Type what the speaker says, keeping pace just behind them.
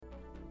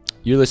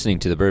You're listening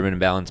to the Bourbon and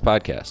Balance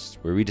podcast,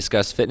 where we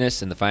discuss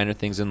fitness and the finer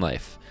things in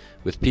life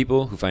with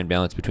people who find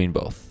balance between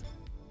both.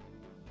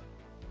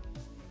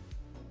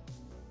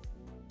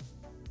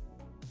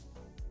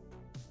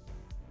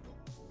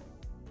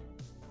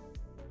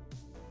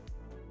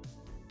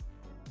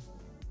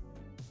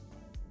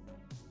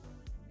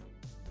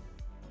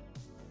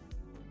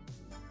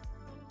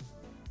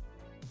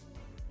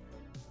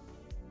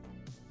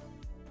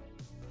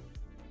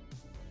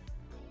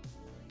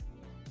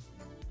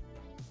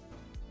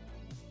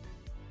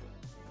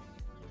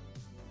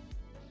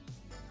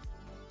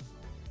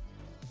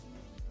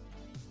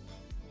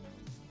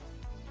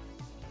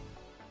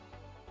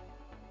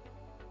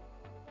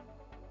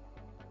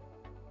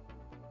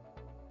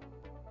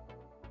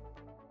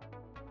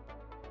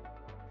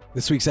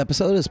 This week's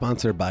episode is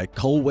sponsored by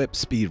Coal Whip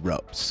Speed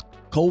Ropes.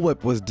 Coal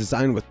Whip was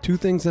designed with two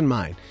things in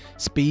mind,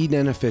 speed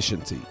and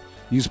efficiency.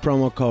 Use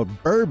promo code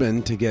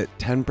BOURBON to get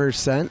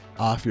 10%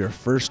 off your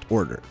first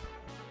order.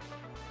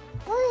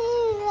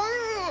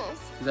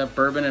 Is that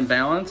Bourbon and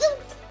Balance?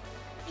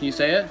 Can you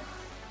say it?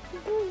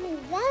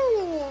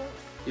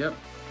 Yep.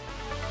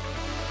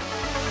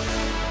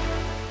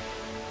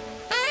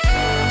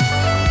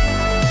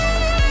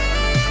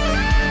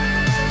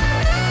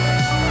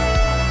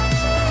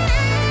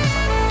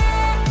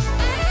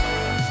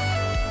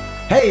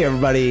 Hey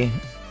everybody,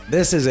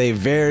 this is a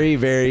very,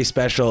 very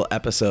special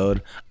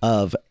episode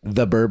of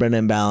the Bourbon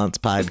and Balance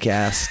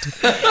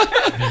podcast.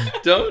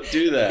 Don't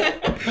do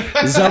that.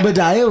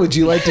 Zobadiah, would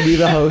you like to be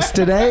the host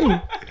today?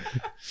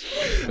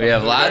 We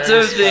have lots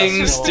of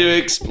things to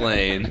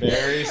explain.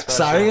 Very special.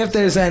 Sorry if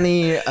there's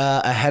any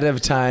ahead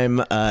of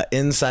time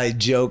inside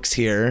jokes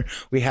here.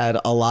 We had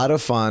a lot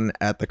of fun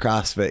at the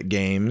CrossFit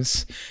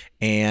Games,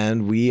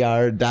 and we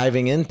are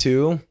diving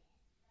into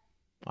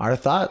our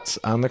thoughts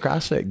on the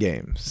CrossFit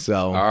Games.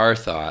 So, Our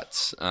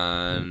thoughts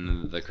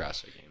on the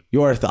CrossFit game.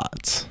 your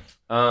thoughts.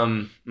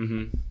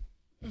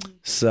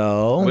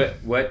 So,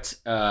 What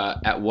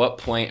at what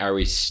point are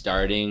we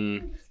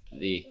starting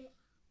the...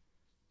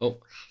 Oh,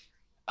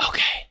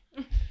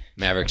 okay.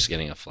 Maverick's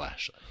getting a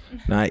flashlight.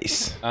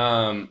 nice.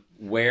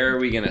 Where are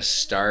we going to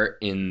start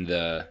in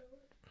the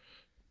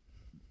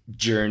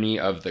journey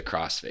of the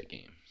CrossFit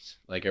Games?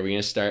 Like, are we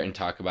going to start and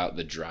talk about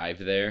the drive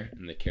there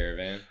in the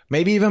caravan?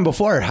 Maybe even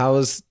before, how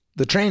was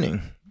the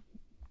training?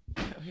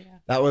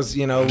 That was,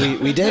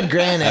 we did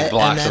Granite. I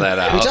blocked that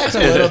out. We talked a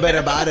little bit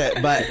about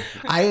it, but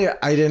I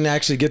didn't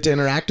actually get to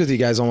interact with you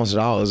guys almost at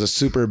all. It was a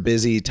super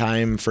busy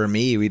time for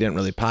me. We didn't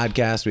really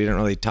podcast. We didn't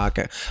really talk.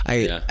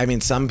 I mean,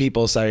 some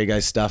people saw you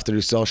guys stuff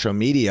through social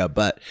media,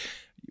 but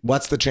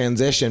what's the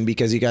transition?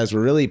 Because you guys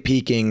were really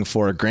peaking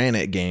for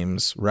Granite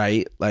Games,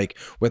 right? Like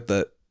with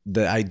the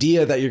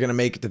idea that you're going to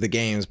make it to the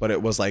games, but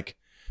it was like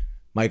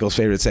Michael's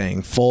favorite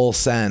saying, full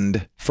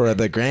send for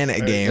the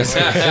Granite Games.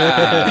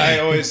 I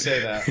always say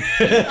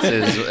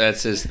that.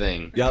 That's his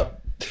thing.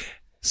 Yep.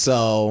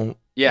 So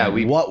Yeah,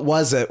 what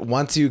was it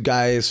once you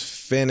guys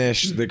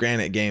finished the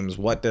Granite Games?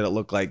 What did it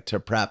look like to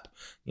prep?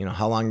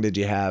 How long did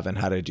you have and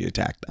how did you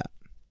attack that?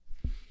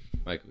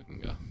 Michael can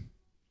go.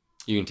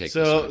 You can take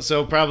this.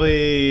 So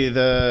probably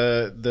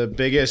the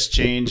biggest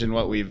change in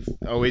what we've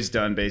always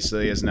done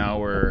basically is now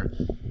we're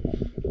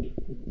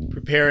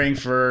preparing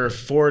for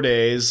 4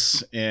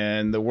 days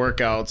and the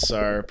workouts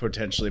are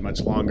potentially much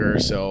longer.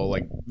 So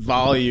like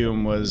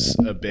volume was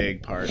a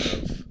big part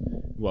of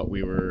what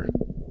we were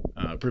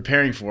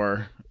preparing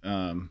for.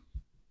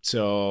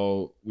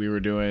 So we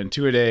were doing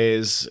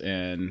 2-a-days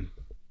and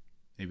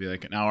maybe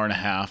like an hour and a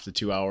half to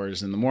 2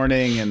 hours in the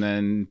morning and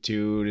then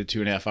 2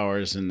 to 2.5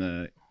 hours in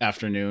the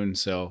afternoon.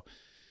 So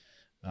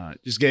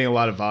just getting a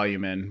lot of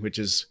volume in, which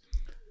is,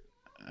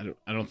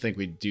 I don't think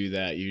we do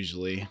that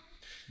usually.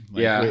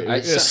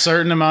 A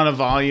certain amount of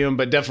volume,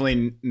 but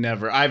definitely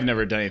I've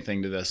never done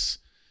anything to this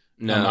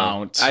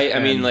amount. I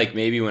mean, like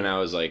maybe when I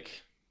was like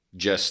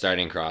just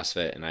starting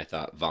CrossFit and I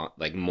thought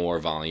more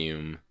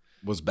volume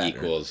Was better.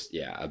 equals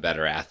a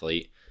better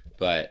athlete,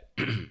 but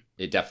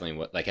it definitely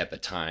was like at the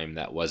time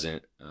that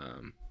wasn't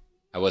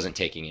I wasn't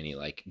taking any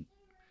like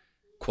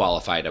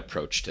qualified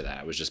approach to that.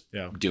 I was just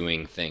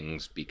doing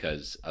things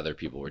because other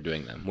people were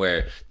doing them,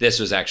 where this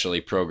was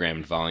actually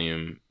programmed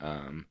volume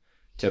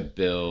to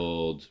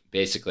build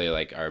basically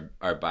like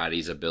our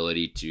body's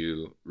ability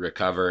to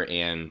recover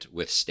and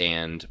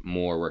withstand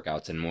more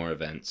workouts and more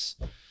events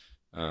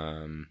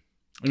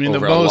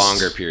over a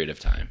longer period of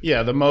time.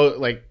 Yeah,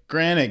 like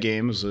Granite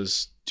Games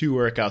was 2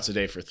 workouts a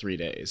day for 3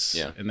 days.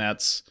 Yeah. And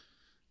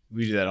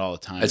we do that all the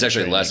time. It's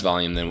actually less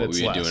volume than what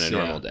we would do in a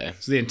normal day.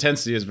 So the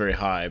intensity is very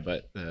high,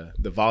 but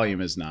the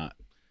volume is not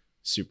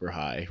super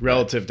high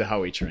relative to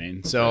how we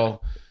train.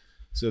 So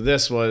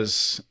this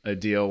was a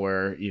deal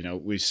where,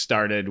 we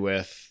started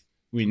with,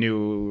 we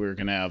knew we were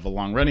going to have a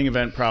long running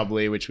event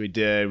probably, which we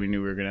did. We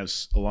knew we were going to have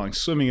a long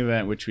swimming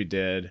event, which we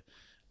did.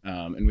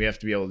 And we have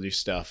to be able to do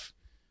stuff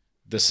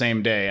the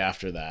same day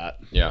after that.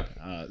 Yeah.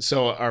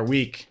 So our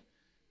week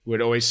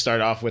would always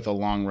start off with a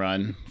long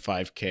run,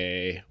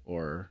 5K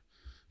or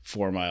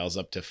 4 miles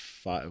up to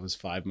 5. It was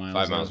 5 miles.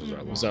 5 miles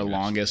was our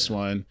longest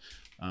one.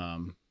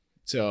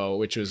 So,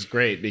 which was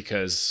great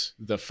because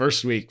the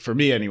first week for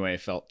me anyway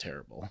felt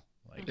terrible.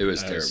 Like it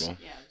was terrible.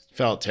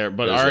 Felt terrible,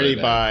 but already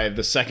really by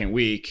the second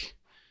week,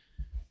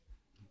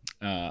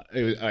 it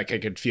was like I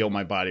could feel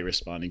my body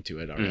responding to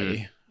it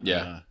already.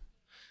 Yeah.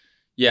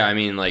 Yeah, I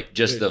mean, like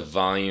just the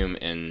volume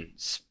and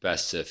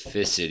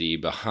specificity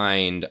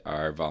behind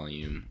our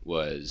volume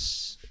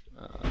was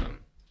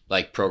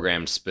like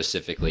programmed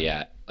specifically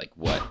at like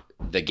what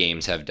the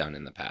games have done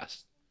in the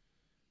past.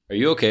 Are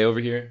you okay over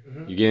here?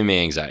 Mm-hmm. You're giving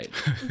me anxiety.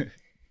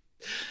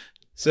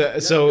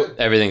 So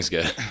everything's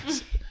good.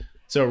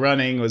 So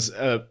running was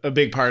a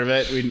big part of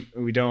it.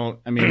 We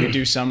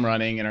do some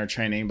running in our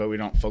training, but we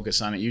don't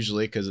focus on it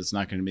usually because it's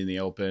not going to be in the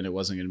open. It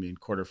wasn't going to be in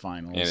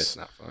quarterfinals, and it's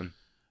not fun.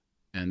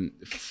 And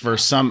for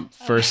some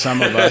of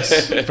us,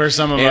 it's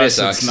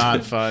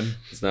not fun.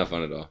 It's not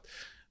fun at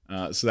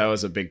all. So that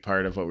was a big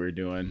part of what we were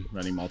doing,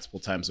 running multiple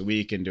times a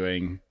week and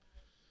doing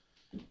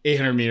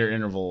 800-meter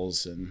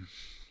intervals. And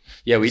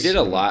yeah, we did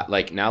a lot.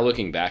 Like now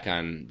looking back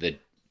on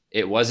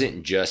it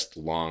wasn't just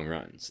long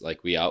runs.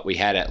 Like we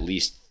had at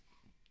least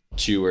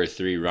 2 or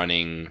 3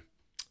 running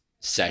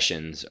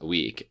sessions a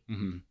week.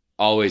 Mm-hmm.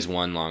 Always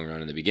one long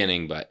run in the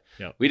beginning, but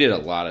we did a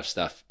lot of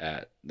stuff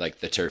at like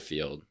the turf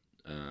field.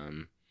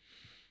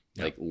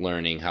 Like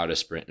learning how to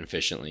sprint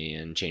efficiently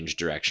and change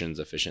directions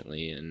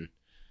efficiently and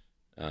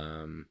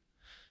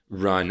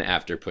run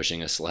after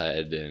pushing a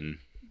sled and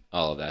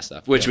all of that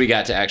stuff, which we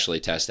got to actually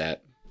test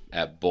at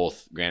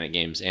both Granite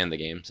games and the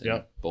games.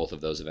 And both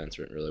of those events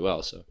went really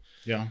well. So,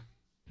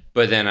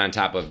 but then on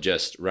top of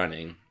just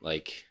running,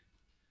 like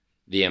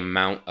the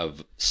amount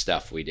of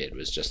stuff we did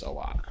was just a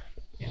lot.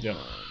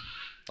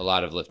 A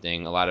lot of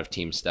lifting, a lot of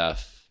team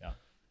stuff,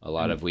 a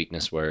lot of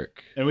weakness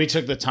work. And we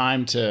took the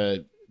time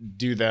to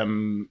do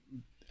them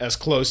as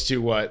close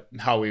to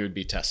how we would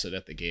be tested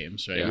at the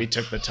games, right? We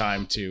took the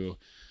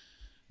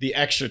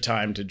extra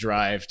time to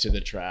drive to the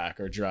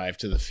track or drive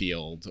to the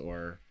field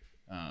or,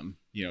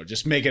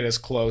 just make it as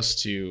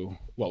close to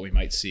what we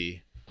might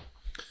see.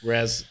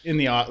 Whereas in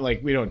the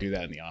we don't do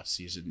that in the off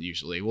season.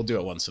 Usually we'll do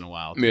it once in a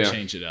while to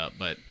change it up,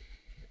 but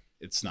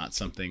it's not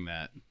something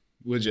that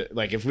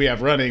like if we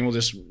have running, we'll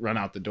just run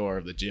out the door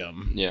of the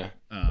gym. Yeah.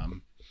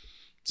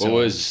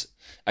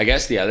 I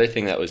guess the other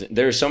thing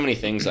there are so many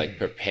things like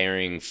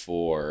preparing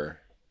for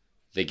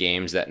the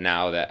games that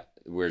now that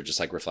we're just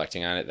like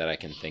reflecting on it that I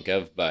can think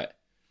of. But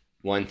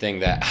one thing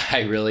that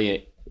I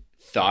really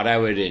thought I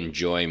would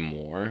enjoy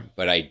more,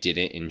 but I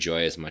didn't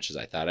enjoy as much as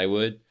I thought I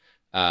would,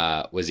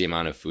 was the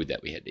amount of food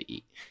that we had to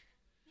eat.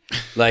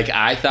 Like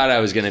I thought I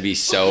was going to be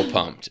so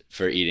pumped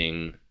for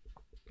eating,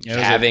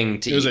 having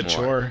to eat more. It was a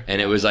chore.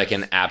 And it was like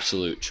an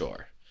absolute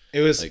chore.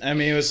 It was, like,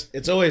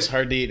 it's always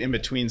hard to eat in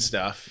between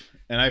stuff.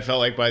 And I felt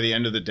like by the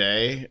end of the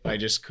day, I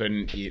just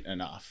couldn't eat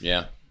enough.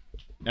 Yeah.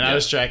 And I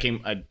was tracking,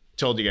 I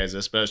told you guys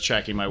this, but I was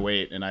tracking my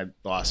weight and I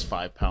lost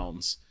 5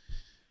 pounds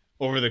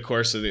over the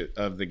course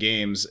of the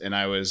games. And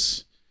I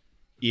was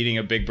eating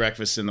a big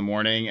breakfast in the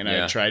morning and I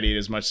would try to eat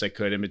as much as I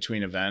could in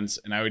between events.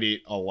 And I would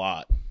eat a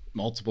lot.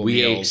 Multiple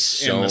meals ate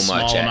so in the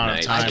small much amount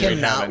of time. I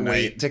cannot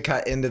wait to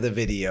cut into the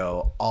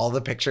video all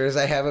the pictures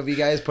I have of you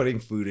guys putting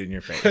food in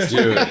your face.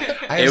 Dude,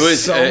 it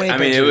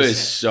was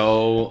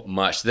so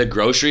much. The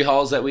grocery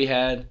hauls that we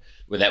had,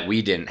 that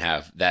we didn't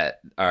have, that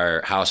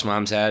our house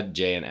moms had,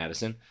 Jay and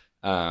Addison,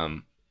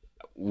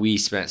 we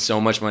spent so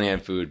much money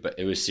on food, but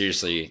it was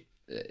seriously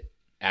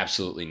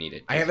absolutely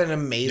needed. I have an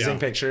amazing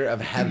picture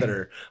of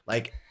Heather,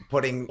 like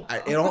putting,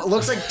 it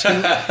looks like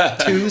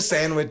two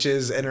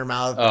sandwiches in her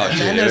mouth. Oh, and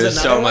then there's another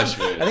so much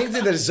food. I think it's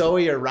either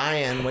Zoe or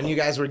Ryan, when you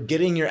guys were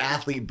getting your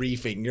athlete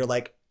briefing, you're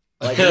like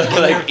like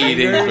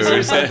eating food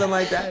or something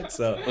like that.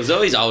 So well,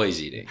 Zoe's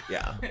always eating.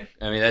 Yeah.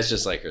 I mean, that's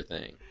just like her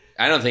thing.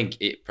 I don't think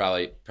it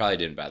probably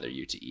didn't bother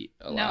you to eat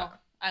a lot. No,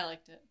 I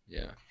liked it.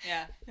 Yeah.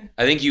 Yeah.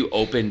 I think you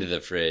opened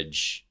the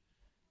fridge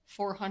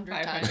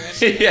 400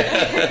 times.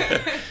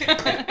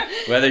 Yeah.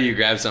 Whether you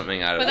grab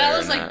something out of there. But that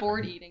was like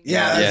board eating.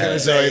 Yeah, I was gonna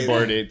say Zoe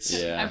board eats.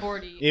 Yeah. I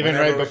board eat. Even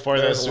right before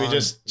this,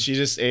 she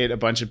just ate a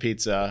bunch of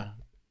pizza,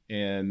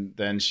 and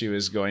then she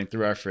was going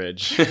through our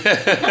fridge,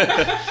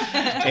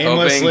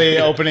 aimlessly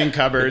opening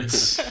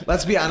cupboards.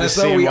 Let's be honest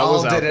though, we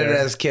all did it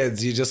as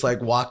kids. You just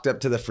like walked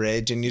up to the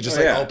fridge and you just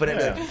open it.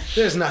 Yeah.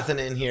 There's nothing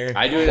in here.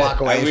 I do it. Walk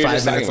away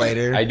 5 minutes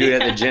later. I do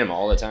it at the gym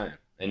all the time.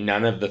 And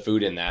none of the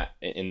food in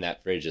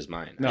that fridge is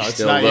mine. No, I it's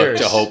still not look yours.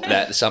 To hope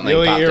that something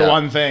you'll popped eat your up.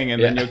 one thing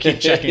and then you'll keep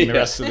checking the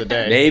rest of the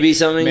day. Maybe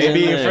something.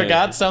 Maybe you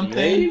forgot something.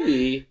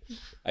 Maybe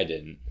I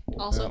didn't.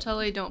 Also,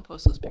 Tully, don't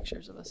post those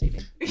pictures of us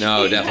eating.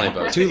 No, definitely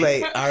post. Too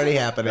late. Already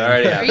happening.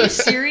 Are you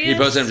serious? He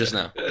posted them just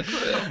now.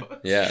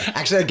 Yeah.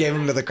 Actually, I gave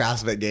them to the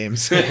CrossFit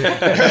Games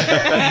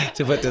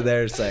to put to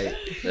their site.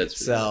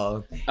 That's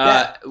so.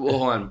 Well,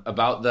 hold on.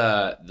 About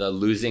the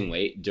losing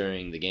weight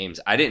during the games,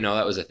 I didn't know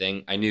that was a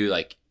thing. I knew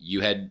like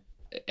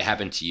it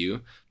happened to you,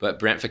 but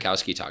Brent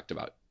Fikowski talked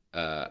about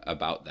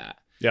that.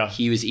 Yeah.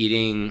 He was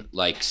eating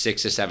like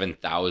 6,000 to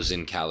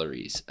 7,000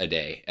 calories a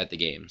day at the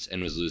games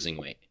and was losing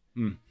weight.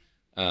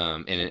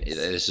 And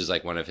this is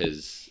like one of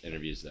his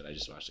interviews that I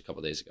just watched a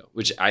couple days ago,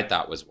 which I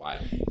thought was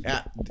wild.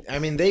 Yeah, I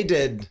mean they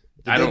did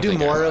I Did don't they do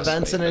think I more lost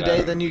events in weight, a but I day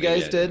don't than you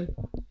think guys did?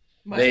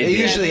 They They did.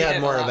 usually They had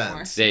did more a lot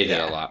events. They did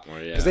Yeah. a lot more,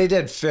 yeah. Because they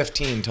did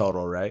 15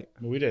 total, right?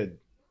 We did.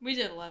 We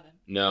did 11.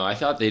 No, I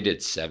thought they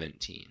did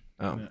 17.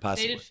 Oh, Yeah.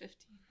 possibly. They did 15.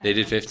 They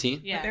did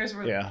 15? Yeah. But theirs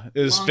were Yeah, it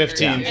was longer.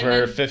 15 Yeah. for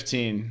And then-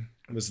 15.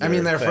 Was I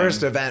mean, their thing.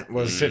 first event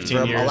was 15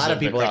 for a years lot of of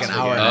the people like an CrossFit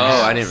hour. And a Games. half.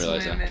 Oh, I didn't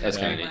realize Swim that. and That's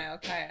then kinda neat. mile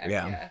kayak.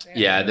 Yeah.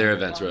 they Yeah, had their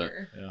events were-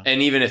 longer. Yeah.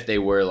 And even if they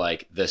were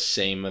like the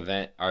same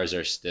event, ours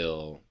are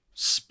still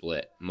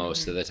split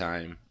most Mm-hmm. of the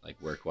time,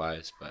 like work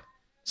wise. But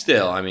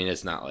still, I mean,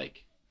 it's not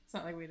like, It's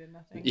not like we did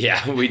nothing.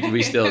 yeah,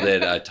 we still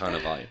did a ton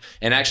of volume.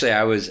 And actually,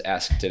 I was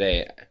asked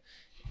today,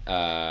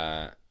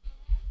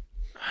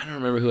 I don't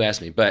remember who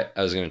asked me, but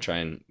I was going to try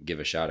and give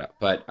a shout out.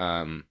 But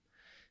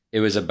it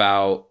was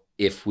about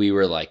if we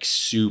were like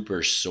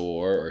super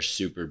sore or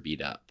super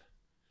beat up,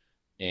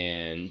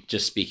 and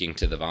just speaking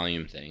to the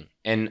volume thing.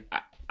 And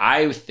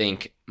I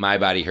think my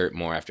body hurt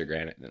more after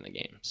Granite than the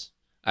games.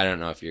 I don't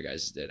know if your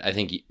guys did. I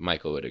think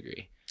Michael would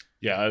agree.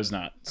 Yeah, I was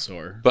not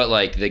sore. But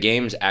like the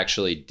games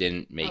actually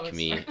didn't make was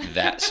me sore.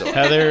 that sore.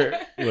 Heather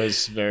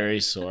was very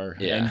sore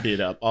Yeah. and beat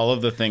up. All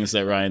of the things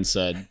that Ryan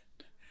said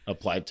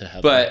applied to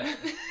Heather.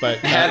 But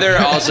Heather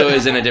also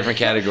is in a different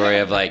category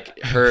of like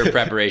her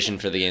preparation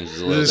for the games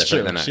was a little This is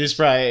different true. than ours. She's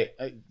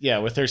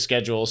probably with her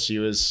schedule, she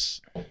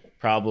was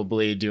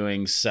probably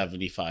doing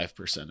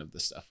 75% of the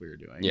stuff we were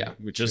doing. Yeah,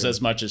 which is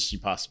as much as she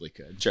possibly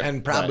could. Sure.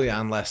 And probably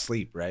on less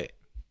sleep, right?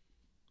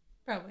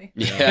 Probably.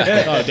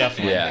 Yeah. Oh,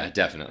 definitely. Yeah,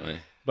 definitely.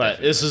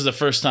 But this is the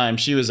first time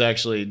she was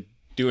actually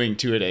doing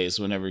 2-a-days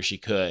whenever she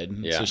could.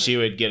 Yeah. So she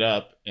would get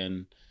up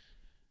and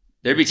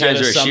There'd be times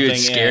Get where us she would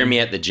something scare in. me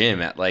at the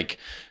gym at like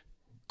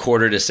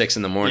 5:45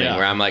 in the morning, Yeah.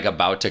 where I'm like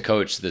about to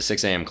coach the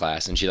 6 a.m.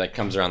 class, and she like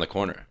comes around the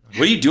corner.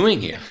 What are you doing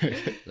here?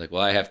 Like,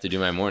 well, I have to do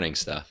my morning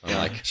stuff. I'm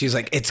like, She's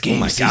like, it's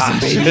game season,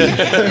 gosh.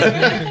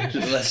 baby.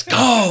 let's go.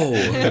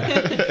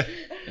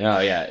 Oh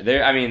yeah,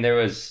 there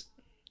was.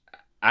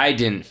 I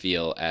didn't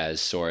feel as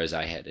sore as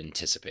I had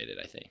anticipated,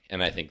 I think,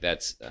 and I think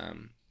that's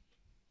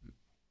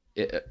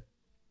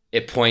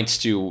it points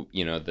to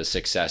the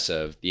success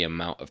of the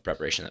amount of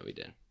preparation that we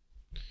did,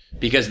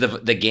 because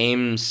the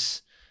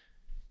games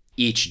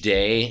each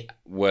day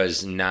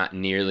was not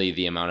nearly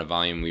the amount of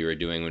volume we were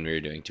doing when we were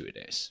doing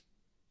 2-a-days.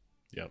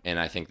 Yep. And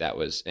I think that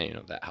was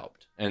that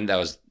helped, and that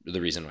was the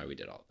reason why we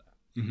did all of that.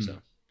 Mhm. So,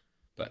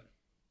 but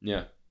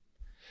yeah.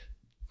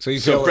 So you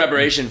So feel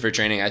preparation for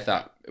training, I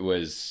thought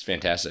was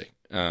fantastic.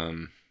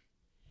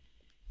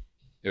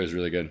 It was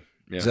really good.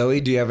 Yeah. Zoe,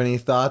 do you have any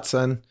thoughts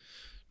on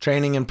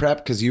training and prep?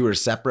 Because you were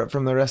separate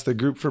from the rest of the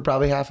group for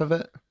probably half of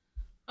it.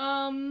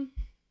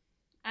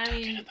 I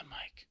Talking mean, to the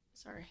mic.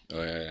 sorry.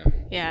 Oh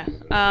yeah.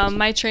 Yeah.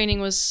 My training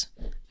was,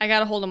 I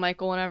got a hold of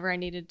Michael whenever I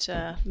needed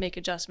to make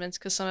adjustments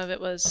because some of it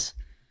was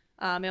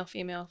male,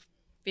 female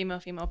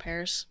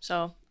pairs.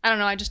 So I don't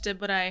know. I just did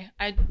what I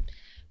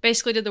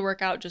basically did the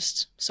workout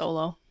just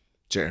solo.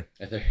 Sure.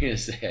 I thought you were gonna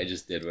say I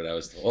just did what I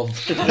was told.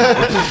 It's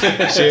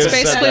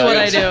basically what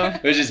I do.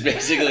 Which is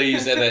basically you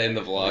said that in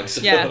the vlog.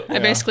 So Yeah, I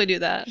basically do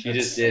that. she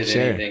just did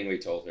Sure. anything we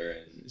told her.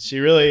 And She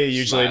really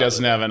usually Smile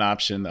doesn't with it. have an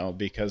option though,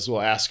 because we'll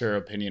ask her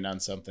opinion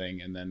on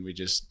something and then we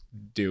just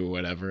do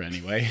whatever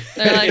anyway.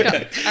 They're like,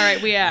 oh, all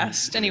right, we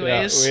asked.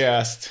 Anyways. Yeah, we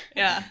asked.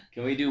 Yeah.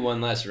 can we do one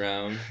last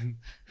round?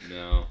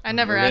 No. I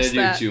never We're gonna asked do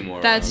that. 2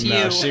 more That's rounds. you.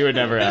 No, she would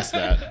never ask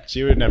that.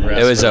 She would never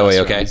ask. It was for Zoe, less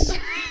okay?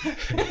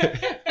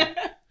 rounds.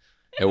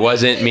 It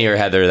wasn't me or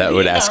Heather that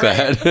would ask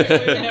right. that. We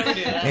would never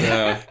do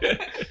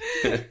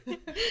that.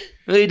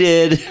 No. We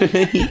did.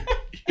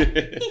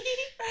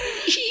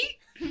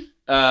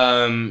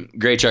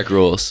 Great Chuck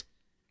rules.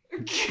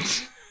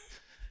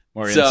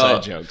 More So-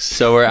 inside jokes.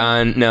 So we're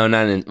on. No,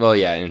 not in. Well,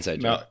 yeah,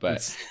 inside No, joke. But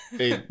it's-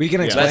 they- We can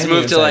yeah. explain. let's the move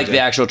to inside like the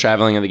joke. actual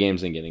traveling of the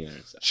games and getting there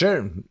and stuff.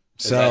 Sure. 'Cause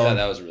I So thought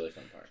that was a really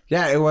fun part.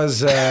 yeah, it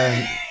was.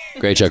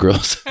 Great Chuck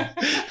rules.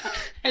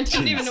 I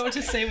didn't even know what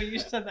to say when you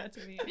said that to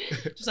me.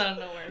 Just out of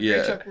nowhere. Yeah.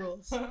 Great truck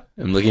rules.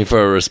 I'm looking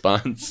for a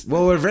response.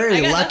 Well, we're very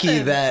I got lucky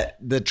nothing. that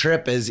the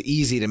trip is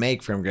easy to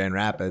make from Grand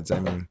Rapids. I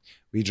mean,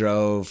 we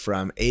drove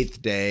from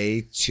 8th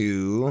day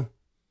to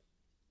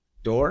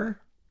Door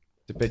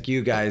to pick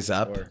you guys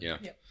up. Or- Yeah.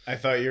 I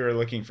thought you were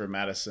looking for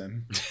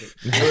Madison.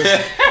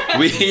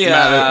 We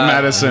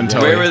Madison,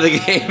 Tully. Where were the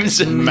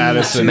games?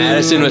 Madison.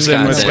 Madison,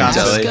 Wisconsin.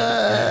 Wisconsin.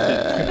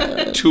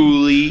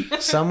 Tully. Thule.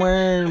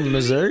 Somewhere in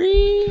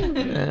Missouri.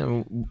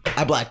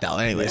 I blacked out.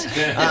 Anyways,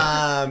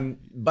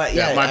 but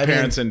yeah, my I mean,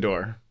 parents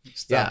indoor.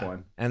 Stop yeah.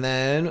 one. And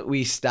then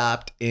we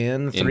stopped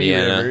in Three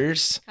Indiana.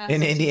 Rivers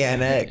in Constantine.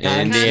 Indiana. In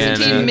Constantine. Indiana.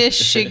 Constantine,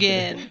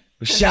 Michigan.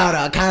 Shout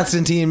out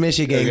Constantine,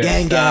 Michigan, Okay,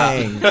 gang, stop.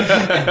 gang.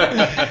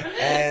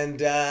 And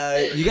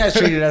you guys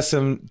treated us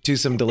to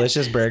some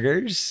delicious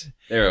burgers.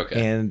 They're okay.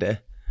 And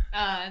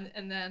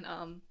And then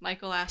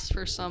Michael asked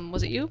for some,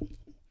 was it you?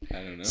 I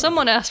don't know.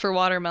 Someone asked for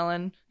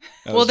watermelon.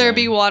 That Will was there mine.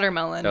 be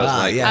watermelon? That was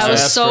Mike. yes, I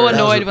was asked so for-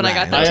 annoyed when I got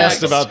Ryan. the I text.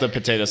 asked about the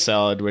potato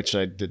salad, which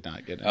I did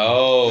not get.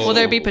 Oh. Will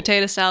there be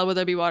potato salad? Will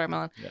there be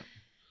watermelon? Yeah.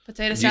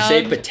 Potato Did you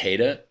salad. say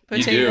potato?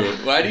 Potato. You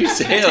do. Why do you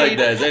say it like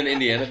that? Is that an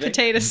Indiana thing?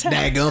 Potato salad.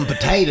 daggum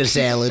potato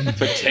salad.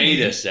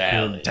 Potato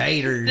salad.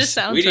 Taters. This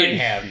sounds We didn't right.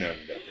 have none of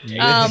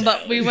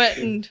But we went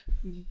and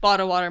bought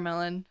a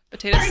watermelon,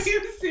 potatoes. Are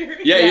you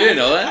serious? Yeah, you didn't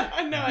know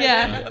that? No, I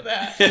Yeah. didn't know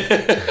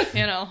that.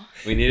 You know,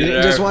 We needed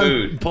our Just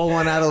food. pull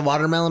one out of the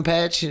watermelon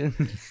patch. no.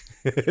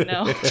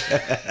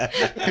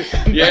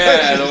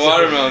 Yeah, the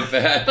watermelon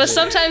patch. But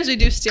sometimes we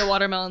do steal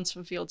watermelons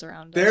from fields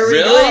around us. There we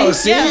Really? go.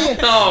 See? Yeah.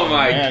 Oh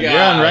my Man, god.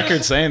 you're on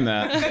record saying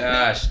that.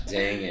 Gosh,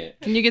 dang it.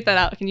 Can you get that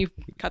out? Can you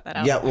cut that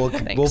out? Yeah, we'll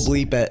Thanks.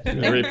 bleep it.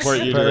 We'll report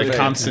you to the Perfect.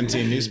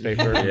 Constantine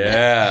newspaper.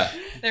 Yeah.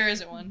 There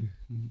isn't one.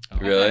 I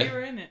thought Really? you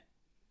were in it.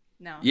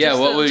 No. Yeah, just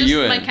what were just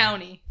you my in?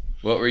 county.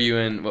 What were you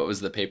in? What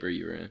was the paper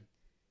you were in?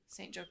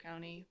 St. Joe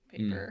County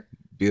paper.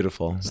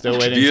 Beautiful. Still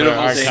waiting Beautiful for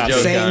our St. copy. Joe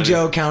St. County.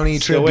 Joe County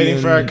Still Tribune.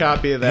 waiting for our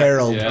copy of that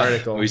Herald. Yeah.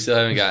 article. We still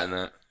haven't gotten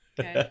that.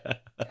 Okay.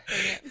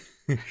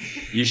 Bring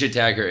it. You should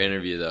tag her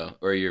interview though,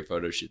 or your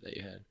photo shoot that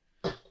you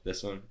had.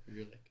 This one.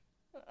 You're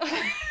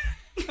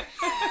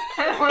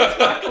I don't want to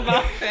talk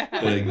about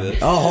that. like this.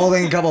 Oh,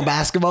 holding a couple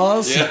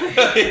basketballs?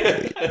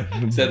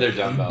 Yeah. Said they're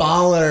dumbbells. She's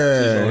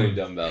Baller. holding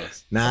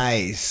dumbbells.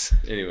 Nice.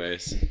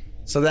 Anyways.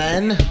 So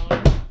then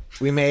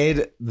we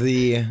made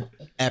the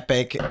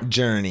epic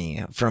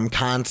journey from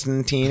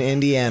Constantine,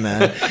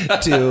 Indiana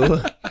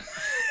to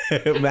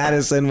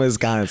Madison,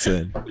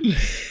 Wisconsin.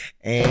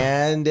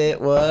 And it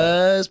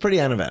was pretty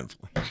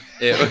uneventful.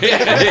 Yeah.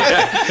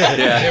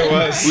 It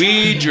was.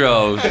 We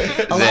drove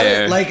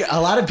there.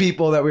 A lot of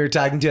people that we were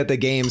talking to at the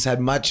games had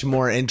much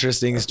more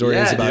interesting stories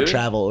Yeah, about dude.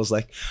 travel. It was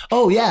like,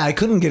 oh yeah, I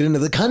couldn't get into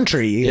the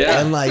country.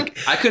 Yeah. And like,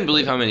 I couldn't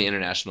believe how many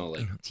international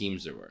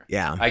teams there were.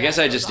 yeah. I guess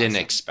I just didn't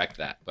expect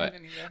that, but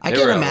I There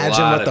can were a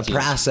imagine lot what of the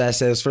teams.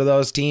 process is for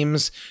those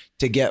teams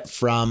to get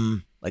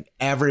from like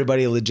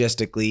everybody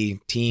logistically,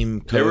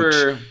 team, coach. there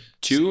were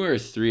 2 or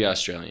 3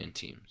 Australian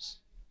teams.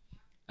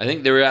 I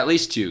think there were at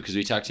least 2 because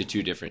we talked to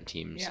 2 different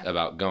teams Yeah.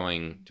 about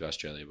going to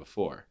Australia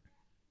before.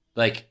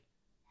 Like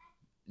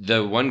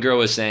the one girl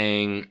was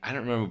saying, I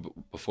don't remember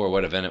before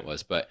what event it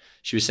was, but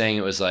she was saying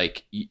it was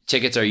like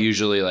tickets are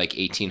usually like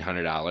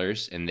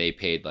 $1,800 and they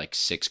paid like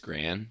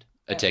 $6,000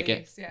 a At ticket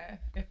least, yeah.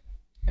 If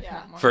Yeah.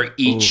 not more. for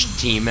each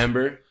team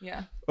member.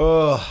 Yeah.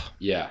 Oh,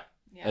 Yeah,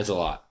 Yeah. that's a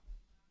lot.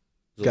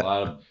 It's a Got-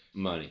 lot of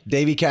money.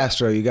 Davey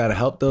Castro, you got to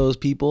help those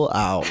people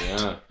out.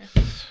 Yeah.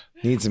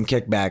 Need some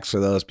kickbacks for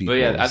those people. But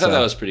yeah, I thought So, that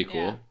was pretty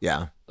cool.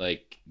 Yeah. yeah.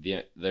 Like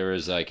there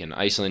was like an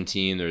Iceland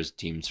team. There was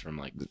teams from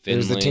like Finland,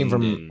 There's the team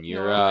from- and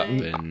Europe,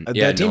 Norway. and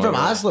The team from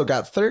Norway. Oslo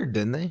got third,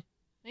 didn't they? I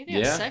think they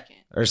got Yeah. second.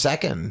 Or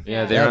second?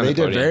 Yeah, Yeah, they were on they the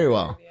did podium. very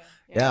well. Yeah.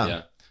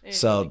 Yeah. They did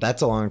So really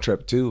that's a long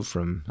trip too.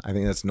 From I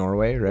think that's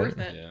Norway, right? worth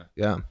it. Yeah.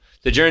 Yeah.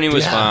 The journey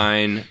was Yeah.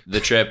 fine. The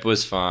trip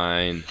was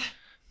fine.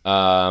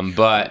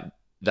 But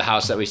the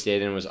house that we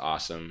stayed in was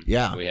awesome.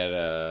 Yeah. We had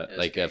It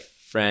was a great.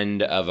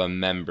 friend of a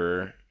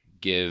member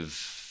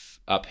give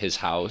up his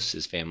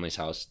family's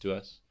house to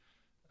us.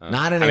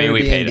 Not an I mean, Airbnb.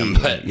 we paid him,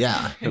 but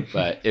yeah.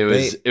 but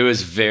it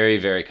was very,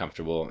 very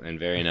comfortable and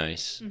very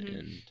nice. Mhm.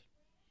 And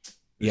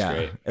Yeah.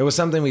 great. It was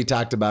something we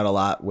talked about a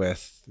lot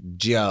with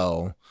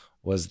Joe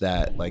was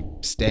that like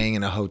staying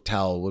in a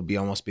hotel would be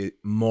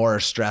more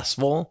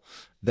stressful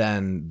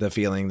than the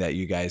feeling that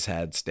you guys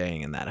had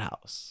staying in that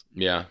house.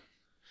 yeah.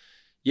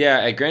 Yeah,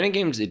 at Granite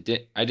Games I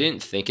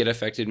didn't think it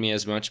affected me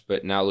as much,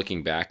 but now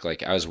looking back,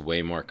 like I was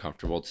way more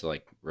comfortable to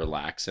like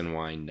relax and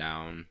wind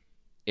down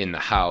in the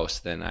house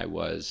than I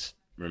was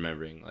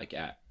remembering like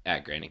at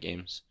Granite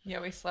Games.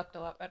 Yeah, we slept a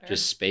lot better.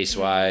 Just space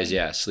wise,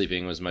 yeah,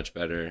 sleeping was much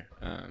better.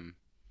 and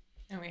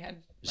we had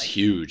It was like,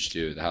 huge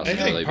too. The house I was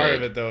think really part big.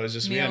 of it though is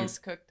just we meals hadn't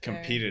cooked there.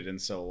 competed in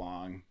so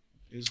long.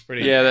 It was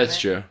pretty. Yeah, that's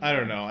true. I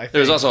don't know. I think,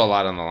 There was also a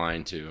lot on the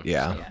line too.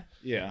 Yeah. Yeah,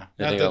 Yeah.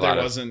 I Not think a that lot there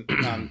of- wasn't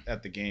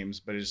at the games,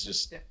 but it's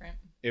just different.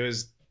 it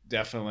was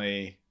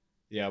definitely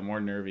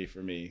more nervy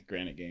for me.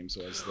 Granite Games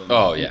was than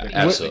Oh, yeah, the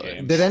absolutely.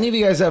 games. Did any of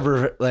you guys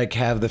ever like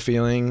have the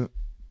feeling,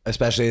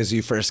 especially as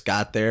you first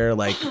got there,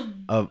 like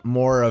of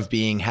more of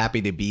being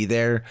happy to be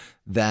there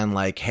than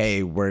like,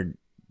 hey, we're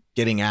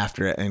getting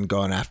after it and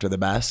going after the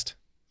best?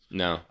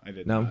 No, I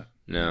did No? not.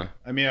 no.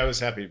 I mean, I was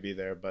happy to be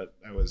there, but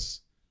I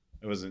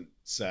wasn't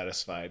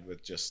satisfied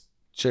with just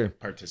Sure.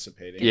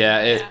 participating.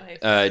 Yeah,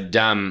 Yeah.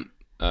 Dom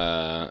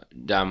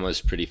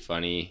was pretty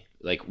funny.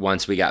 Like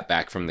once we got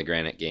back from the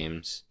Granite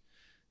Games,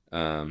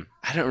 I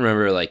don't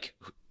remember like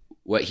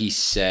what he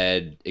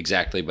said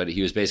exactly, but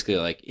he was basically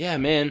like, "Yeah,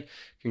 man,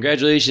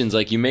 congratulations!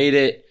 Like you made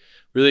it.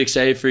 Really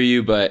excited for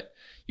you, but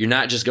you're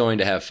not just going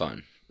to have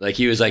fun." Like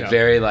he was like Yeah.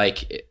 very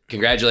like,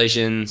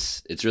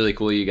 "Congratulations! It's really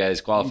cool you guys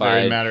Very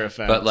qualified." matter of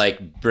fact. But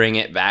like bring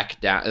it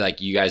back down.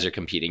 Like you guys are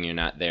competing. You're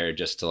not there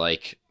just to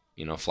like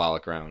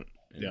frolic around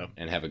and, Yeah.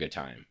 and have a good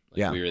time. Like,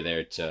 Yeah. we were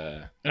there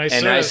to. and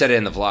And I said it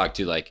in the vlog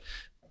too. Like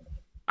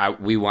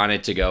we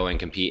wanted to go and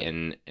compete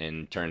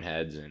and turn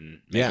heads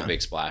and make Yeah. a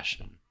big splash.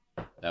 And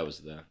that was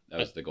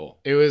the goal.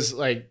 it was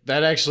like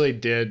that actually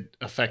did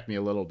affect me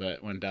a little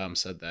bit when Dom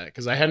said that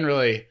because I hadn't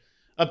really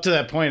up to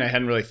that point I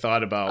hadn't really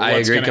thought about I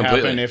what's agree going to happen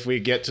completely. if we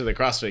get to the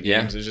CrossFit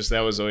Yeah. Games. It's just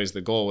that was always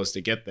the goal was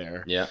to get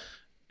there. Yeah.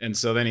 And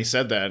so then he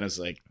said that and it's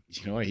like,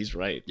 you know what, he's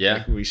right. Yeah.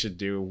 Like, we should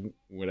do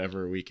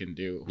whatever we can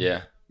do.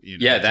 Yeah. You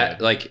know, Yeah.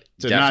 That like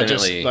to not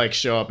definitely. just like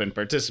show up and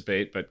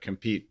participate, but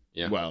compete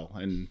well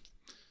and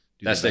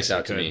do that the sticks best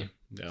out to they me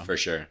could. Yeah. for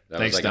sure. That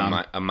Thanks, was Dom.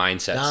 like a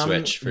mindset Dom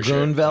switch for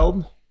sure.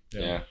 Grunveld?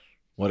 Yeah.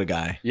 What a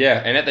guy.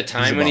 Yeah, and at the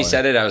time when he baller.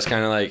 said it, I was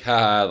kind of like,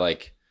 haha,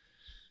 like,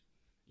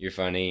 you're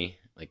funny.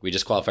 Like, we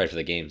just qualified for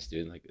the games,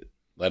 dude. Like,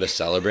 let us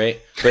celebrate.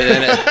 But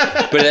then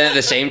at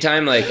the same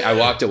time, like, I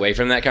walked away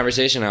from that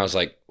conversation. I was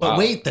like, wow. But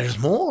wait, there's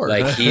more.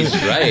 Like, he's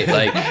right.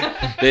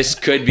 Like, this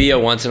could be a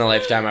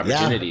once-in-a-lifetime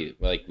opportunity.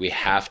 Yeah. Like, we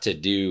have to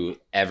do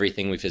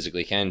everything we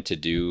physically can to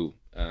do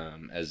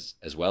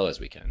as well as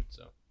we can.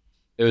 So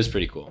it was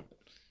pretty cool.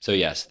 So,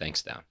 yes,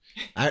 thanks, Dom.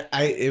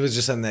 It was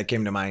just something that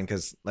came to mind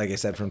because, like I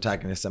said, from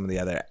talking to some of the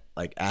other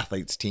like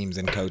athletes, teams,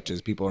 and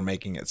coaches, people were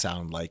making it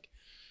sound like,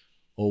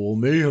 "Oh, well,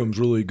 Mayhem's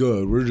really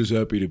good. We're just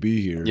happy to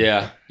be here."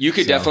 Yeah, you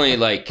could definitely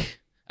like.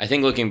 I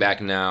think looking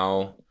back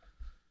now,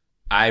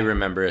 I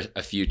remember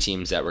a few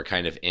teams that were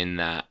kind of in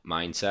that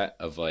mindset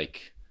of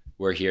like,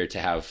 we're here to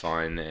have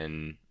fun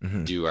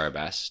and do our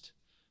best,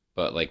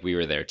 but like we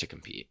were there to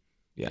compete.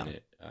 Yeah. And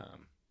it,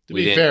 To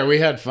be fair, we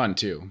had fun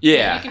too.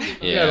 Yeah,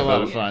 We had a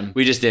lot of fun.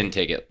 We just didn't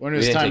take it. When it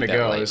was we didn't time to take that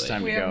go, it lightly. was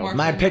time to We have go. more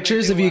My fun than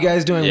pictures they of do you well.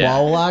 guys doing Yeah.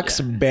 wall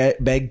walks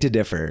beg to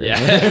differ. Yeah,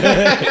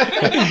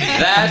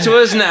 that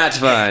was not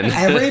fun.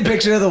 Every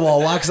picture of the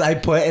wall walks I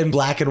put in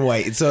black and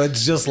white, so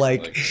it's just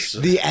like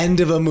the end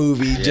of a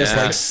movie, just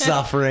Yeah. like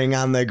suffering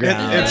on the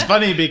ground. It's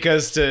funny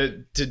because to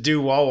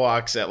do wall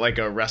walks at like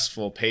a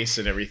restful pace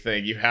and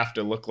everything, you have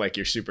to look like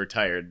you're super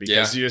tired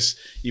because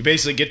you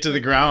basically get to the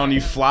ground,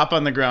 you flop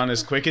on the ground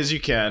as quick as you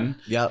can.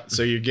 Yep.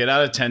 So you get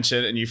out of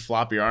tension and you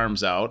flop your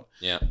arms out.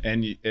 Yeah,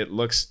 And it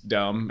looks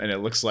dumb and it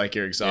looks like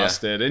you're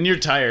exhausted and you're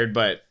tired,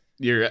 but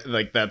you're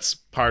like, that's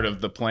part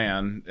of the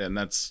plan and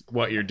that's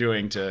what you're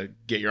doing to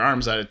get your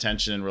arms out of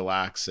tension and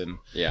relax, and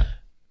yeah.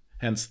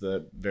 hence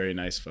the very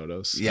nice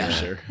photos. Yeah, For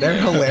sure.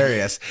 they're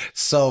hilarious.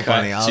 So Cut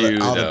funny. All to the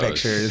those.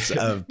 pictures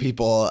of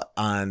people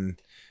on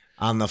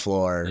the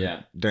floor.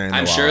 Yeah. during. The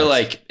I'm sure, walks.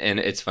 like, and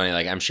it's funny,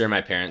 like, I'm sure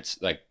my parents,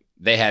 like,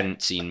 they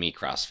hadn't seen me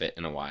CrossFit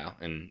in a while,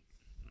 and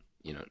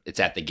you know, it's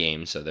at the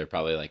game, so they're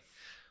probably like,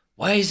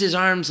 why is his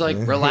arms like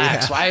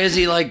relaxed? Yeah. Why is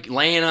he like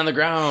laying on the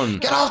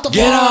ground? Get off the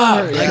Get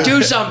floor! up! Yeah. Like,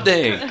 do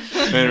something.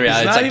 In reality,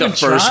 it's not like the even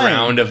first trying.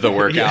 round of the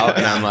workout, Yeah.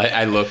 and I'm like,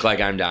 I look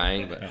like I'm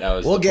dying, but that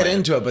was. We'll the get plan.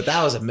 into it, but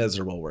that was a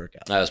miserable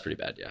workout. That was pretty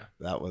bad, yeah.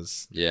 That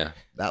Yeah.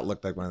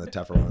 looked like one of the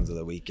tougher ones of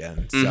the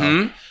weekend. So,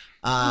 Mhm.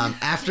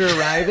 after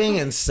arriving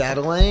and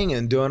settling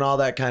and doing all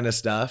that kind of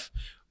stuff,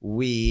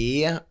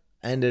 we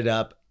ended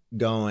up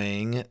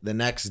going the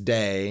next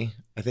day.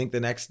 I think the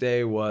next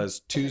day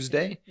was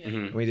Tuesday.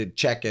 Mhm. We did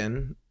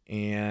check-in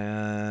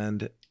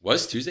and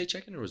Was Tuesday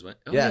check-in or was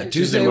Wednesday? Oh, yeah, yeah,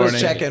 Tuesday was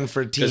morning. check-in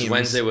for teams. Because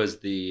Wednesday was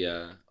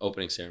the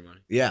opening ceremony.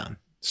 Yeah.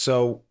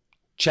 So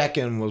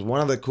check-in was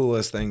one of the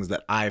coolest things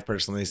that I've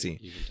personally seen.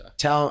 You can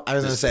talk. I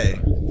was going to say,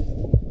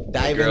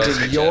 dive girls into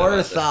can chat your about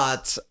this.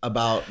 thoughts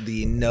about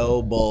the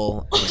No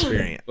Bull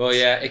experience. Well,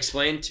 yeah.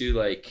 Explain to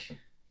like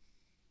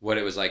what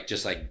it was like,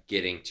 just like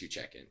getting to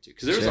check into,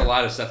 because there was Sure. a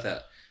lot of stuff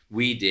that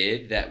we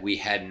did that we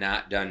had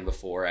not done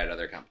before at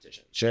other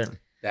competitions. Sure.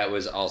 That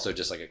was also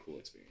just like a cool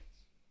experience.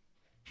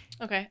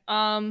 Okay.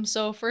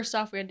 So first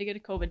off, we had to get a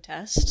COVID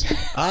test.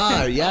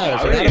 Ah, yeah, I I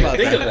forgot didn't even about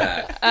think that. of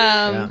that.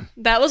 Yeah.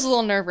 That was a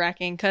little nerve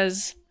wracking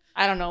because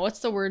I don't know what's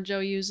the word Joe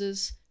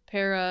uses.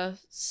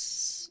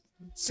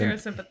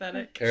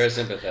 Parasympathetic.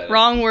 Parasympathetic.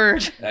 Wrong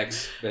word.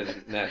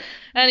 Sure.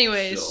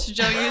 Anyways,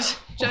 Joe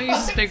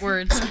uses big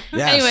words.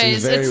 Yeah, Anyways,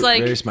 she's very, it's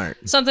like very smart.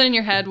 something in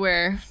your head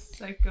where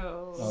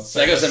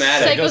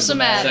Psychosomatic.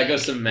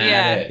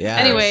 Yeah. Yeah.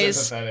 Anyways,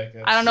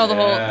 Sympathetic, I don't know the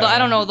whole. Yeah. I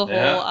don't know the whole.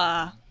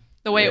 Yeah.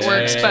 The way it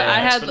works, but I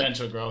had.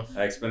 exponential growth.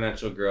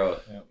 Exponential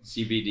growth. Yep.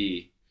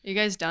 CBD. You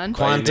guys done?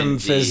 Quantum Vitamin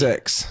D.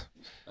 physics.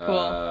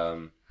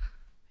 Cool.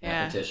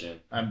 Yeah. Repetition.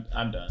 I'm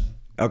done.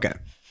 Okay.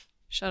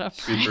 Shut up.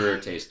 Super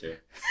taster.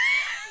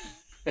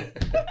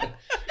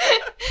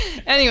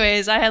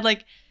 Anyways, I had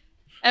like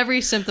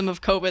every symptom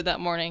of COVID that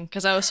morning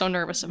because I was so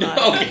nervous about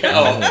it. Okay.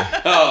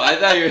 Oh, I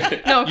thought you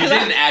were. No, you 'cause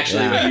didn't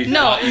actually. Yeah. What you No,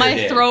 thought you my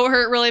did. throat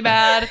hurt really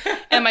bad,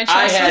 and my I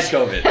chest had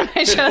was COVID.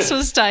 my chest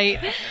was tight,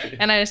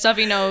 and I had a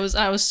stuffy nose,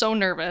 and I was so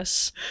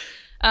nervous.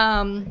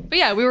 But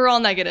yeah, we were all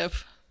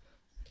negative.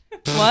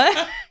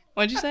 What?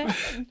 What'd you say?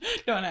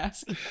 Don't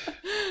ask.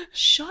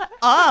 Shut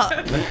up.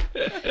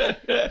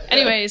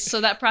 Anyways,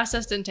 so that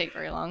process didn't take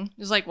very long. It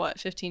was like what,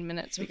 15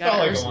 minutes? We got felt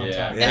like ours. a long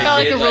time. It felt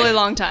like It a did, really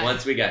long time.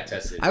 Once we got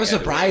tested, I was we had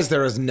to surprised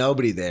there was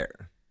nobody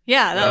there.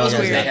 Yeah, that wait. was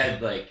Because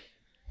weird.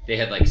 they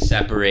had like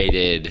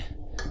separated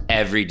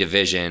every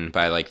division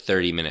by like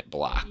 30-minute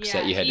blocks Yeah,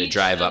 that you had to each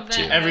drive up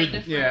to.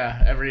 event-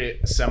 Every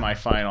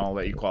semifinal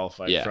that you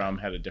qualified Yeah. from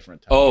had a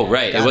different time. Oh,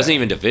 right. Got It wasn't it.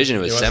 even division.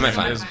 It was It wasn't-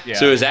 semifinal. it was- yeah.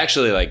 So it was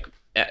actually like,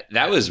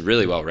 that was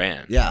really well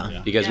ran.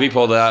 Yeah. Because we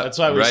pulled up That's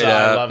why we right saw I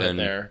up Love It and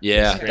there.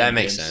 yeah, Screen that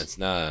makes games. sense.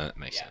 No, that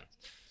makes sense.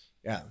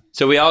 Yeah.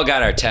 So we all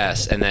got our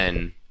tests, and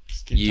then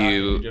Keep talking, you're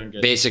you doing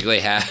good. basically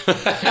have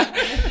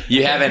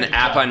you have an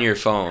app on your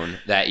phone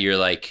that you're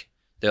like,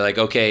 they're like,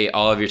 okay,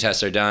 all of your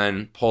tests are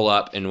done. Pull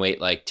up and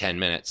wait like 10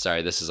 minutes.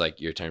 Sorry, this is like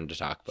your turn to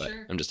talk, but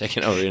Sure. I'm just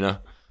taking over, you know.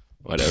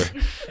 whatever.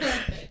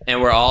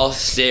 And we're all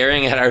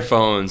staring at our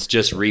phones,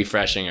 just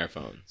refreshing our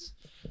phones,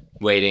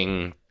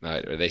 waiting.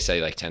 They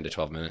say like 10 to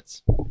 12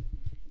 minutes.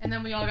 And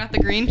then we all got the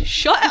green.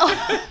 Shut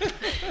up.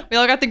 We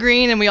all got the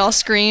green and we all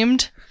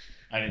screamed.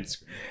 I didn't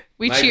scream.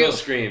 We Michael cheered.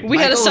 screamed. We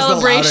had a Michael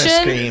was the loudest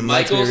celebration. scream,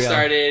 let's be Michael real.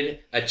 started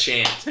a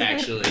chant,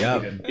 actually.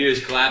 Yep. He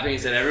was clapping. He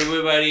said,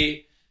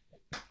 everybody,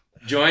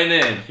 join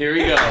in. Here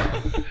we go.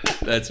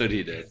 That's what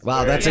he did.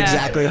 Wow, that's Yeah.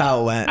 exactly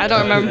how it went. I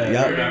don't remember. You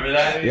Yep. remember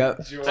that? Yep.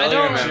 I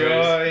don't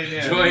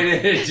Join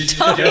in. Did you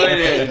Tell join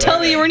in? me,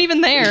 tell me you weren't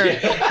even there.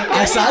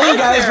 I saw you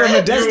guys from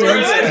a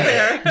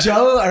distance.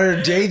 Joe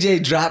or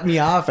JJ dropped me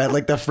off at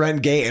like the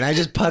front gate, and I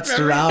just putzed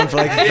around for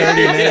like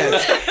 30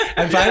 minutes.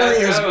 And finally,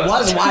 it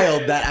was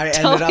wild that I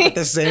ended up at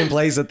the same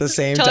place at the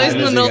same time. Tully's in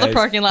the as you middle of the guys.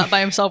 parking lot by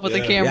himself with a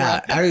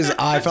camera. Yeah,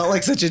 I felt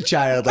like such a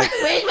child. Like,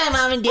 where's my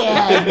mom and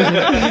dad?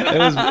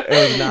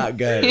 it was not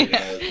good,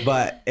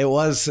 but it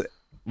was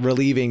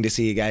relieving to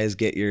see you guys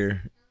get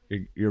your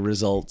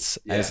results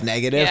as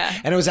negative.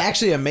 Yeah. And it was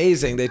actually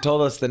amazing. They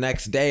told us the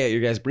next day at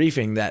your guys'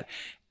 briefing that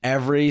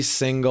every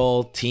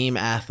single team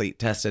athlete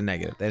tested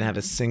negative. They didn't have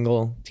a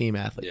single team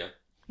athlete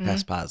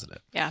test positive.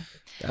 Yeah.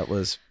 That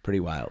was pretty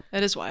wild.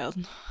 That is wild.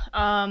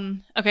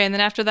 Okay, and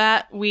then after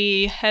that,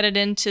 we headed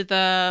into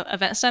the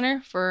event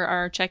center for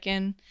our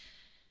check-in.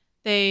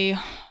 I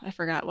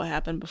forgot what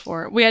happened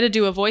before. We had to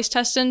do a voice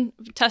testing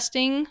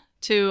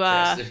to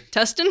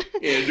testing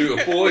Yeah, do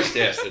a voice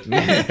testing.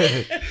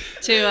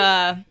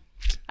 to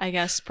I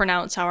guess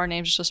pronounce how our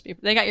names are supposed to be.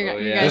 They got your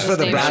yeah. guys' Just for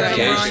the names right.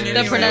 broadcast.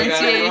 The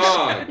pronunciation.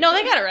 Wrong. No,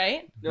 they got it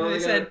right. No, They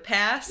got said it.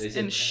 pass They said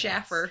and pass.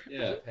 Schaffer.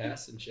 Yeah,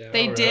 pass and shower.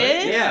 They right?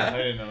 did? I Yeah.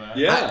 didn't know that.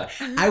 Yeah.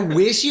 I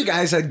wish you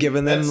guys had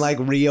given them like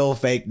real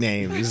fake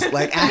names.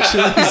 Like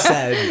actually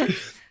said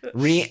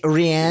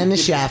Rianne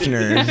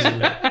Schaffner.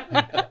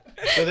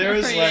 So there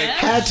was like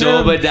Had to,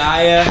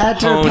 Zobadiah had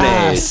to Hones.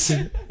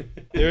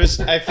 pass.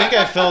 I think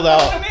I filled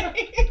out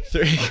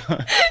 3.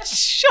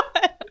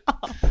 Shut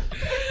up.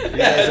 You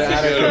guys are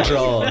out of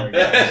control.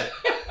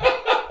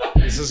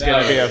 This is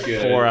gonna be a was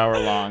good. 4-hour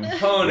long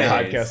Hones.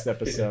 podcast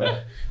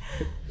episode.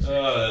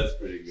 Oh, that's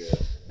pretty good.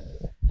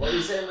 What did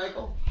you say,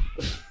 Michael?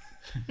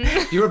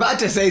 You were about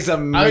to say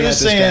something. I was we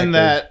just got saying distracted.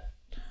 that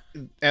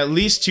at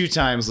least 2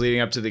 times leading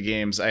up to the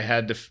games, I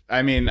had to.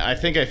 I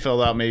think I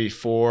filled out maybe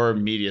 4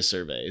 media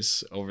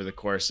surveys over the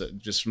course,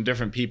 just from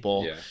different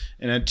people. Yeah.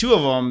 And then 2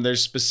 of them,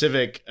 there's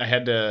specific. I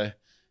had to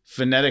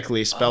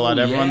phonetically spell out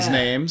everyone's yeah.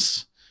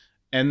 names,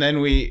 and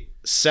then we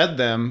said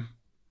them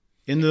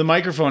into the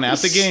microphone at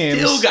the games.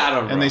 Still got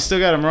 'em wrong. and they still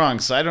got them wrong.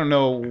 So I don't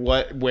know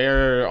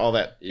where all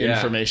that Yeah,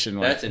 information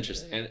went. That's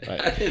interesting. I Right.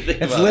 didn't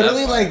think It's about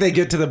literally that like they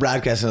get to the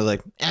broadcast and they're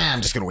like,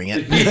 I'm just gonna wing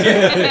it.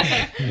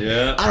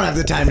 Yeah. I don't have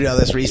the time to do all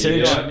this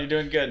research. You're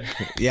doing good.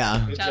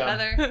 Yeah. Good Job, job.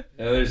 Heather.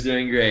 Heather's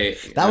doing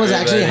great. That was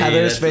actually Everybody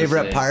Heather's that's favorite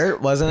listening.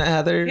 part, wasn't it,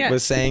 Heather? Yeah.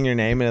 Was saying your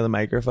name into the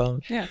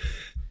microphone. Yeah.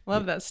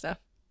 Love that stuff.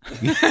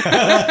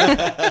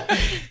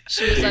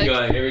 She was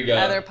like, Here we go.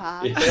 Heather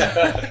Pop.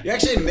 Yeah. You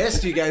actually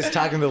missed you guys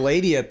talking to the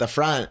lady at the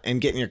front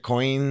and getting your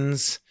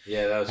coins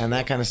Yeah, that was and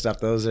that kind of stuff.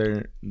 Those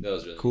are that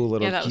was really cool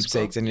little Yeah, that was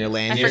keepsakes cool. in your I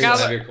lanyard. Here's forgot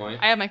have what- your coin.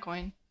 I have my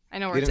coin. I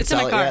know where You it's. didn't It's in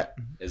sell my it car. yet?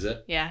 Is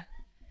it? Yeah.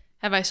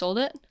 Have I sold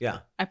it? Yeah.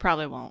 I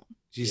probably won't.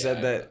 She Yeah,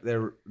 said that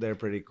they're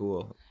pretty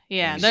cool.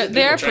 Yeah, You they're, said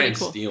they are people try pretty and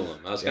cool. Steal them.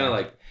 I was kind of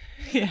like,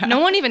 Yeah. No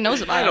one even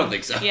knows about I them. don't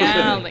think so. Yeah,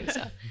 I don't think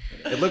so.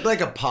 It looked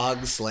like a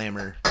pog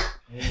slammer.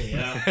 were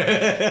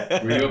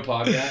you a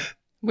podcast?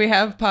 We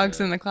have Pogs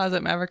in the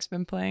closet. Maverick's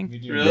been playing.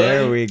 Really?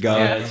 There we go.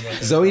 Yeah, that's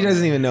what- Zoe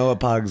doesn't even know what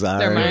pogs are.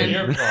 They're mine.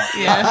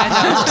 Yeah,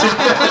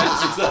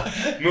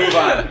 I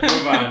know.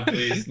 Move on,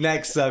 please.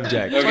 Next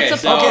subject. Okay, What's a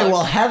so Okay,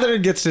 well, Heather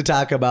gets to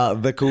talk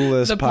about the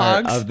coolest The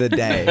part pogs? of the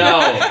day. no,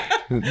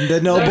 The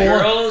the noble.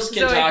 girls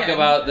can Zoe talk can.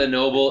 about the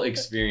noble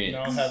experience.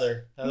 No,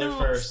 Heather. Heather No,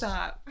 first.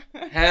 stop.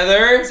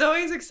 Heather.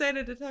 Zoe's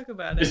excited to talk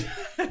about it.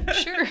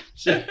 Sure.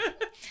 Sure.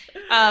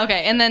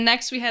 Okay, and then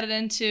next we headed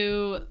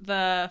into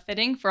the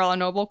fitting for all our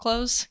noble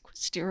clothes. Quit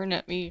staring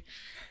at me.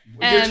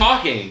 You're And-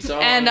 talking, so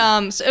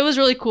And so it was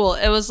really cool.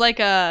 It was like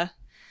the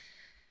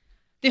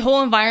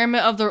whole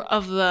environment of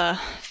the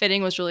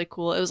fitting was really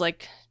cool. It was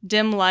like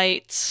dim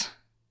lights.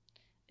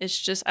 It's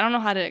just I don't know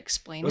how to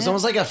explain It was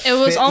almost like a it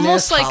was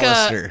almost fitness like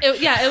Hollister.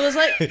 it was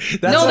like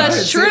That's No, what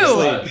that's it true. seems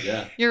like.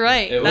 yeah, you're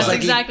right. It That's was.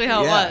 exactly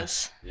how Yeah. it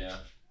was. yeah.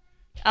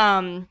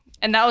 And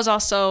that was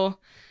also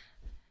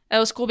it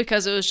was cool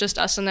because it was just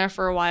us in there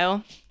for a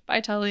while.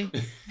 Bye, Tully.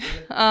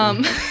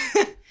 But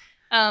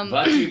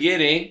you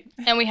getting?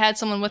 And we had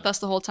someone with us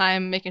the whole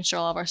time, making sure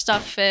all of our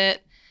stuff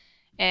fit,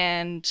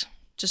 and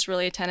just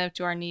really attentive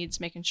to our needs,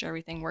 making sure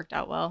everything worked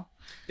out well.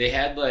 They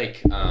had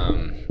like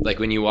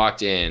when you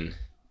walked in,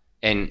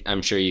 and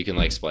I'm sure you can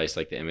like splice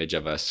like the image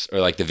of us or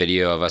like the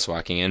video of us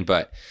walking in,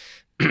 but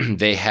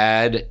they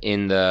had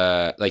in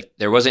the like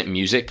there wasn't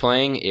music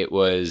playing. It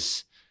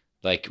was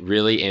like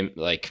really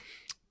like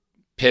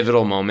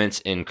pivotal moments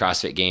in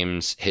CrossFit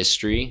Games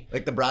history.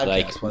 Like the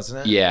broadcast,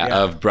 wasn't it?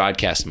 Yeah, of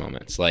broadcast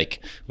moments, like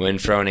when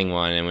Froning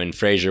won and when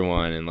Fraser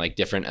won, and like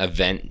different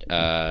event,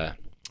 I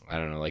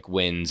don't know, like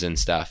wins and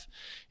stuff.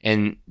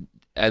 And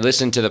I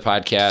listened to the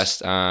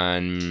podcast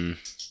on,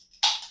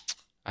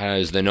 I don't know, it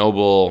was the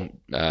Noble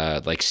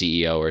like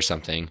CEO or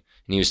something,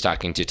 and he was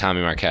talking to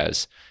Tommy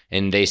Marquez,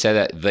 and they said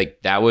that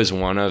like that was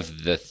one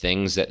of the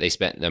things that they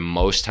spent the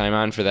most time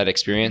on for that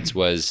experience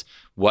was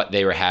what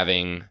they were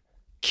having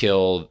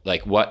kill,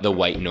 like what the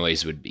white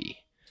noise would be,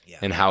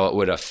 and how it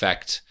would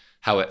affect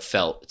how it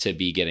felt to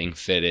be getting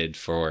fitted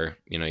for,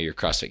 you know, your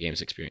CrossFit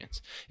Games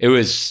experience. That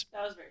was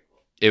very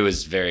cool. It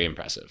was very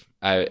impressive.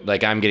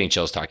 I'm getting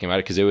chills talking about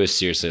it because it was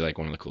seriously like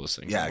one of the coolest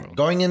things. Yeah, in the world.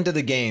 going into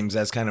the games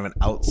as kind of an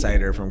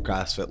outsider from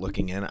CrossFit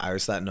looking in, I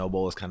always thought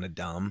Noble was kind of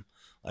dumb.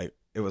 Like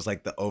it was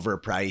like the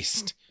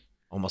overpriced,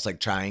 almost like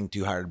trying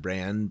too hard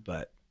brand,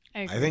 but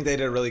I think they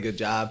did a really good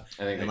job.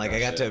 And like I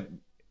got to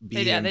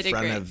be in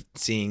front of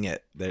seeing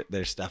it.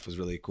 Their stuff was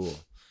really cool.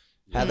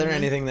 Heather,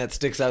 anything that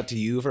sticks out to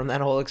you from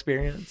that whole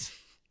experience?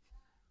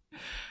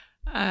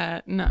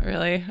 Not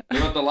really.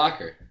 What about the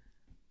locker?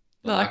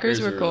 The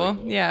lockers were cool. Really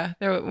cool. Yeah.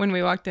 When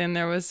we walked in,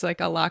 there was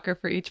like a locker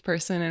for each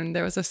person, and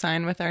there was a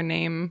sign with our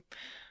name.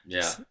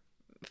 Yeah.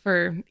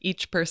 For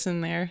each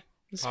person there.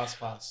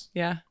 Pass.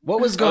 Yeah.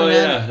 What was going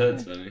on? Yeah,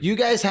 that's funny. You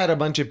guys had a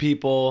bunch of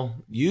people,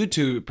 you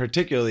two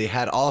particularly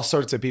had all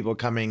sorts of people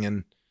coming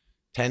and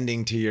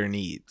tending to your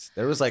needs.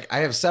 There was like, I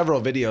have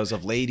several videos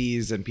of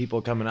ladies and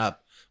people coming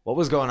up. What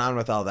was going on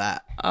with all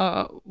that?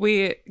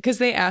 Because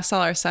they asked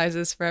all our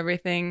sizes for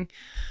everything,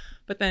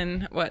 but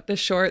then the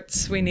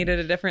shorts, we needed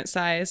a different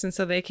size. And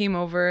so they came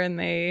over and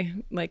they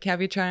like have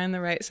you try on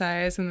the right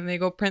size, and then they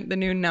go print the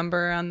new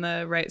number on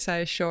the right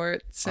size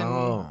shorts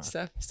and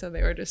stuff. So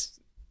they were just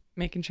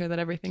making sure that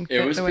everything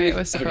fit the way it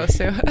was supposed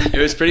to. It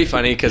was pretty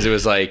funny because it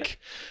was like,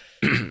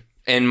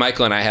 and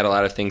Michael and I had a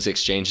lot of things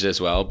exchanged as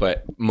well,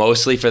 but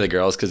mostly for the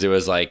girls because it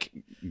was like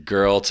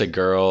girl to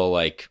girl,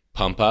 like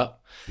pump up.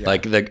 Yeah.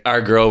 Like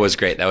our girl was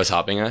great that was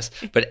helping us,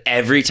 but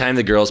every time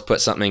the girls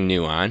put something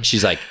new on,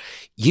 she's like,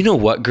 you know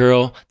what,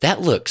 girl,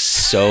 that looks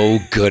so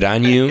good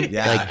on you.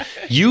 Yeah. Like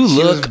you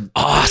look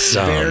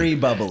awesome, very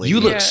bubbly, you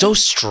look so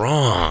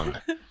strong.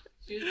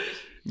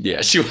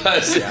 Yeah, she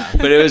was. Yeah.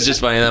 But it was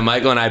just funny that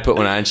Michael and I put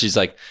one on and she's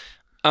like,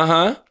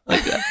 like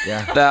that.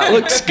 Yeah. That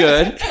looks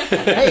good.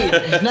 Hey,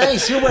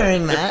 nice. You're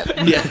wearing that.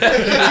 Yeah.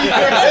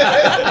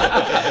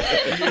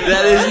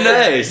 That is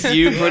nice.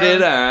 You put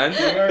it on. You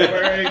are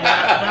wearing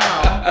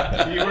that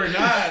now. You were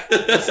not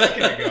a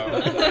second ago.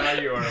 Now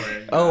you are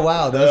wearing that. Oh,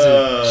 wow. Those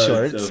are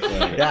shorts. So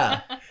funny. Yeah.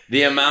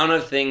 The amount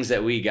of things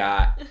that we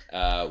got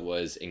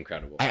was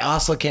incredible. I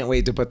also can't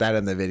wait to put that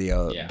in the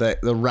video. Yeah.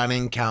 The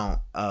running count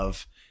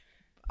of...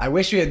 I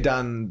wish we had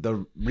done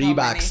the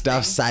Reebok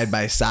stuff side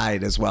by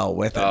side as well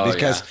with it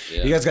because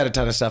you guys got a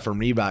ton of stuff from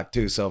Reebok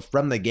too. So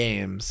from the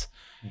games,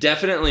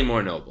 definitely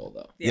more Noble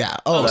though. Yeah.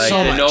 So much.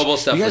 The Noble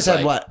stuff. You guys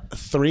had what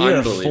 3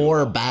 or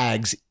 4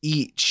 bags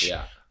each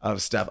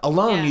of stuff.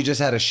 Alone, you just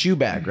had a shoe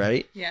bag,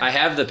 right? Yeah. I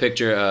have the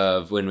picture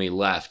of when we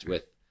left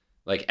with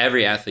like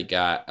every athlete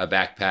got a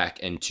backpack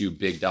and 2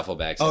 big duffel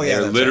bags. Oh yeah,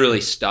 they're literally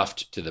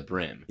stuffed to the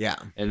brim. Yeah.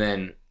 And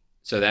then.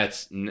 So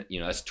that's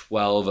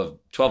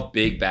 12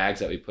 big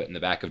bags that we put in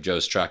the back of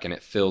Joe's truck, and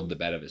it filled the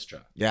bed of his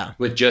truck. Yeah,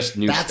 with just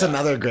new. That's stuff.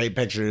 Another great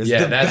picture.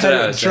 That's what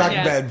I was truck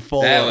bed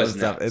full of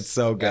stuff. Nuts. It's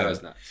so good. That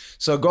was nuts.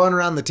 So going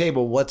around the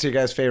table, what's your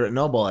guys' favorite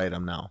Noble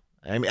item now?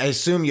 I mean, I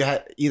assume you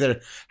had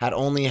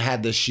only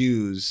had the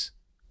shoes,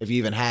 if you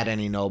even had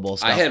any Noble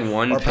stuff. I had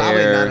one or pair.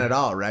 Probably none at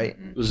all, right?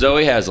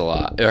 Zoe has a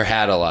lot, or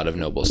had a lot of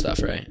Noble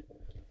stuff, right?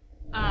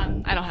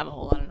 I don't have a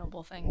whole lot of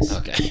Noble things.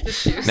 Okay.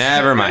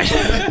 Never mind.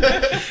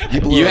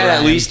 You had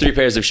at least 3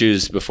 pairs of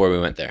shoes before we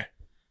went there.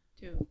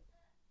 2.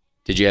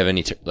 Did you have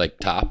any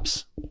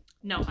tops?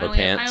 No, or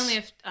pants? I only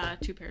have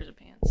 2 pairs of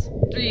pants.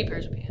 3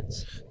 pairs of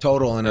pants.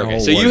 Total in a whole.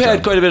 So you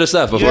had quite a bit of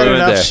stuff before we went there.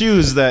 You had enough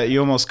shoes that you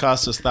almost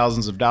cost us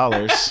thousands of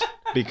dollars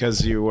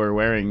because you were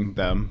wearing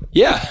them.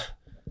 Yeah.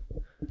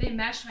 They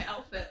matched my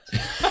outfit.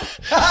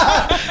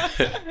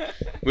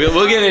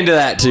 We'll get into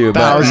that too. But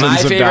Thousands my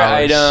of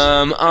favorite dollars.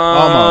 item,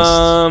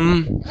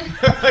 Almost.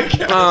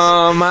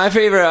 my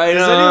favorite item.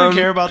 Does anyone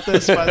care about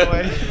this, by the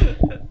way?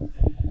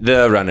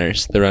 The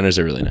runners. The runners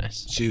are really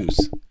nice.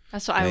 Shoes.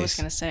 That's what I was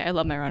gonna say. I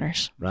love my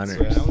runners. Runners.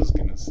 That's what I was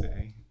gonna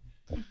say.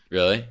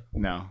 Really?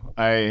 No,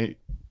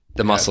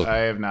 the muscle. I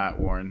have not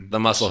worn the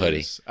muscle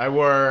shoes.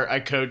 hoodie. I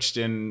coached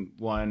in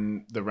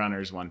the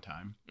runners one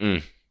time.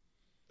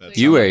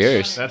 You wear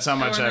yours. That's how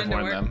much I've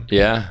worn them.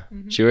 Yeah,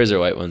 she wears her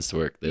white ones to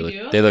work. They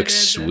look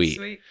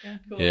sweet. Yeah.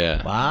 Cool.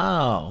 Yeah.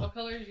 Wow. What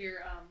color is your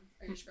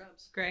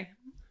scrubs? Gray.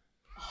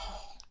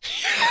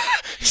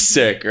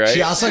 Sick, right?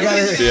 She also got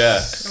her.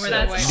 Yeah.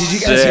 Did you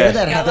guys hear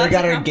that Heather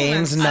got her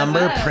games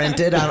number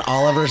printed on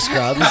all of her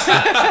scrubs?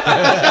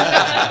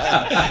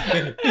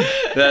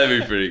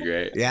 That'd be pretty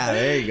great. Yeah,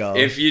 there you go.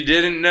 If you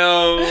didn't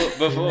know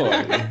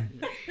before.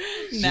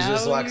 She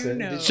just walks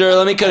in. Sir,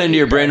 let me cut into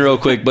your brain real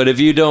quick, but if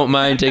you don't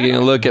mind taking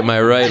a look at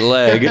my right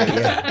leg.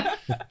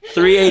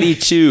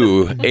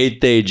 382, 8th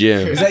Day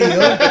Gym. Is that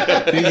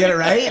you? Did you get it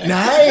right?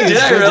 Nice. Did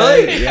I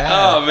really? Yeah.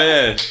 Oh,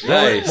 man.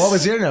 Nice. What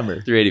was your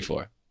number?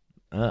 384.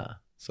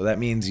 So that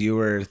means you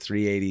were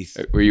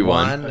 380. Were you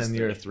one? And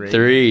you're 3.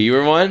 3. You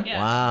were 1? Yeah.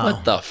 Wow.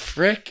 What the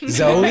frick?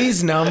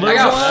 Zoe's number I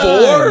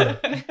got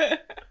 4.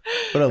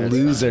 What a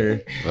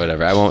loser.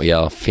 Whatever. I won't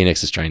yell.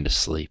 Phoenix is trying to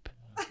sleep.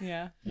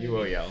 Yeah. You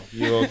will yell.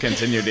 You will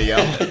continue to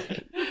yell.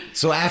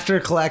 So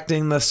after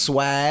collecting the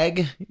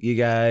swag, you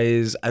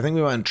guys, I think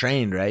we went and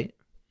trained, right?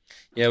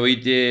 Yeah, we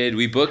did.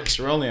 We booked.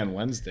 We're only on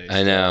Wednesdays.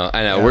 I know.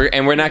 Yeah.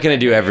 We're not going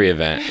to do every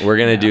event. We're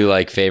going to do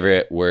like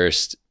favorite,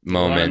 worst We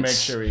want to make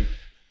moments. sure we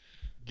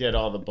get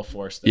all the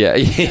before stuff. Yeah.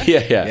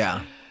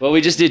 Yeah. Well,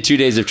 we just did 2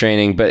 days of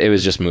training, but it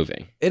was just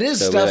moving. It is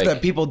So we, stuff like-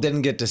 that people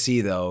didn't get to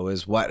see, though,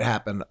 is what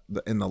happened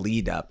in the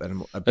lead up.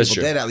 And That's people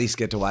true. did at least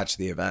get to watch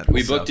the event.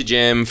 We booked a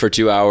gym for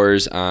 2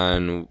 hours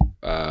on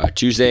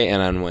Tuesday and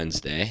on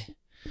Wednesday,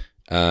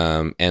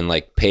 and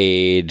like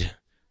paid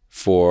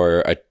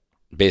for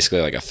basically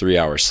like a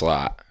 3-hour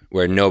slot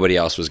where nobody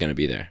else was going to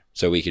be there,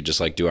 so we could just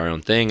like do our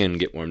own thing and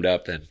get warmed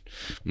up and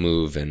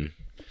move and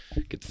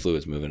get the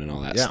fluids moving and all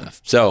that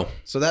stuff. So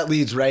that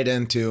leads right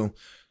into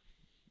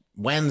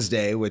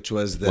Wednesday, which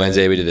was the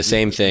Wednesday we did the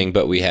same thing,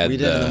 but we did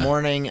in the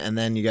morning, and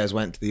then you guys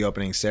went to the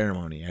opening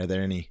ceremony. Are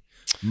there any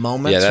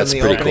moments Yeah, that's from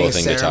a the pretty cool opening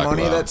thing to talk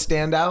ceremony about. that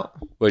stand out?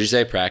 What'd you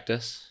say?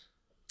 Practice?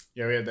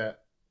 Yeah, we had that.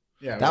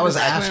 Yeah, That we was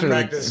had after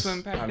practice.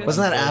 Swim practice.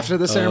 Wasn't that after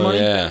the ceremony?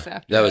 Oh, yeah,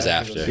 That was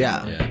after. that was Yeah,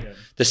 after. Yeah.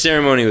 The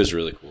ceremony was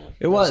really cool.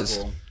 It was.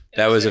 Cool.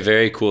 That was a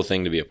very cool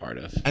thing to be a part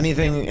of.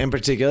 Anything in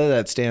particular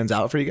that stands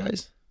out for you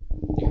guys?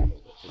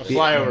 The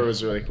flyover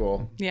was really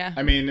cool. Yeah.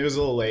 I mean, it was a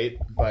little late,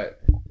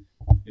 but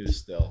it was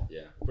still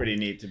pretty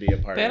neat to be a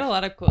part They had of. a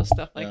lot of cool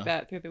stuff like Yeah.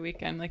 that through the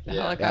weekend, like the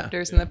Yeah.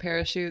 helicopters and the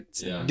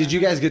parachutes. Yeah. and- Did you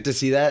guys get to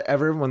see that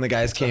ever when the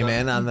guys came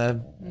in on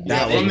the? Yeah,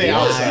 That from was the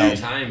wild. outside.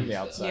 Time. From the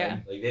outside. Yeah.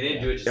 Like they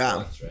didn't do it just Yeah,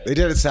 once, right? they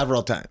did it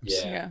several times.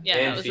 Yeah. Yeah,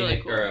 and that was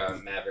really Phoenix, cool. or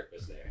Maverick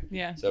was there.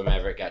 Yeah. So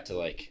Maverick got to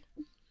like,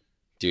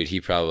 dude, he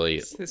probably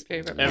It's his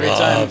favorite. Every part.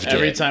 Loved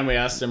time, it. we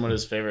asked him what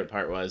his favorite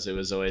part was, it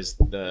was always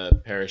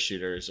the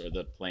parachuters or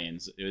the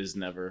planes. It was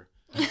never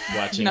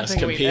watching us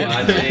Nothing we compete.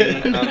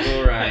 did. watching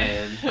Uncle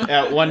Ryan.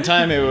 At one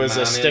time, it was Mom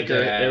a and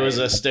sticker. Dad, It was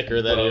a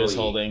sticker that he was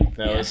Bowie. holding.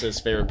 That was his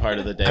favorite part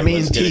of the day. I mean,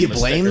 was do getting you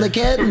blame the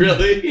sticker. kid?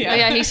 Really? Oh,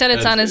 yeah, he said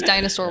it's on his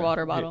dinosaur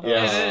water bottle.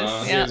 Yeah, It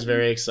is. he Yeah. was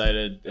very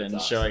excited and awesome.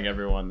 showing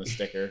everyone the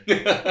sticker.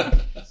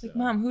 Like,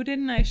 Mom, who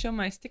didn't I show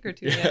my sticker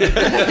to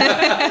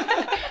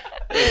yet?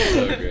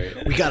 So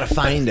great. We gotta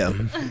find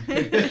him.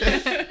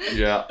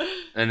 Yeah.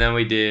 And then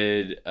we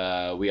did,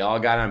 we all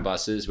got on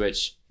buses,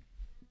 which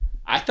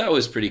I thought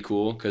was pretty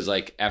cool because,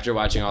 like, after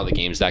watching all the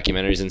games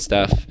documentaries and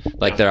stuff,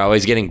 like, they're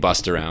always getting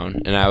bussed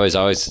around. And that was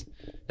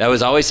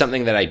always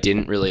something that I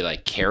didn't really,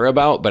 like, care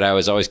about, but I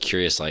was always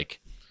curious, like,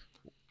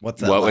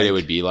 What's that what like? it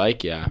would be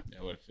like. Yeah.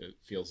 Yeah, what it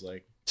feels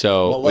like.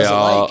 So What was it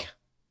like?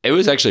 It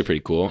was actually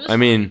pretty cool. I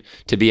mean,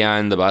 to be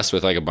on the bus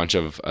with like a bunch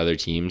of other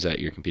teams that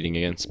you're competing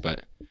against,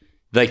 but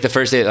like the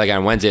first day, like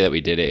on Wednesday that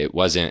we did it, it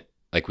wasn't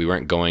like we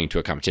weren't going to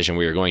a competition.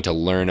 We were going to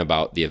learn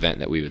about the event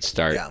that we would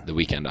start Yeah. the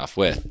weekend off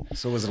with.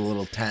 So was it a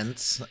little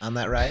tense on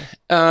that ride?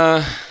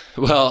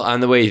 Well, on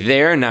the way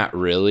there, not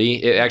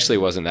really. It actually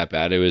wasn't that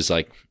bad. It was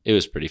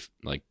pretty,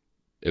 like,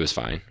 it was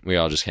fine. We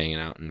were all just hanging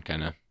out and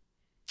kind of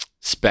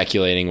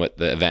speculating what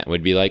the event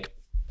would be like.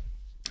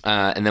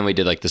 And then we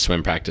did like the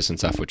swim practice and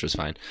stuff, which was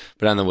fine.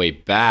 But on the way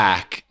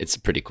back, it's a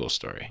pretty cool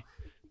story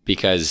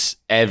because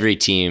every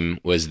team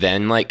was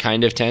then like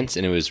kind of tense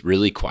and it was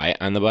really quiet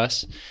on the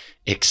bus,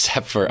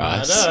 except for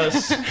Not us.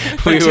 us. We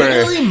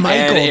Particularly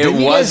Michael. and it Didn't you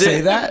guys wasn't.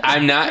 say that?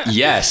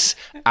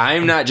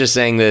 I'm not just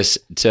saying this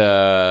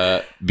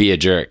to be a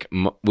jerk.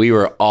 We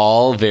were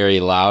all very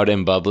loud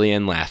and bubbly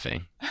and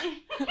laughing,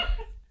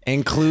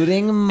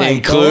 Including Michael.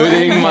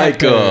 including and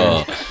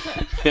Michael.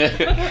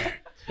 Hector.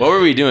 What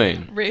were we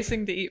doing?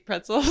 Racing to eat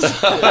pretzels.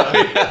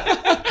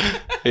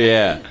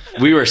 Yeah,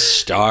 we were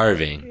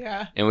starving.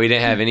 Yeah. And we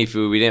didn't have any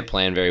food. We didn't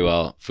plan very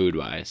well food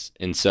wise.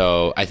 And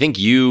so I think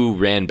you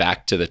ran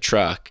back to the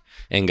truck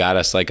and got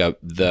us like the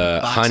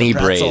Box honey of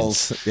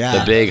pretzels. braids, Yeah.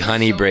 the big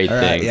honey braid All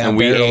right, thing. yeah, and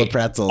we barrel of ate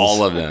pretzels.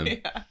 all of them.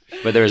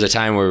 But there was a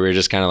time where we were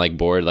just kind of like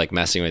bored, like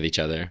messing with each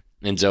other.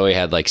 And Zoe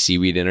had like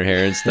seaweed in her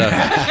hair and stuff.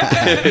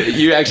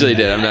 You actually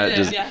did. I'm not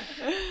just. Yeah.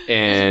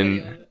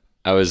 And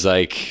I was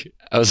like,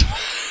 I was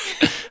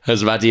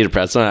about to eat a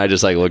pretzel and I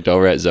just like looked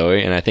over at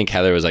Zoe and I think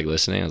Heather was like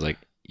listening. I was like,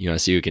 you want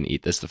to see who can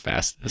eat this the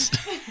fastest?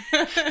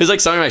 It was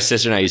like something my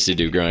sister and I used to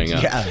do growing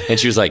up. Yeah. And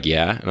she was like,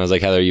 yeah. And I was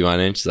like, Heather, you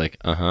want in? She's like,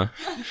 uh-huh.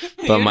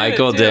 But did it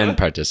Michael too. didn't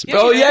participate.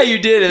 Yeah, Oh, you yeah, did. you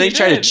did. And then You you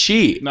tried to did.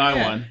 cheat. No, I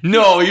won.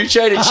 No, you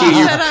tried to cheat. He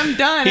You said I'm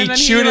done. he and then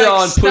chewed he, it like,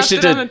 all and pushed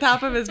stuffed it on to- the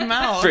top of his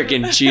mouth.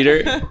 freaking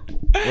cheater.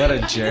 What a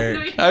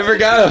jerk. I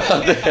forgot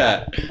about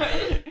that.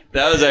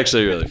 That was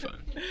actually really fun.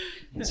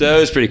 So it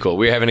was pretty cool.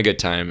 We were having a good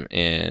time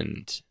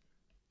and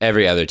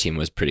every other team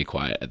was pretty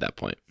quiet at that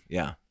point.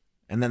 Yeah.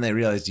 And then they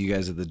realized you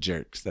guys are the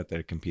jerks that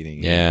they're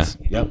competing Yeah. against.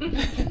 Yep.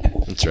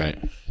 That's right.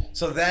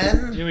 So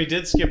then, Yeah, we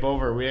did skip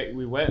over.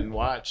 We went and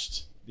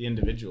watched the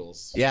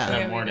individuals. Yeah. that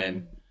Yeah, we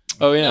morning.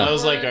 Oh, That yeah.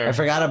 was like I our.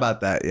 forgot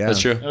about that. Yeah. That's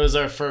true. That was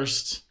our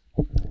first.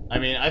 I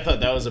mean, I thought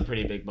that was a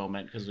pretty big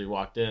moment because we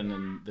walked in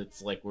and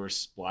it's like we're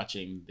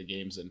watching the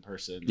games in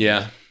person.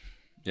 Yeah.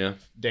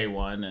 day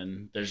one,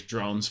 and there's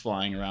drones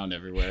flying around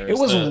everywhere. It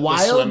was the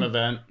wild. swim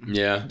event.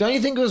 Yeah. Don't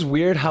you think it was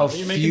weird how Why are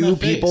you making few that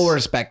face? people were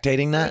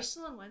spectating Are we that?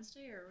 still on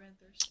Wednesday or are we on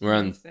Thursday? We're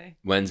on Wednesday.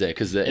 Wednesday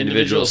because the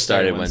Individuals individuals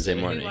started started Wednesday Wednesday.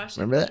 Did we morning. watch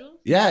the Remember that? individuals?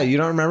 Yeah, you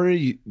don't remember?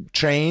 You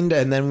trained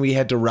and then we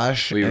had to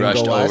rush. We and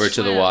rushed go over west?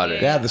 to the Swim, water.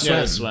 Yeah, the swim.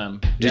 Yeah, the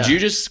swim. Did Yeah. you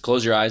just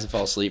close your eyes and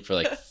fall asleep for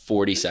like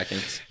 40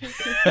 seconds?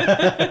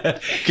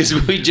 Because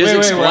we just Wait,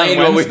 explained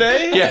we're on what we.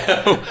 Wednesday?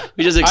 Yeah,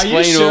 we just Are you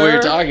explained what we were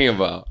sure? talking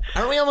about.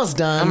 Aren't we almost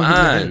done? Come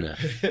on.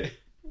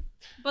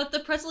 But the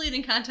pretzel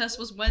eating contest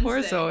was Wednesday.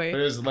 Poor But Zoe. it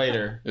was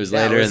later. It was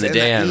Yeah, it later was in the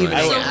in day the on evening.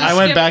 Wednesday. So we I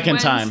went skipped back in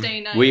time.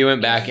 Wednesday night. We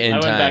went back in I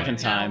went time. back in Now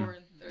time. we're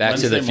in Thursday. Back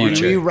to the Wednesday morning.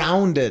 future.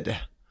 Rerounded.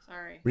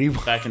 Sorry.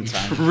 Back in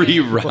time.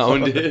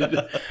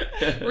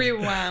 Rerounded.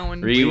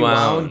 Rewound.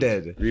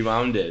 Rewounded.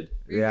 Rewounded.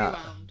 Yeah.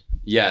 Rewound.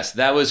 Yes,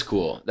 that was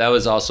cool. That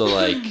was also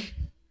like,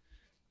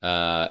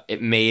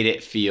 it made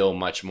it feel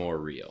much more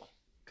real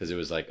because it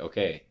was like,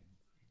 okay,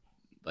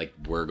 like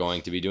we're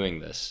going to be doing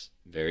this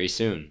very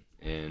soon,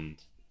 and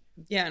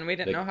Yeah, and we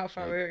didn't The- know how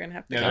far we were gonna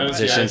have to Yeah, go. that was-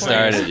 competition yeah,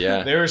 started.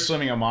 Yeah, They were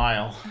swimming a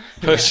mile.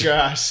 Push.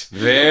 Gosh.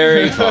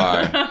 very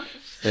far,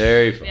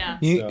 very far. Yeah.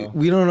 So-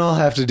 We don't all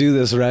have to do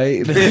this,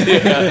 right?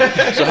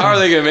 So how are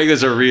they gonna make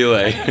this a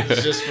relay?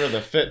 It's just for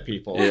the fit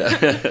people. Yeah.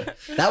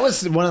 That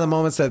was one of the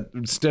moments that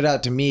stood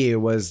out to me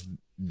was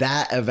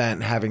that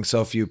event having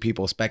so few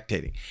people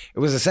spectating. It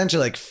was essentially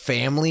like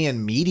family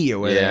and media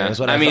were there. Yeah. Is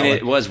what I mean, felt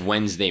it like. was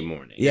Wednesday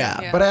morning. Yeah,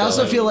 Yeah. but I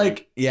also So- feel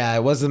like, yeah,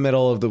 it was the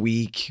middle of the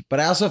week,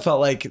 but I also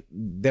felt like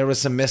there was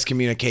some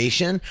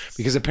miscommunication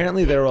because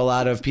apparently there were a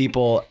lot of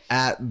people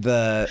at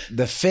the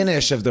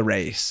finish of the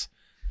race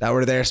that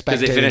were there spectating.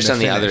 Because they finished on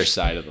the finish. other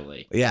side of the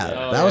lake. Yeah,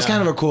 Oh, that was yeah.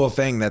 kind of a cool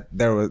thing that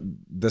there was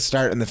the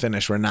start and the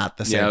finish were not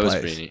the same Yeah, it was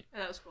place pretty neat. Yeah,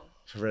 that was cool.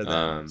 for them.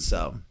 Um,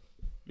 So,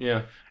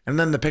 Yeah. and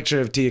then the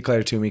picture of Tia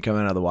Claire Toomey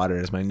coming out of the water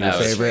is my new That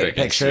was favorite freaking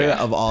picture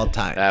sweet. of all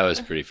time. That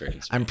was pretty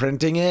freaking sweet. I'm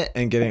printing it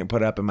and getting it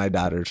put up in my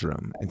daughter's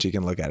room, and she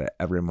can look at it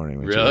every morning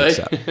when Really?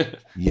 she wakes up.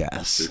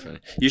 Yes, Pretty funny.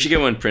 You should get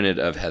one printed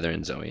of Heather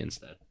and Zoe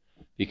instead,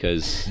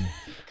 because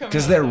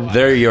because they're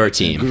they're your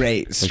team.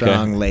 great,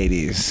 strong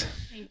ladies.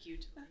 Thank you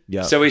to them.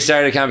 Yep. So we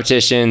started a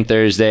competition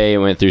Thursday,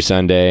 went through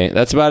Sunday.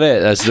 That's about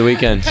it. That's the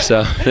weekend.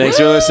 So thanks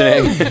for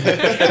listening.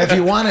 if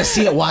you want to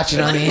see it, watch it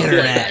on the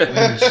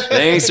internet.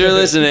 Thanks for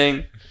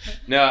listening.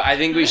 No, I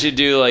think we should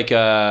do like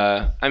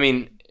I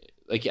mean,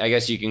 like I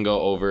guess you can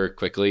go over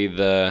quickly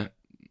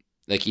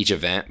like each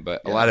event,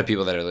 but a lot of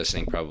people that are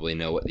listening probably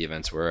know what the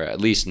events were, at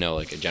least know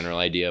like a general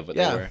idea of what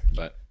Yeah. they were.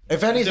 But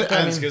If It anything, I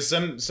depends mean, because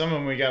some of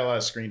them we got a lot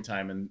of screen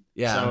time and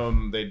Yeah. some of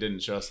them they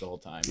didn't show us the whole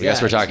time. I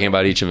guess we're talking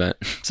about each event.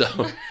 So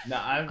No,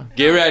 I'm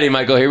get ready,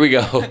 Michael. Here we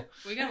go.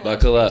 We got a lot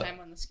Buckle of up. time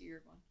on the ski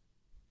erg one.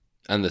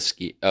 On the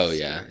ski. Oh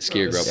yeah,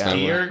 skier the rope climb.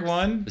 skier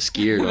one. The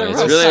skier The one. It's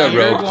rope really a skier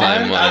rope one.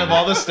 climb Out of one.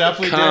 all the stuff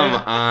we Come did,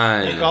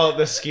 we on. call it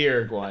the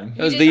skier one.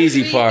 That was We the did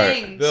easy three part.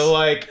 things. The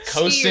like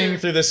coasting Skier.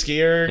 through the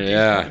skier,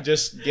 Yeah.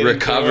 just getting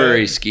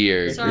Recovery through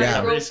skier. Sorry,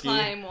 Yeah. rope Ski.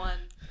 climb one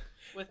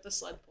with the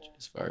sled pole.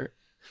 Just fart.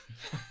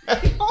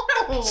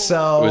 it.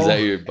 so Was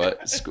that your butt?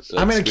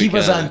 I'm gonna keep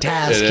us on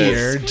task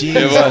here. Jeez,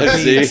 It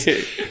was. Louise.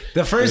 See?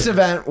 The first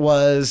event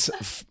was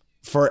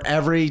for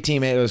every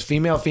teammate. It was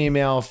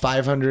female,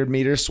 500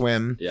 meter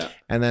swim, Yeah.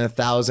 and then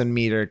 1,000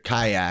 meter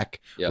kayak,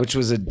 Yep. which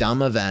was a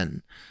dumb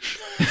event.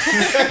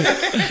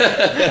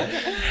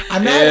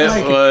 I'm not It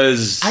like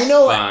was. I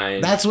know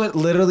fine. that's what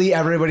literally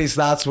everybody's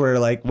thoughts were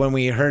like when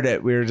we heard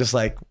it. We were just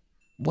like,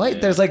 what? Yeah.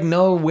 There's like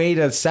no way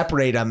to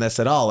separate on this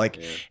at all. Like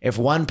Yeah. if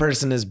one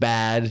person is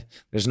bad,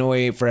 there's no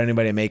way for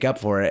anybody to make up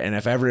for it. And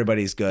if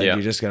everybody's good, Yeah.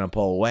 you're just going to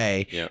pull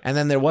away. Yeah. And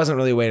then there wasn't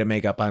really a way to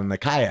make up on the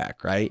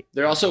kayak, right?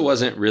 There also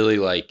wasn't really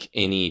like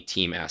any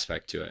team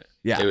aspect to it.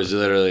 Yeah. It was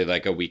literally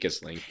like a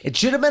weakest link. It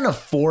should have been a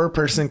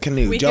 4-person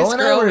canoe. Weakest Joe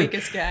and I girl, were,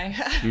 weakest guy.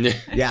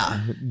 yeah.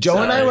 Joe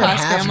and I Sorry. were Cross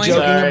half family.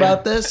 joking Sorry.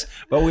 about this,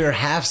 but we were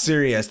half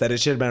serious that it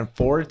should have been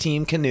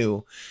 4-team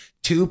canoe,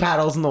 2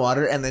 paddles in the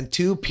water, and then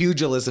 2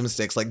 pugilism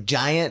sticks, like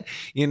giant,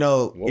 you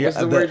know. What was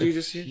the word you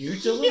just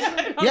used?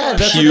 Yeah,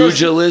 that's what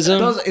Pugilism?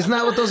 Those, isn't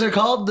that what those are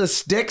called? The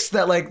sticks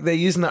that like they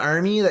use in the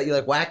army that you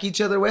like whack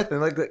each other with,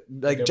 and like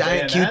a giant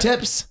bayonet?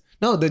 Q-tips.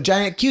 No, the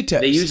giant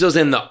Q-tips. They use those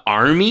in the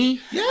army?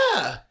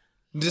 Yeah.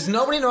 Does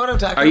nobody know what I'm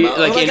talking Are you about?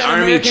 like Or in an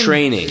army American-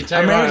 training?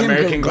 Talking about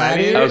American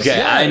Gladiators? Okay,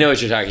 Yeah. I know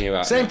what you're talking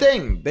about. Same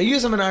thing. They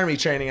use them in army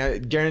training. I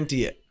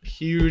guarantee it.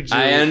 Huge.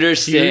 I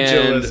understand.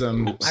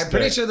 Pugilism. I'm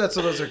pretty sure that's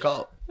what those are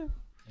called.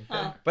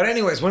 But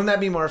anyways, wouldn't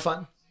that be more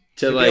fun?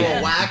 To Be like able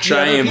to whack the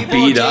try other and people?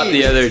 beat up Jeez.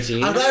 the other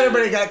team. I'm glad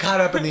everybody got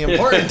caught up in the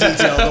important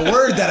detail. The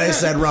word that I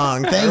said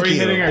wrong. Thank Are we you.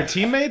 hitting our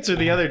teammates or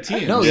the other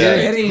team? No, Yeah.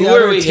 you're hitting Who the are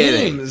other we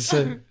hitting? teams.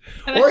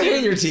 Or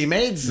hitting your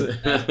teammates.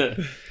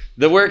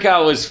 The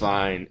workout was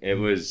fine. It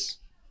was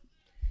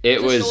a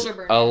was shoulder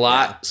burn. a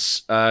lot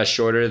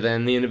shorter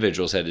than the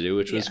individuals had to do,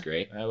 which was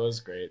great. That was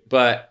great.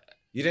 But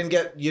You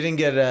didn't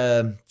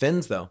get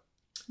fins though.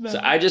 so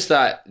I just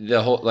thought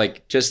the whole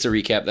like just to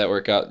recap that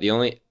workout,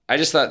 I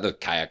just thought the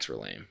kayaks were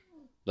lame.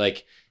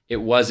 Like it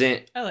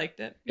wasn't I liked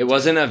it.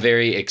 a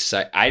very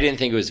I didn't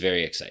think it was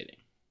very exciting.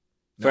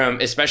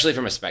 Especially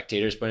from a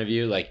spectator's point of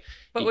view, like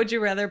But would you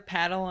rather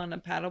paddle on a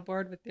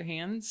paddleboard with your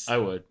hands? I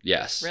would.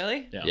 Yes.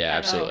 Really? Yeah,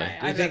 absolutely. Okay.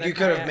 You I'd think rather you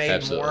could have kayak. made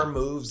Absolutely. more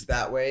moves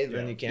that way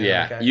than you can?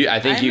 Yeah, on kayak? I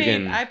think you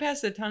can. I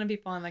passed a ton of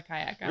people on the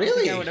kayak. I don't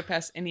Really? think I would have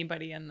passed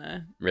anybody in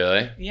the.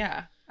 Really?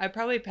 Yeah, I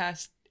probably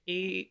passed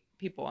 8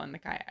 people on the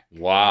kayak.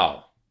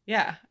 Wow.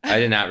 Yeah. I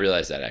did not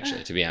realize that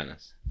actually, to be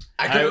honest.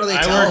 I couldn't really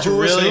I tell worked who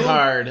was really who.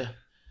 hard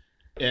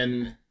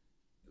and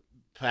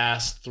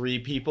passed 3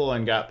 people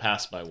and got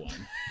passed by 1.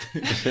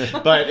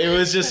 But it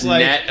was just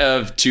like Net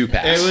of 2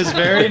 passes. it was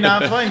very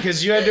not fun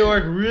because you had to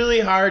work really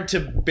hard to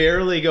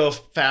barely go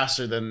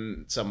faster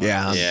than someone.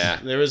 Yeah. else. Yeah.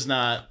 There was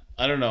not.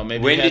 I don't know.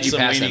 Maybe When we had did you some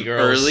pass weenie them?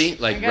 girls. Early?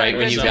 Like I got right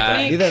when you really got.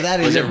 big. Either that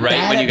or Was you're it right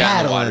bad when at you got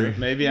in the paddling. water?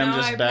 Maybe I'm No,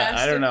 just I bad.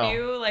 passed I don't a know.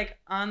 few like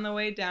on the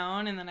way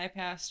down, and then I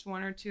passed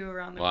 1 or 2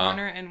 around the Wow.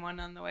 corner, and 1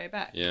 on the way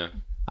back. Yeah.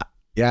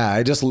 Yeah,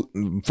 I just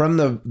from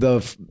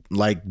the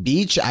like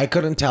beach, I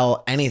couldn't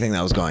tell anything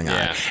that was going on.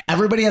 Yeah.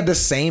 Everybody had the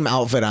same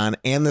outfit on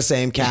and the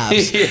same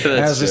caps. Yeah, and I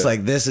that's was just true.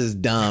 like, this is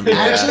dumb.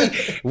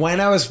 Actually, when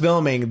I was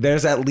filming,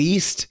 there's at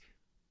least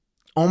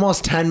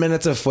almost 10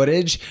 minutes of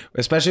footage,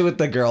 especially with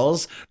the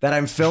girls, that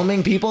I'm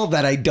filming people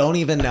that I don't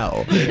even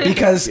know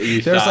because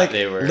You there's thought like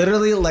they were-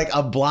 literally like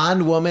a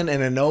blonde woman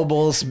in a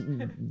Noble's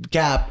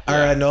cap or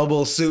a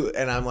Noble suit,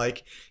 and I'm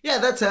like, yeah,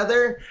 that's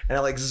Heather, and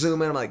I like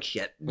zoom in, I'm like,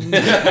 shit.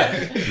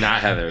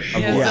 Not Heather.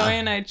 Yeah, Yeah. Zoe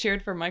and I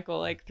cheered for Michael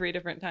like 3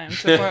 different times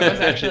before it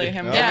was actually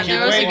him. Yeah, keep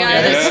there was a waiting,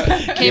 guy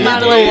guys. that came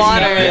out of the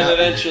water,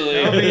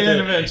 Eventually. I'll be in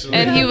eventually.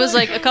 and he was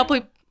like a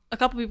couple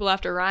people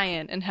after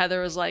Ryan, and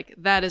Heather was like,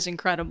 "That is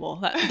incredible.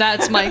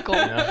 That's Michael,"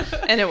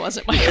 and it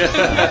wasn't Michael.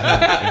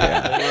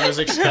 Everyone was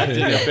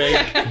expecting a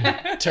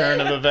big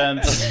turn of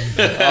events.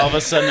 All of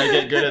a sudden, I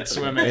get good at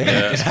swimming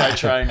just by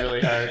trying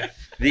really hard.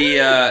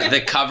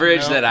 The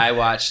coverage No. that I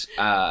watched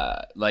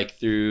like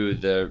through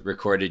the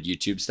recorded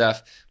YouTube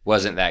stuff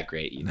wasn't that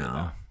great either. No.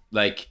 though.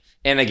 Like,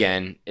 and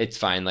again, it's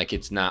fine. Like,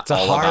 it's not It's a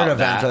all hard about event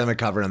that. for them to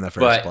cover in the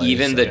first But place.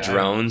 even the Yeah.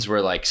 drones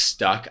were like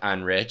stuck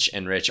on Rich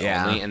and Rich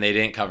Yeah. only, and they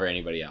didn't cover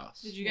anybody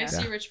else. Did you guys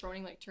Yeah. see Rich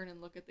Froning like turn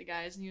and look at the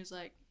guys, and he was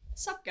like,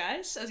 "Sup,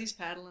 guys?" as he's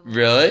paddling.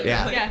 Really?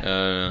 Yeah.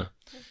 Yeah.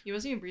 He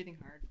wasn't even breathing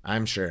hard.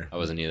 I'm sure. I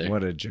wasn't either.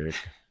 What a jerk.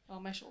 Oh,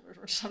 my shoulders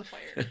were just on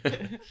fire.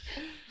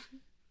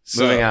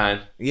 So, Moving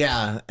on.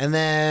 Yeah. And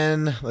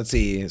then let's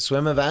see.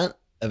 Swim event.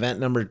 Event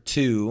number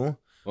 2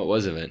 What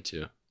was event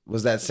 2?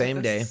 was that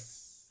same day.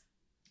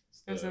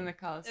 It was in the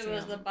Coliseum. It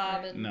was the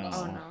Bob and No.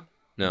 Oh no.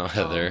 No,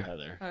 Heather.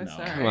 Heather. Oh, no.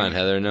 sorry. Come on,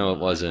 Heather. No, it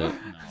wasn't.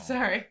 No.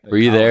 Sorry. Were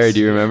you there? Do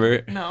you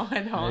remember? No, I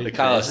don't. The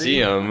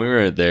Coliseum. We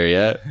weren't there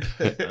yet.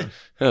 That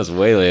was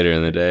way later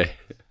in the day.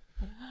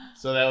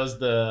 So that was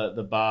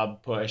the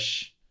Bob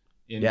push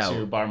into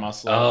Yeah. bar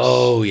muscle.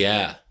 Oh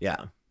yeah, Yeah.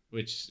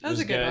 which That was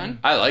a good good. one.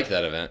 I like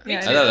that event. Yeah, I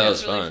I thought did. that It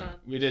was really fun.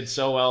 We did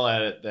so well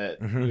at it that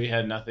Mhm. we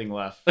had nothing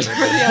left for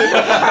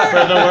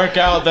the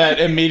workout that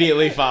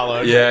immediately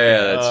followed.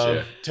 Yeah, that's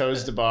true.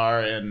 Toes to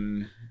bar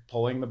and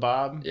pulling the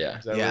bob. Yeah.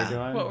 Is that Yeah. what we're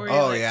doing? What were you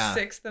Oh, like yeah.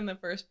 6th in the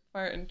first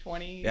part and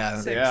 26th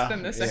Yeah.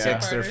 in the second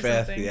 6th part or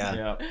 5th. something? Yeah.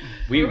 Yeah.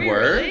 We Were we were.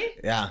 really?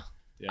 Yeah.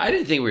 Yeah. I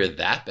didn't think we were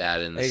that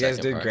bad in the You guys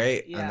second did part.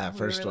 great Yeah, on that we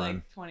first were one.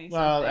 like 20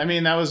 Well, I something.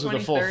 mean, that was with the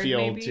full 23rd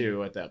field maybe?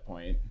 too at that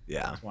point.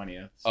 Yeah.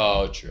 20th.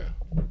 Oh, true.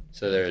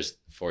 So there's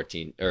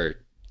 14 or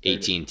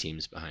 18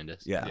 teams behind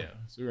us. Yeah. Yeah.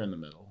 So we were in the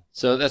middle.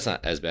 So that's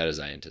not as bad as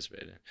I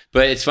anticipated.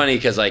 But it's funny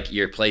because like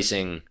you're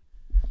placing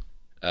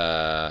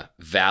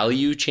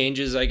value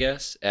changes, I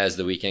guess, as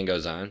the weekend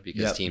goes on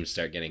because Yep. teams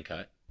start getting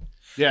cut.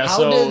 Yeah. How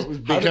So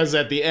did- because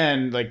at the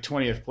end, like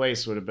 20th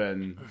place would have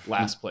been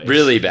last place.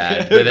 Really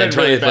bad. But then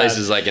 20th place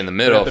is like in the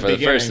middle At the for the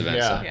first beginning,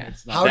 event. Yeah. So. Yeah.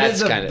 It's not- How did That's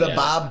the, kinda- the yeah.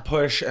 Bob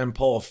push and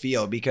pull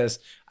feel? Because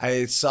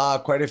I saw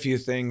quite a few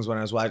things when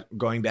I was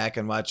going back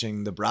and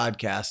watching the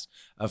broadcast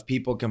of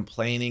people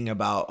complaining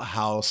about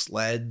how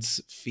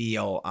sleds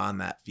feel on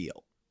that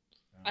field.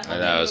 I thought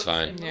that was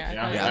fine. Yeah,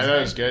 Yeah. Yeah. I thought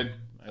it was good.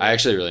 I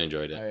actually really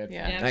enjoyed it. I-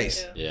 Yeah. Yeah,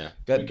 Nice. me too. Yeah.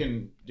 We Good.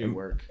 can do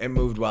work. It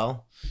moved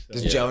well.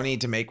 Does Yeah. Joe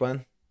need to make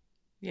one?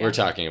 Yeah. We're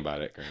talking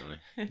about it currently.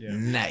 Yeah.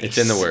 Nice. It's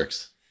in the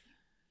works.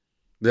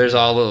 There's a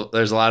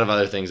lot of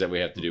other things that we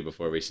have to do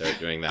before we start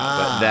doing that,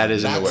 but that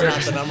is in the that's works.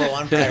 not the number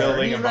one priority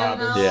Building a right Bob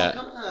now. is- Yeah.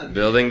 Come on.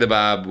 Building the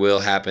Bob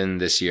will happen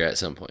this year at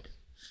some point.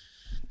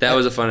 That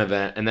was a fun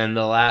event, and then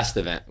the last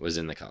event was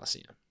in the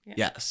Coliseum,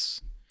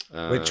 Yes.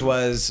 um, Which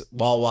was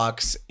wall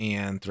walks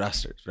and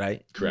thrusters,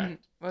 right?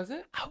 correct. Was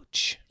it?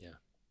 Ouch. Yeah.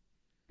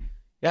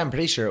 Yeah, I'm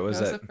pretty sure it was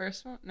That was it. the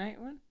first one, night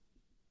one?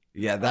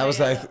 Yeah, that Oh, was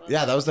yeah, the that was-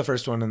 that was the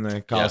first one in the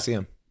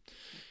Coliseum.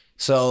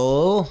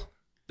 So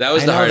That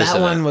was I the know hardest that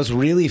event. one was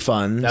really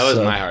fun. That was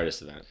so- my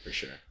hardest event for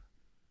sure.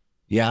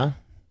 Yeah,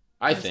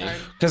 I That's think.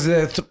 hard. because I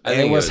it think was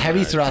it was heavy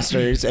hard.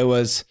 thrusters. It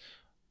was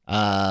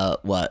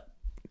what?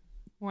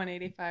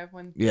 185,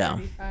 Yeah.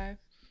 135.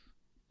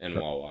 And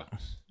wall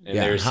walks, and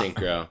Yeah. they were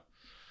synchro.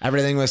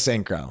 Everything was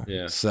synchro.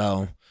 Yeah.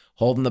 So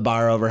holding the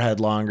bar overhead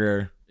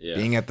longer, Yeah,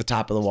 being at the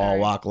top of the wall Sorry.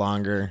 walk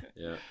longer.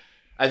 yeah.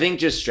 I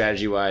think just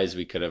strategy wise,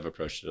 we could have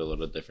approached it a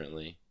little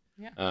differently.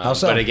 Yeah. How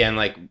so? But again,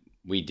 like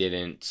we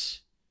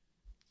didn't,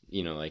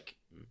 like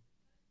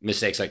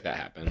mistakes like that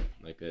happen.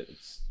 Like it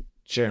is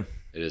Sure.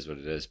 what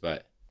it is.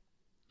 But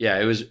Yeah,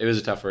 it was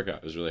a tough workout.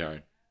 It was really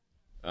hard.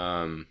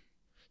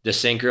 The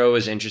synchro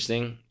was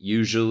interesting.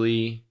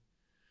 Usually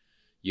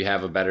you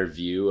have a better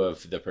view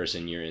of the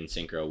person you're in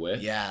synchro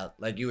with. Yeah,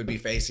 like you would be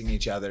facing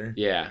each other.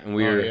 Yeah, and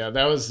we were. Yeah,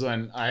 that was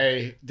when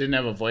I didn't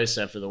have a voice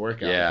after the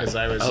workout. Yeah. Because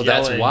I was. Oh, yelling.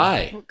 that's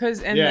why.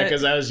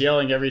 Because I was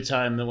yelling every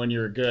time that when you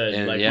were good.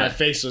 And, like yeah. my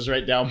face was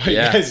right down by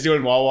Yeah. you guys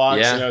doing wall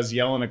walks, Yeah. and I was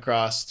yelling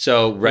across.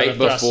 So right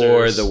the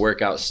before thrusters. the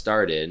workout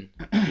started,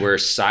 we're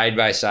side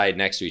by side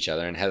next to each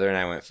other, and Heather and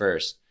I went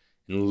first.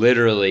 And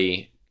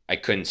literally, I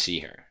couldn't see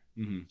her.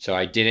 Mm-hmm. So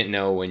I didn't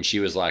know when she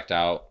was locked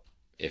out.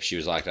 If she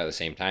was locked out at the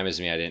same time as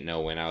me, I didn't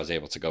know when I was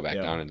able to go back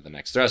Yeah. down into the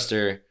next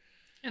thruster.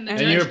 And the And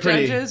judge- you were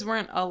pretty- judges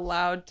weren't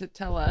allowed to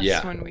tell us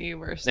Yeah. when we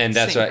were. And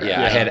that's what, synchro.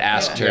 I had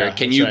asked her, Yeah,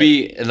 can that's you right.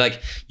 be,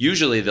 like,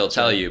 usually they'll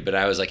tell you, but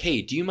I was like,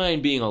 hey, do you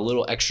mind being a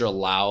little extra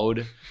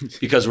loud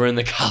because we're in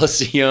the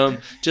Coliseum?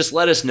 Just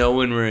let us know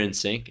when we're in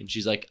sync. And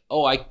she's like,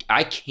 oh, I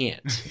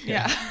can't.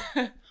 Yeah.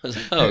 I was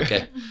like, oh,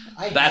 okay.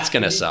 That's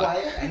going to suck. I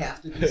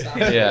have to be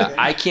silent. Yeah,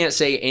 I can't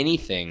say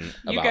anything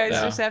about You guys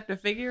that. just have to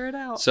figure it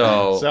out.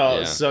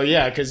 So,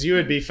 yeah. Because you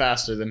would be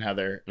faster than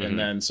Heather, Mhm. and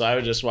then so I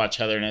would just watch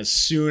Heather, and as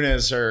soon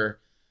as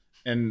her,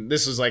 and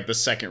this was like the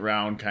second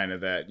round, kind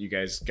of that you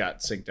guys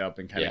got synced up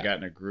and kind of Yeah. got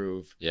in a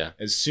groove. Yeah.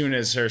 As soon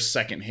as her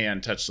second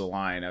hand touched the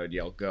line, I would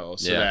yell go,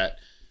 so Yeah. that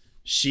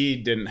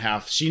she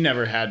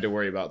never had to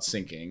worry about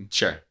syncing.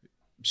 Sure.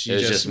 She It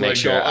was just just make would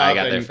sure go I up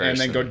got there and first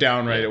then go and-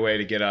 down right yeah. away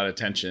to get out of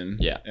tension.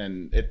 Yeah.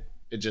 and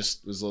it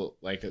just was a little,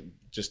 like it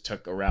just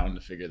took a round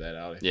to figure that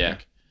out. I Yeah.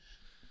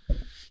 think.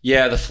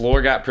 Yeah, the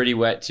floor got pretty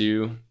wet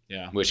too,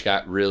 Yeah. which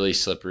got really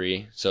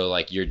slippery. So,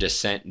 like, your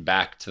descent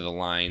back to the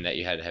line that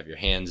you had to have your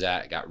hands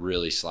at got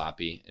really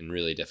sloppy and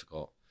really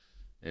difficult.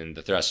 And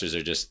the thrusters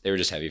they were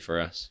just heavy for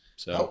us.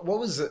 So, What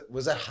was it?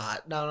 Was it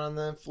hot down on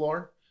the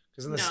floor?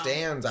 Because in the No.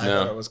 stands, I No.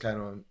 thought it was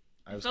kind of.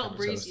 I was felt kind of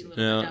breezy. jealous. a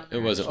little bit No, down it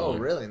there. wasn't. Oh,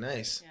 really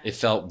nice. Yeah. It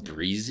felt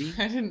breezy.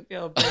 I didn't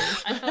feel bad.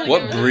 I felt like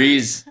What it was-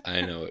 breeze?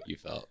 I know what you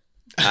felt.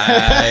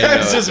 I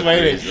was what just the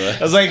waiting. breeze was.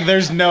 I was like,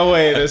 "There's no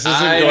way this isn't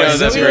I going." know,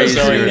 that's Zoe where was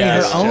he's creating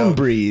going. her own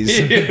breeze.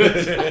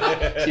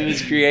 She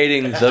was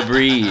creating the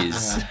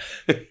breeze.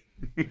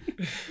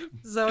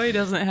 Zoe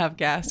doesn't have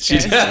gas.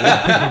 She's-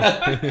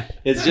 Guys.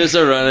 It's just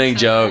a running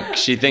joke.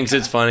 She thinks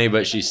it's funny,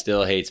 but she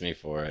still hates me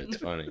for it. It's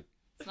funny.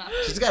 It's not-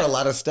 She's got a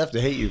lot of stuff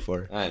to hate you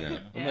for. I know.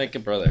 I'm like a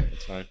brother.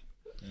 It's fine.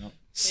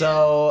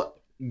 So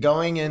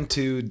going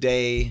into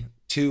day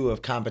 2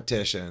 of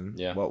competition,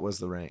 Yeah. what was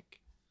the rank?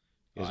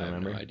 You Oh, guys I have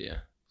remember? no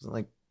idea. Was it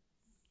like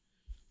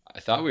I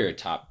thought we were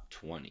top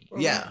 20.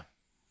 yeah,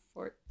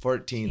 14th.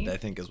 14th I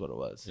think is what it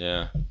was.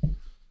 Yeah.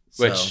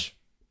 So, Which,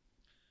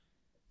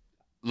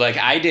 like,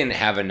 I didn't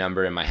have a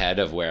number in my head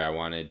of where I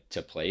wanted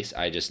to place.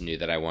 I just knew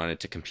that I wanted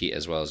to compete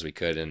as well as we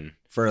could, and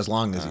for as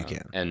long as you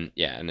can. and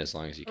yeah, and as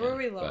long as you Or can. were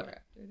we lower but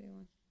after day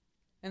 1?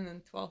 And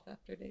then 12th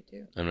after day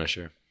 2. I'm not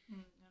sure.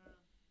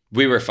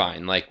 We were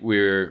fine. Like, we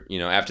were,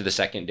 after the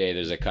second day,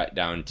 there's a cut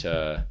down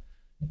to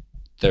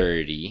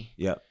 30.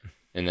 Yep.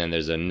 And then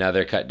there's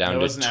another cut down It to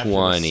wasn't 20.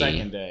 after the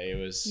second day. It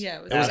was. Yeah,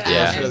 it was, It was at Yeah. the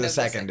after end the of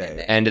second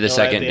day. End of the Oh, at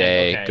second the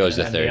day end, okay. goes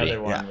to And 30. The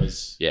other one Yeah.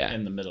 was Yeah.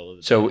 in the middle of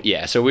the So day.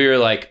 yeah, so we were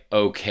like,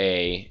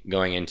 okay,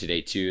 going into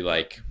day 2,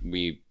 like,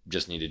 we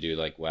just need to do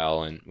like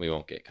well, and we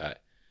won't get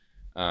cut.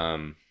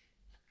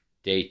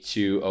 Day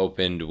 2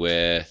 opened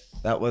with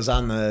That was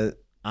on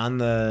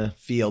the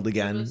field It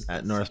again was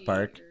at the North ski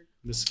Park. or-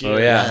 The skier. Oh,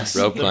 yeah, Yes.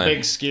 rope The climb. big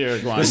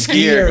skier The one.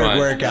 skier skier one.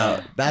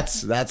 workout.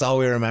 That's all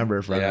we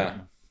remember from Yeah.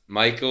 it.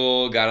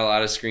 Michael got a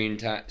lot of screen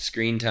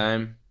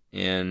time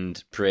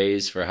and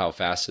praise for how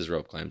fast his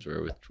rope climbs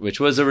were, which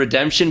was a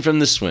redemption from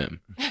the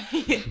swim.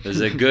 It was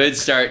a good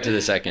start to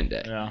the second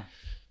day. Yeah.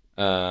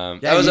 I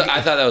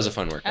thought that was a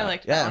fun workout. I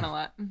liked Yeah. that one a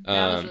lot. That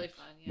was Um, really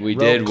fun. Yeah. we Rope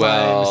did climb,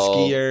 well.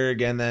 ski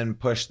erg, and then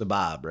push the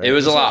bob. Right? It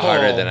was a lot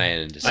harder Pull. than I I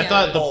anticipated.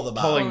 thought Pull the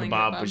bob. pulling the Pulling the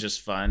bob bob. was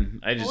just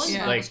fun. I just Pulling the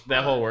bob like was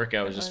that whole fun.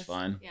 workout was It just was.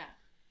 fun. Yeah.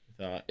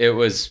 I thought. It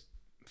was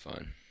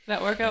fun.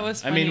 That workout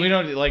was I funny. mean, we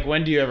don't like.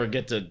 When do you ever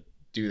get to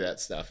do that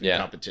stuff in Yeah.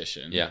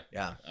 competition? Yeah.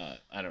 Yeah.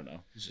 I don't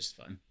know. It's just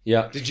fun.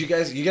 Yeah. Did you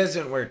guys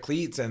didn't wear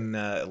cleats, and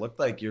it looked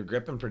like you're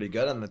gripping pretty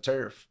good on the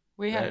turf.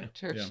 We had Right.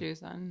 turf Yeah.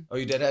 shoes on. Oh,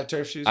 you did have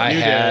turf shoes? I on?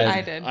 You had-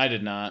 I did. I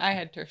did not. I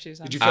had turf shoes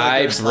on. Did you feel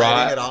like they were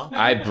sliding at all?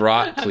 I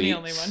brought I'm the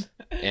only cleats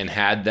one. and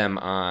had them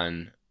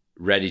on,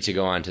 ready to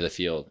go onto the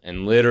field.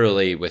 And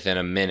literally within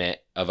a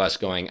minute of us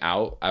going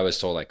out, I was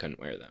told I couldn't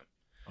wear them.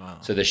 Wow.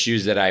 So the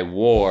shoes that I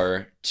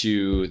wore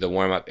to the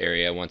warm-up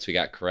area once we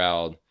got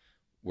corralled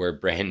were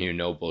brand new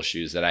Noble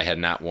shoes that I had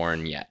not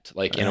worn yet,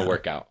 like in a Yeah.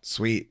 workout.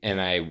 Sweet.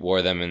 And I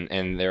wore them,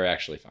 and they were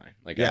actually fine.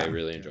 Like, Yeah. I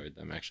really enjoyed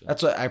them, actually.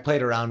 That's what I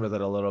played around with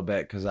it a little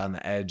bit because on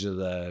the edge of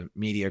the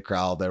media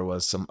crowd there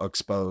was some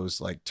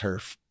exposed like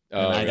turf, and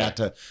I okay. got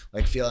to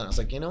like feel it. I was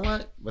like, you know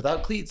what?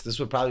 Without cleats, this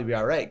would probably be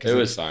all right. It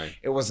was fine.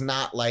 It was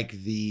not like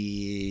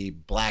the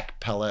black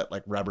pellet,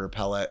 like rubber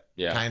pellet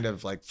Yeah. kind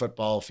of like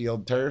football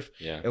field turf.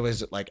 Yeah. It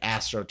was like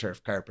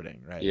AstroTurf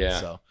carpeting, right? Yeah.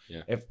 So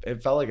Yeah.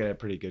 it felt like it had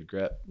pretty good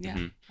grip. Yeah.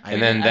 Mhm. I-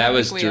 And then I that don't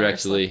was think we ever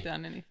directly slipped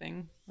on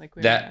anything like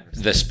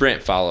the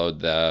sprint followed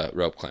the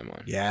rope climb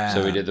one. Yeah.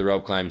 So we did the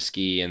rope climb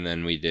ski, and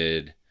then we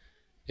did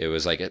It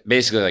was like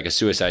basically like a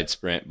suicide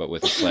sprint, but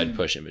with a sled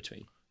push in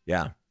between.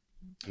 Yeah.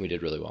 We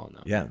did really well in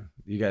that. Yeah.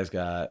 You guys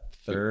got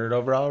 3rd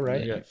overall,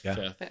 right? We got Yeah.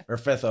 5th. Or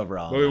 5th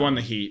overall. But we won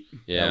the heat.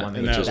 Yeah. won the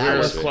And heat. we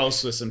were sweet.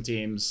 close with some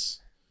teams.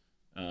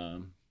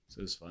 So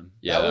it was fun.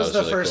 Yeah, that was the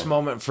really first cool.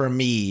 moment for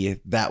me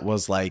that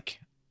was like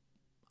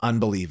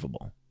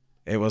unbelievable.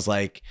 It was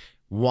like,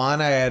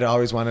 one, I had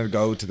always wanted to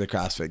go to the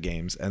CrossFit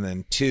Games, and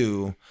then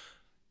 2,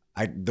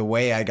 the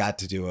way I got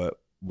to do it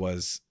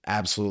was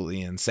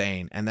absolutely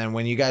insane. And then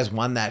when you guys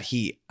won that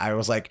heat, I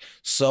was like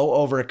so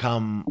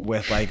overcome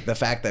with like the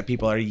fact that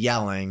people are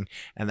yelling,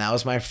 and that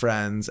was my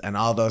friends and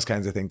all those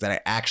kinds of things, that I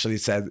actually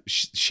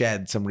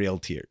shed some real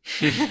tears.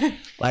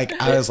 Like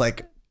I was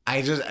like,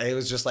 it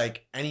was just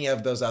like any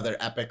of those other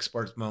epic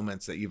sports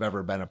moments that you've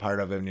ever been a part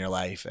of in your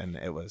life. And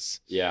it was,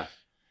 Yeah.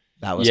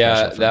 that was, Yeah.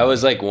 special for That me.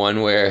 was like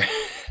one where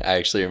I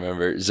actually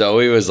remember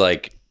Zoe was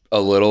like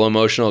a little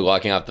emotional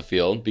walking off the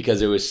field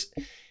because it was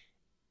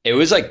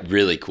like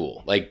really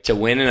cool. Like to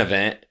win an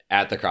event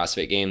at the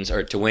CrossFit Games,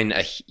 or to win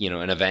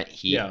an event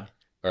heat,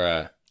 or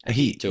a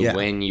heat to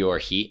win your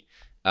heat.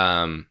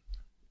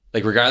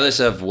 Like regardless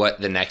of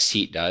what the next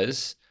heat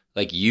does,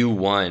 like you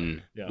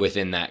won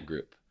within that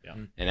group. Yeah.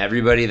 And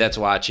everybody that's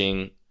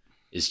watching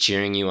is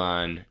cheering you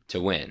on to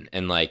win.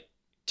 And like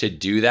to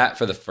do that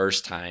for the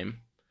first time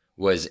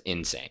was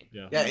insane.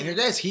 Yeah, and your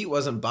guys' heat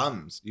wasn't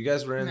bums. You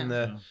guys were in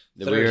the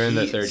We were in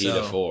the heat, 30 to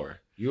so 4.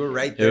 You were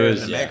right there in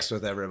the yeah. mix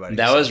with everybody.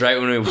 That was right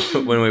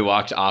when we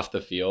walked off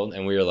the field,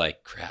 and we were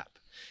like, crap,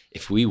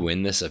 if we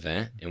win this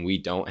event and we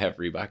don't have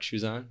Reebok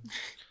shoes on,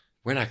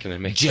 we're not going to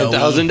make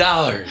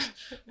 $10,000.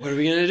 What are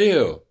we going to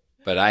do?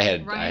 But I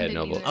had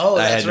Noble.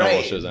 I had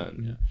Noble shoes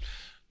on.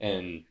 Yeah.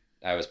 And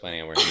I was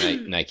planning on wearing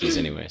Nikes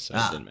anyway, so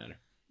it didn't matter.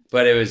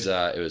 But it was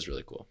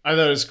really cool. I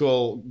thought it was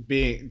cool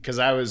because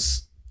I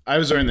was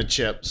wearing the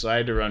chip, so I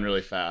had to run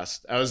really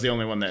fast. I was the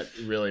only one that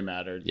really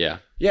mattered. Yeah.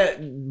 Yeah,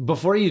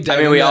 before you dive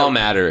I mean, we into all that-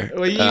 matter.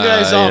 Well, you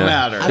guys all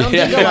matter. I don't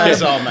think you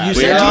guys all matter. You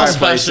We're said all you-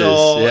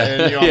 special. Yeah,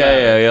 And you all yeah,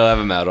 matter. you'll have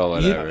a medal,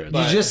 whatever.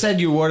 You just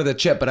said you wore the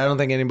chip, but I don't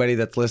think anybody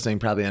that's listening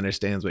probably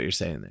understands what you're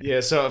saying there.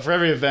 Yeah, so for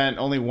every event,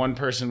 only one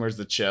person wears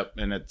the chip,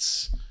 and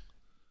it's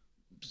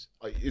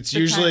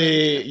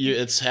usually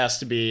it has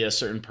to be a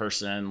certain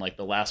person, like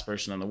the last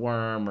person on the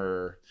worm,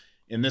 or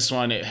in this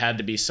one, it had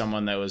to be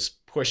someone that was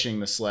pushing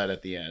the sled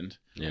at the end.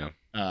 Yeah.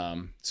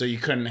 So you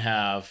couldn't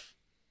have,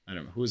 I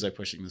don't know, who was I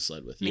pushing the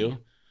sled with? Me. You?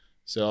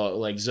 So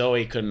like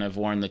Zoe couldn't have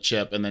worn the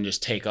chip and then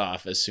just take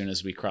off as soon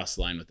as we crossed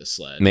the line with the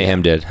sled.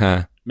 Mayhem did,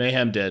 huh?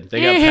 Mayhem did.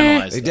 They got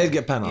penalized. They did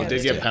get penalized. They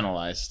did get yeah.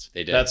 penalized.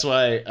 They did. That's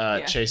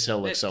why Chase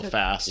Hill looked so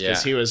fast,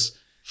 because he was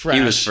fresh.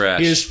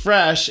 He was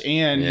fresh,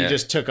 and he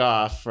just took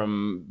off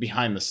from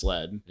behind the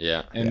sled.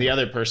 Yeah. And the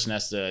other person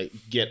has to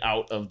get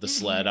out of the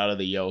sled, out of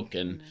the yoke,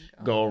 and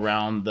go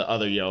around the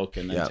other yoke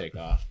and then take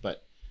off.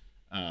 But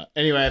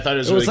anyway, I thought it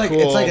was really like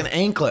cool. It's like an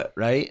anklet,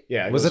 right?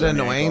 Yeah. Was it an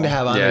annoying ankle. to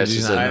have on? Yeah, or it's did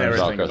you just not a I know? never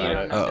Velcro think about thing.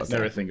 it. Oh, okay.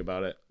 Never think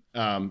about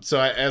it. So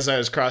as I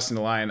was crossing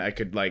the line, I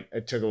took a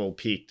little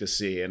peek to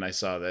see, and I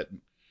saw that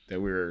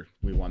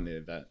we won the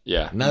event.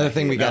 Yeah. Another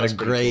thing we That got was a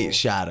pretty great cool.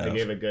 shot I of.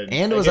 gave a good,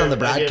 And it was on the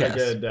I gave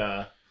broadcast. a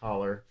good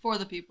holler. For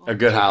the people. A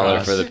good holler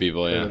Us. for the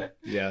people, yeah.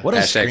 Yeah. What a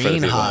Hashtag for the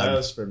screen people. That hog.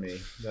 was for me.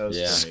 That was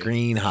Yeah. for me.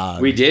 Screen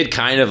hog. We did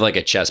kind of like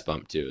a chest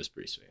bump too. It was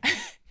pretty sweet.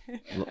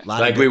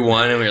 Like we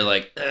won and we were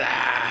like,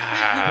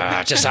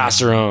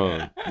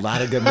 testosterone. A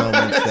lot of good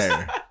moments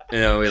there. You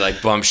know, we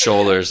like bumped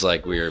shoulders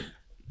like we were.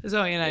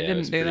 Zoe and I Yeah, it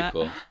was didn't do pretty that.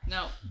 Cool.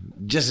 No.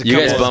 Just a You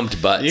guys couple-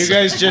 bumped butts. You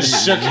guys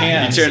just shook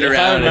hands. You turned if around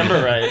I and-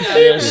 remember right.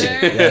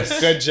 Yes.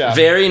 Good job.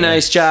 Very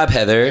nice job,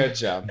 Heather. Good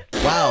job.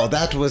 Wow,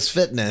 that was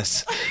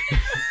fitness.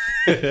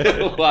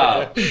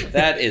 Wow,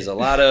 that is a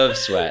lot of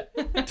sweat.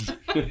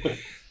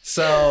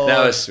 So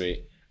That was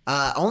sweet.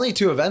 only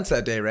 2 events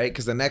that day, right?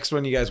 Because the next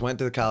one you guys went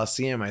to the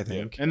Coliseum, I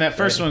think. And that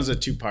first one's a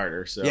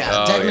 2-parter. So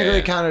Yeah, Oh, technically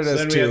yeah. counted So as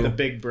then 2. we had the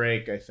big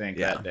break, I think,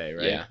 Yeah. that day,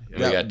 right? Yeah,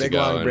 we Yeah, got to big go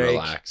long and break.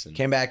 relax. And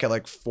Came back at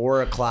like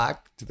 4:00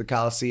 to the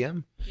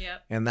Coliseum,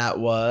 Yep. and that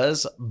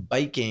was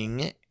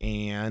biking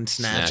and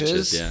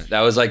snatches. Yeah,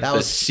 that was like That the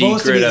was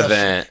supposed to be secret the-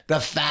 event. The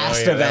fast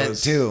Oh, yeah, that event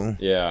was- too.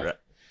 Yeah,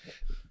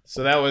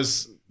 So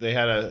they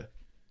had a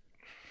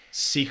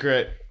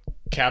secret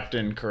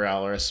captain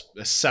corral, or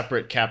a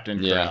separate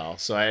captain Yeah. corral.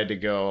 So I had to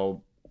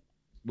go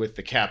with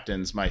the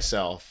captains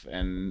myself,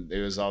 and it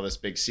was all this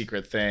big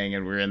secret thing,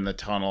 and we're in the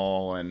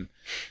tunnel, and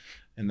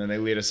then they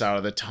lead us out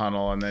of the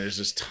tunnel, and there's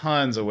just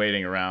tons of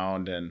waiting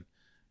around, and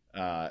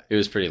it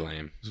was pretty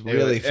lame. It was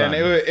really fun. And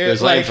it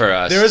was lame for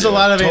us, There was a too.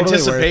 lot of Totally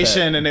worth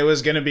anticipation, and it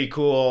was going to be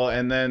cool.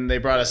 And then they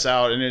brought us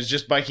out, and it was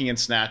just biking and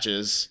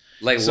snatches.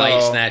 Like So-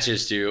 light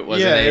snatches too. It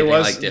wasn't Yeah, anything it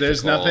was. like difficult.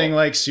 There's nothing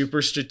like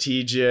super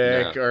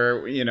strategic, No.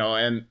 or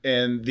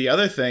and the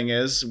other thing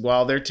is,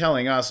 while they're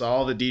telling us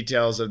all the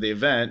details of the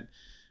event,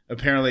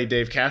 apparently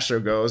Dave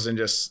Castro goes and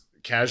just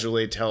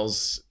casually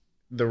tells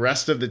the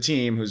rest of the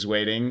team who's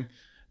waiting,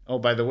 "Oh,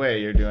 by the way,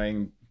 you're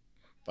doing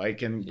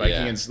biking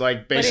Yeah. and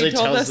like But basically he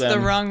told tells us them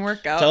the wrong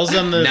workout. tells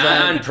them the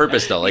Not on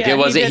purpose though. Like Yeah, it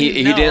wasn't. He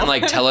didn't didn't know.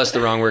 like tell us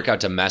the wrong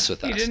workout to mess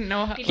with us. He didn't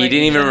know. How, He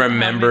didn't even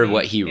remember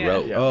what he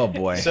wrote. Yeah. Oh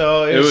boy.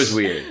 So It was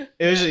weird.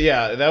 It was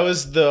that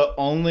was the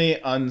only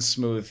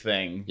unsmooth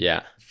thing.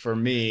 Yeah. For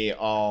me,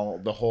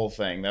 the whole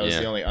thing. That was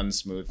Yeah. the only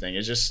unsmooth thing.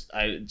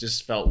 I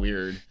just felt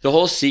weird. The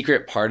whole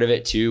secret part of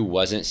it too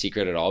wasn't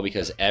secret at all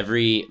because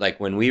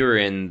when we were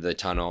in the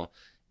tunnel,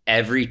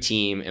 every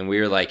team, and we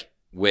were like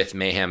with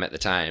Mayhem at the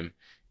time,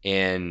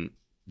 and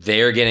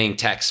they're getting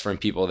texts from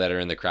people that are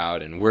in the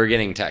crowd, and we're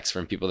getting texts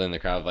from people in the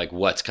crowd of like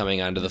what's coming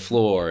onto the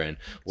floor and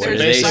what There's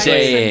are they bikes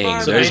saying.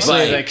 and So There's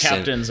basically, the bikes.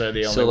 captains are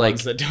the only so, like-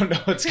 ones that don't know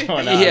what's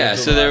going on. Yeah,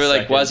 until so the there were last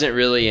like second. wasn't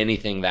really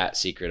anything that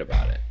secret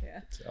about it.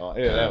 So,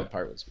 that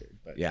part was weird.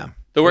 But Yeah.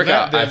 The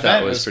workout the I event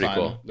thought was pretty fun.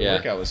 cool. The Yeah.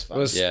 workout was It fun.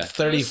 was Yeah.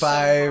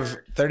 35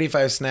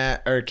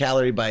 snatch or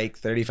calorie bike,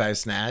 35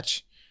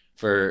 snatch.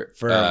 For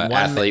one-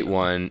 athlete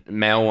 1,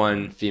 male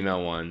 1,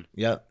 female 1,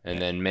 Yep.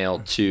 and then male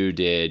 2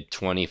 did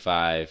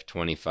 25,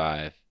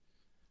 25,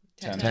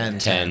 10.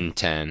 10,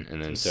 10,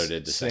 and then so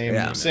did the same second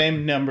female.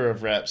 same number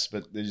of reps,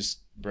 but they just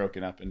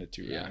broken up into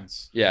 2 Yeah.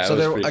 rounds. Yeah, So it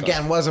was there pretty fun.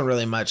 again wasn't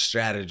really much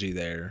strategy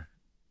there,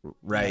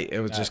 right? It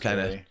was just kind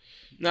of Really.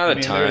 Not a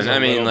there ton. was a I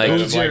mean, little like, bit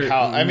of, Who's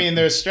your-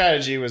 their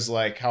strategy was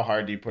like how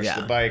hard do you push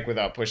Yeah. the bike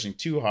without pushing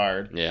too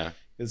hard? yeah,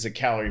 It's a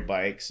calorie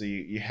bike, so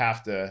you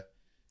have to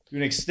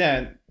an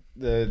extent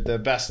the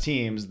best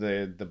teams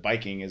the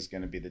biking is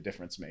going to be the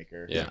difference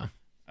maker. yeah,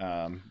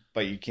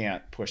 But you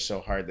can't push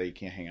so hard that you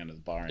can't hang onto the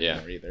bar Yeah.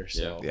 anymore either.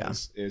 So Yeah.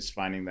 it's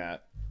finding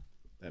that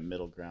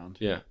middle ground.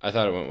 yeah. I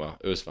thought it went well.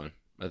 It was fun.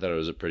 I thought it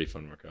was a pretty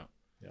fun workout.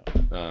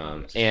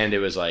 Yeah. And it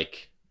was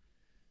like,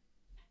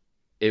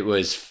 it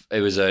was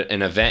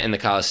an event in the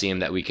Coliseum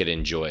that we could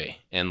enjoy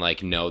and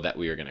like know that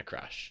we were gonna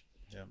crush.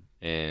 Yeah.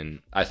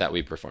 And I thought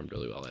we performed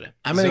really well at it.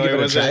 I'm gonna give it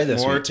a was try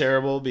this more week.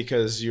 terrible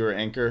because you were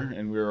anchor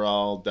and we were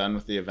all done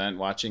with the event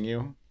watching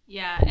you.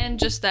 Yeah, and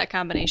just that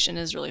combination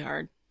is really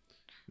hard.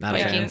 Not a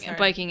fan. Biking, It's hard.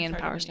 biking It's and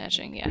hard power to make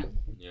snatching. it. Yeah,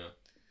 Yeah.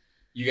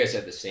 You guys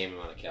had the same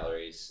amount of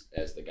calories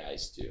as the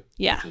guys too.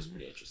 Yeah. Which was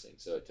pretty interesting.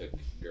 So it took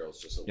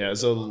girls just a Yeah, little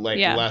it's a bit longer. like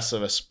Yeah. less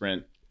of a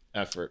sprint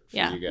effort for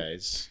Yeah. you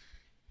guys.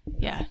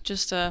 yeah,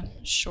 just a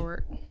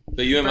short.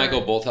 But you and Burn.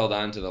 Michael both held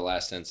on to the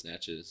last 10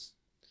 snatches.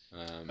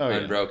 Oh, yeah.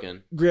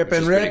 Unbroken. Grip which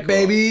and was pretty rip, cool.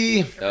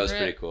 baby. That was Rip.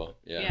 pretty cool.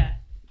 Yeah.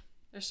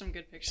 There's some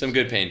good pictures. Some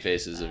good pain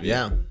faces of you.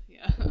 Yeah.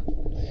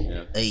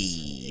 Yeah.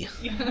 Hey.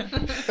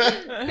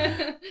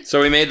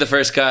 So we made the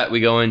first cut. We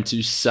go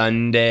into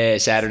Saturday.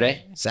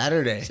 Saturday.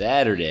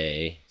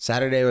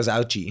 Saturday was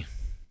ouchie.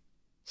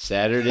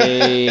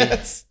 Saturday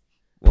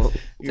Well,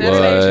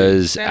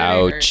 was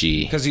Saturday hurt.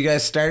 ouchie. because you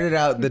guys started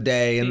out the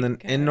day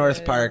in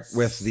North Park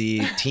with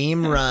the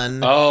team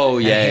run. Oh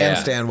yeah, And yeah.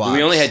 handstand walks.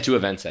 We only had 2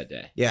 events that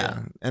day.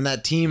 Yeah. And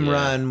that team Yeah.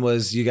 run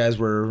was you guys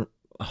were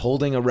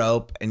holding a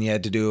rope and you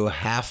had to do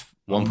half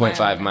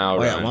 1.5 mile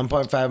Oh, yeah, run.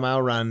 1.5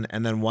 mile run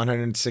and then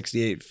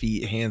 168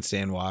 feet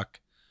handstand walk.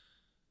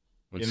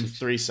 In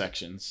 3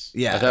 sections.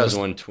 Yeah. I thought it was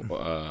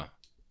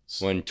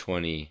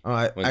 120. Oh,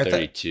 I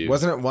 132.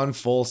 wasn't it one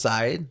full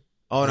side?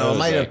 Oh no, No, it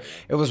might like- have.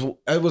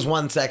 It was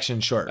one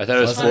section short. I thought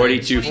it was Wasn't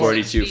 42, 46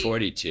 42, feet.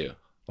 42.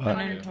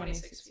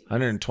 126 feet.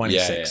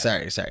 126. Yeah,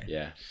 yeah. Sorry.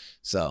 Yeah.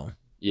 So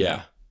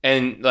Yeah.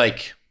 And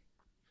like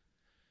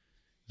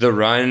the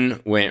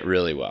run went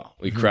really well.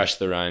 We crushed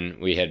the run.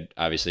 We had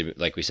obviously,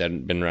 like we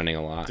said, been running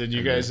a lot. Did you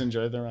And guys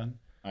enjoy the run?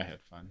 I had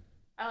fun.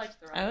 I liked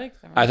the run. I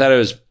like them. I thought it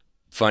was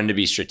fun to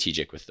be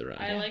strategic with the run.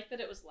 I like that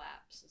it was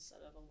laps instead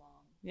of a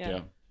long.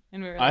 Yeah.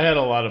 And we were I had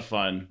a lot of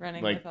fun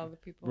running like with all the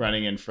people.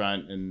 running in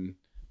front and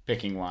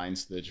picking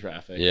lines to the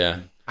traffic. Yeah.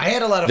 I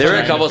had a lot of There fun.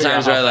 were a couple figure out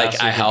times where how like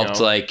fast I we could helped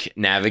go. like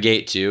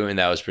navigate too, and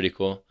that was pretty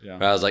cool. Yeah.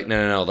 Where I was like,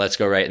 no, let's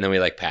go right, and then we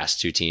like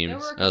passed 2 teams. There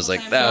were a I was couple like,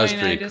 times that where was Zoe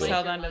and I pretty just cool.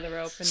 held onto the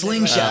rope. And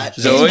Slingshot.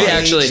 Zoe Engaged.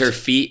 actually, her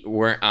feet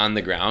weren't on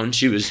the ground.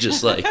 She was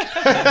just like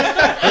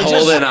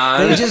holding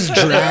on. They just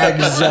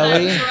dragged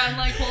Zoe. So I'm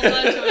like holding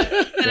on to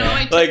it. And I'm on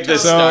my Like the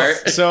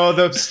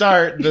tiptoes.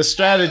 start. The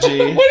strategy.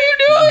 What are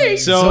you doing?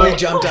 So Zoe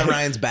jumped on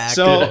Ryan's back.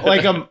 So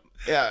like a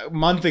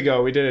month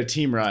ago, we did a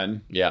team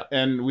run. Yeah.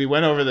 And we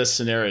went over this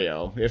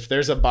scenario. If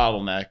there's a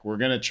bottleneck, we're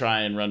going to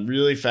try and run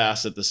really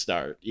fast at the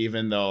start,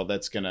 even though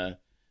that's going to,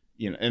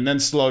 and then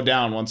slow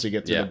down once we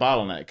get to Yeah. the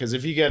bottleneck. Because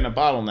if you get in a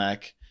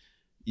bottleneck,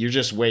 you're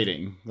just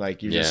waiting.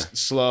 Like you're just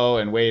slow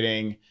and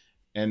waiting.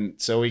 And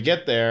so we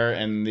get there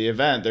and the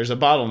event, there's a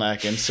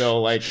bottleneck. And so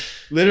like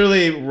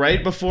literally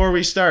right before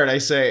we start, I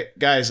say,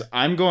 guys,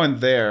 I'm going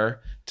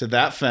there to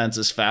that fence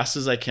as fast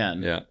as I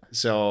can. Yeah.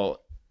 So,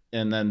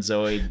 and then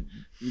Zoe...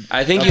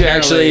 I think you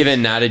actually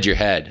even nodded your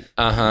head.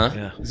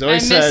 Yeah. Zoe I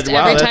missed said,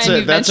 "Wow, every that's time a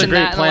you've that's a mentioned great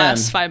that in the plan,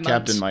 last 5 months."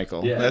 Captain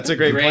Michael. Yeah. That's a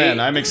great plan.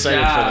 I'm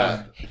excited for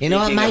that." You know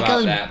what, Thinking about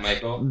Michael? that,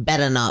 Michael.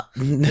 Better not.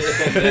 And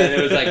then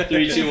it was like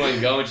 3, 2,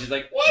 1, go, and she's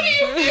like, "What are you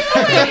doing?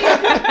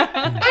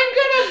 I'm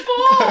gonna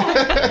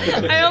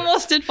fall." I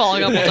almost did fall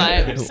a couple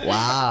times.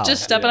 Wow.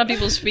 Just stepping on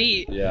people's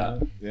feet. Yeah.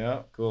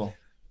 Yeah, cool.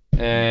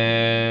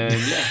 And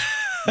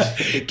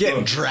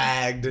getting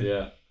dragged.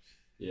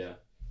 yeah.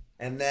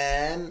 And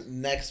then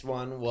next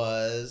one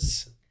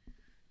was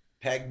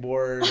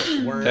pegboard,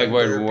 worm,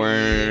 Pegboard, burpee.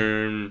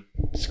 worm,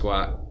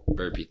 squat,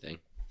 burpee thing.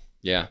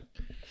 Yeah.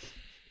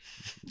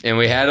 And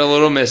we had a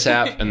little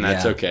mishap, and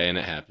that's Yeah. okay, and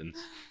it happens.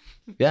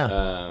 Yeah.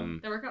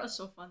 The workout was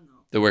so fun though.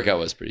 The workout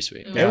was pretty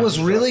sweet. Yeah. It was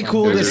really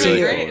cool It to was a see.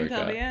 really Great cool until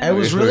workout. the end. It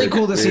was really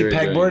cool to see We were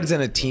doing- pegboards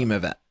in a team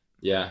event.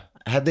 Yeah.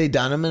 Had they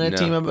done them in a No.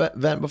 team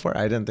event before?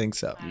 I didn't think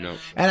so. No.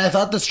 And I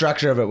thought the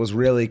structure of it was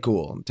really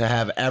cool to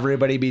have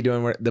everybody be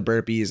doing the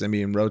burpees and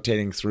being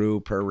rotating through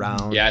per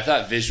round. Yeah, I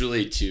thought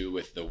visually too,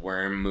 with the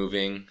worm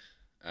moving,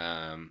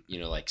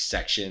 like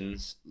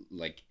sections,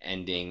 like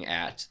ending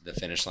at the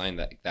finish line.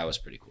 That was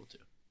pretty cool too.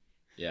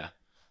 Yeah.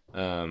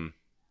 But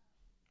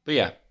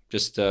yeah,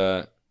 just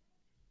a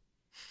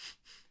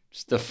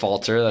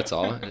falter. That's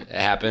all. It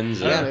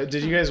happens. I don't know,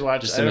 did you guys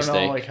watch? Just I a don't know,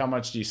 mistake. like how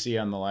much do you see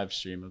on the live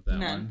stream of that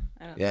None. one?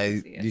 I don't Yeah, see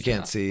you it,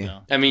 can't so. see.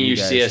 No. I mean, you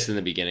see guys- us in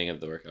the beginning of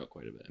the workout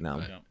quite a bit.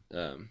 No.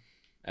 But,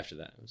 after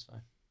that, it was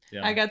fine.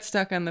 Yeah. I got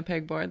stuck on the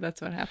pegboard.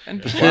 That's what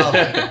happened. Well,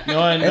 no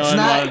one it's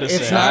not. wanted to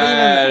It's say not I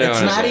even. don't It's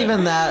wanna not say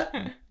even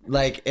that.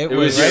 Like it was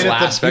was. your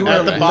right last You pegboard, were right?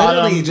 at the bottom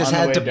literally you just on the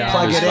had way to down.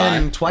 plug It it was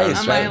fine. in twice,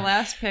 On right? my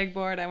last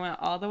pegboard, I went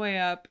all the way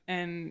up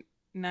and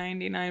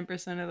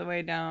 99% of the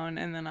way down,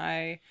 and then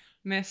I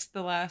missed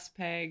the last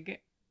peg.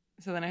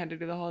 So then I had to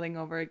do the whole thing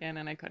over again,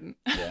 and I couldn't.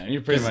 Yeah, and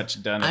you're pretty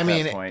much done. At I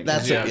mean, that point.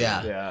 that's Yeah, it,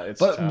 yeah. Yeah. It's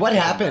But tough what to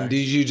come happened? back.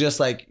 Did you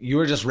just you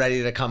were just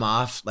ready to come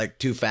off like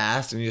too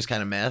fast and you just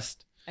kind of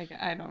missed?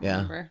 I don't Yeah.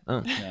 remember.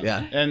 Oh,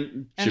 yeah.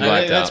 And She I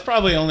blacked mean, that's out.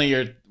 probably only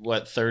your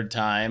third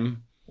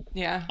time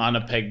Yeah. on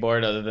a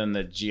pegboard, other than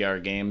the GR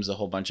games a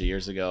whole bunch of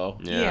years ago.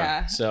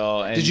 Yeah.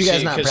 So and Did you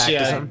guys not 'cause she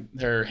practice had them?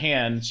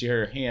 She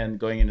hurt her hand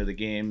going into the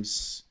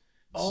games.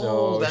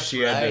 Oh, so that's she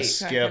had to right.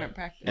 So I skip. couldn't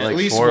practice. At Like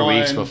least 4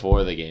 weeks one-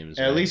 before the games.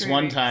 At right? least 3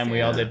 one weeks, time we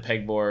all yeah. did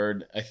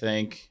pegboard, I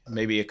think,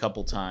 maybe a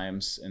couple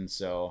times, and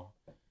so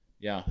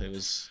yeah, it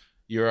was.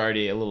 You were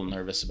already a little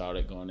nervous about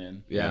it going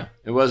in. Yeah.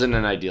 It wasn't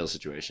an ideal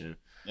situation.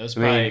 It was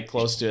I mean- probably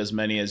close to as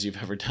many as you've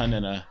ever done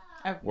in a.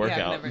 I've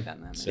workout. never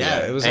done that. So-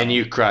 Yeah, it was And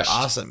you crushed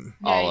awesome.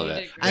 all Yeah, of you it.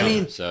 did great. I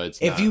mean, so it's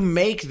If not- you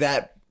make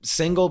that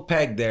single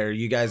peg there,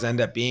 you guys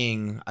end up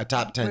being a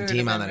top 10 We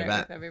team would've on been that there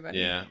event. with everybody.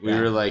 Yeah, we Yeah.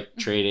 were like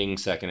trading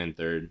second and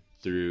third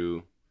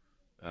through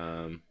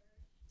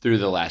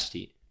the last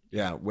heat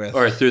Yeah,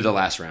 or through the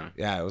last round.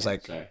 yeah, it was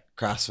like Sorry.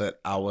 CrossFit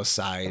Iowa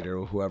side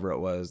or whoever it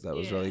was that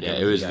was Yeah. really good. Yeah,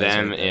 with it was you guys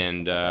them right there.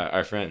 and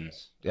our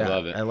friends. Yeah, I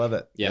love it. I love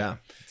it. Yeah. Yeah.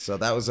 So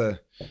that was a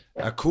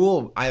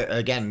cool.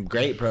 Again,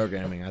 great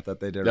programming. I thought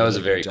they did. That was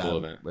really a very good cool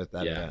job event. with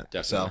that Yeah, event.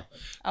 definitely.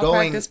 I'll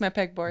Going- practice my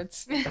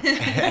pegboards.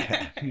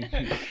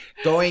 So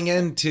going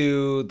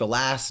into the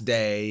last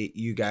day,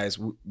 you guys,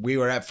 we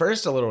were at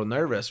first a little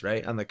nervous,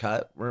 right, on the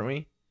cut, weren't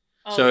we?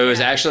 So it was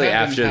actually That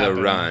after didn't the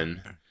happen.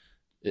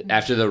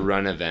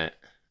 run event.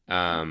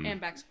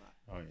 And back squat.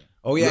 Oh yeah.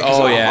 Oh yeah. 'cause-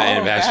 Oh yeah,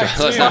 and back back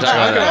squat. Let's squat. not talk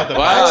about Talk that. about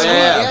Wow, the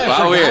yeah, I wow,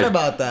 forgot weird.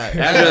 about that.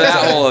 After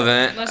that whole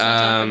event, Let's not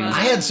talk about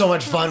I had so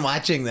much fun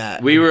watching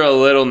that. we were a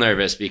little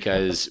nervous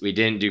because we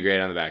didn't do great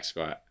on the back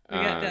squat. We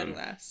got dead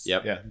last.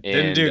 Yep. Yeah.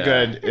 Didn't And, do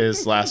good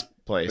is last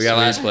place. We got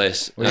last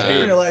place. I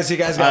didn't realize you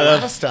guys got out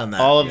of last on that.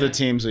 all of the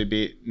teams we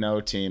beat,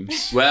 no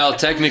teams. Well,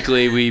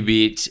 technically, we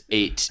beat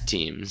 8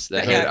 teams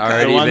that had Yeah, cut. The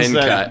already ones been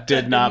that cut.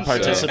 did not So-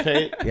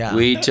 participate. yeah.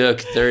 We took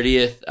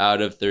 30th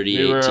out of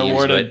 38 We were teams,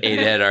 awarded- but 8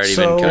 had already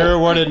So- been We were cut.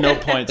 awarded no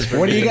points for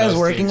What are you beating guys those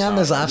working teams on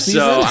this off. offseason?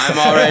 So I'm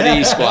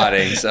already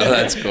squatting, so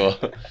that's cool.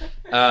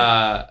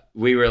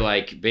 We were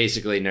like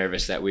basically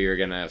nervous that we were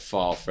gonna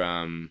fall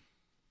from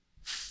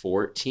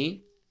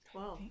 14th.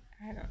 12.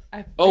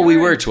 Oh, we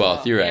were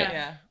 12th. You're right.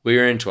 Yeah. We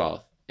were in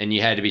 12th, and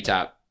you had to be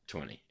top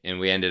 20, and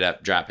we ended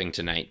up dropping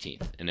to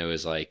 19th, and it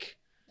was like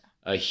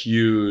a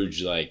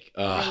huge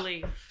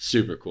Relief.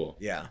 super cool.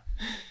 Yeah.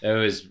 It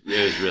was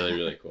really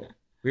really cool.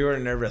 We were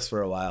nervous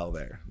for a while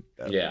there.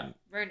 Yeah,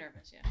 Very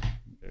nervous, yeah.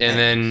 and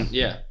then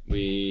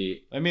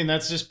we I mean,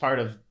 that's just part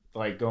of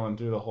like going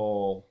through the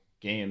whole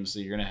games. So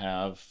you're gonna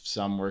have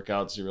some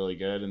workouts that are really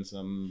good and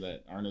some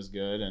that aren't as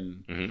good,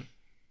 and Mhm.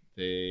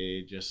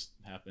 they just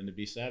happened to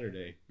be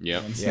Saturday.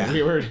 Yep. And so Yeah.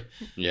 we were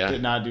yeah.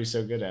 did not do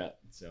so good at.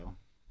 So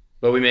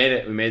But we made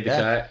it. We made the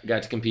Yeah. cut.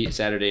 Got to compete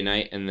Saturday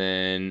night, and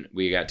then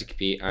we got to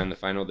compete on the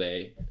final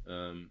day,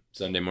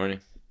 Sunday morning.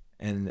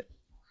 And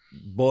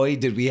boy,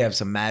 did we have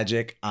some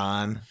magic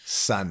on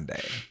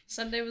Sunday.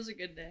 Sunday was a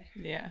good day.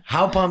 Yeah.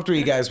 How pumped were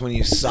you guys when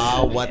you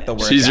saw what the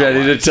workout She's ready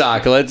was? to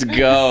talk. Let's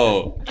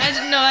go.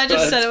 I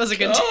just said it was a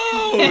good day.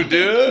 Oh,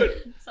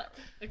 dude.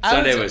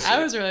 Sunday was I sick.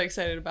 was really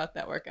excited about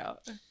that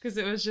workout because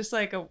it was just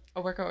like a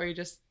workout where you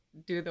just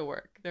do the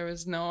work. There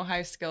was no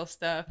high skill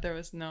stuff. There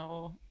was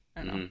no,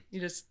 I don't know. Mhm.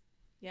 You just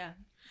Yeah.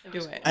 do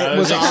it. It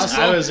was awesome.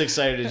 I was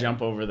excited to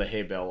jump over the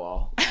hay bale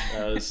wall.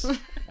 I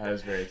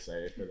was very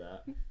excited for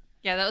that.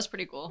 Yeah, that was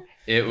pretty cool.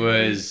 It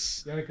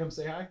was. You want to come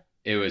say hi?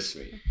 It was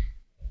sweet.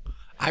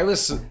 I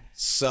was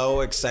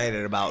so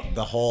excited about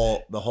the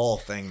whole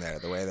thing there,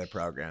 the way they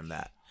programmed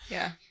that.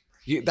 Yeah.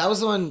 That was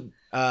the one.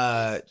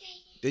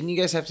 Didn't you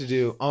guys have to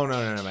do? Oh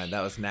no, man,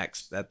 that was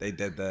next that they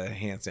did the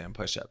handstand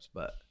push-ups,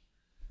 but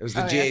it was the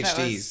Oh, yeah, that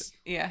GHDs. was-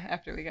 yeah,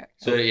 after we got.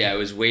 So yeah, it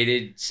was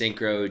weighted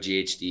synchro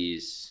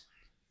GHDs,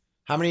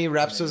 How many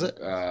reps was it?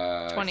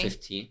 20.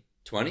 15.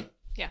 20?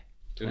 Yeah.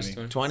 It was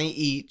 20. 20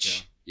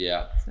 each.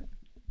 Yeah.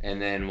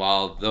 And then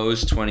while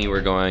those 20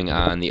 were going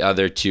on, the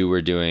other 2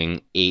 were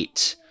doing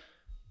 8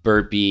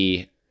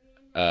 burpee.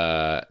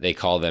 They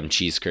call them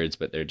cheese curds,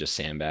 but they're just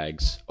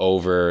sandbags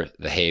over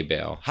the hay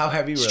bale. How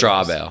heavy were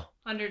Straw those? bale.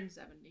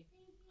 170.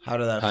 How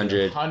did that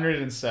feel?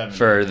 107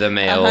 for the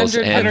males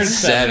and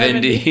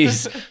 170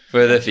 70s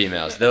for the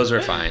females. Those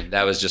were fine.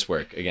 That was just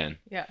work again.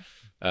 Yeah.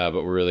 But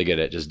we're really good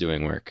at just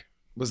doing work.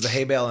 Was the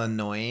hay bale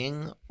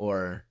annoying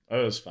or?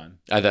 Oh, it was fun.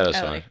 I thought it was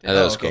I fun. liked it. I thought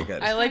it was okay, cool.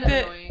 good. I liked kinda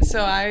it. annoying.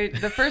 So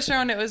the first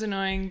round it was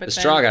annoying, but The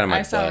then straw got in my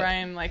I saw butt.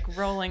 Ryan like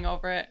rolling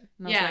over it,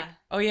 and I was Yeah. like,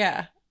 "Oh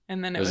yeah!"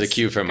 And then It was a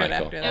cue from good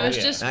Michael. after It that. was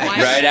yeah. just Nice. one.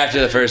 Right after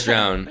the first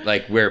round,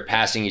 like we're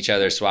passing each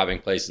other, swapping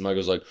places.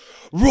 Michael's like,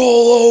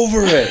 "Roll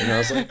over it," and I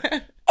was like,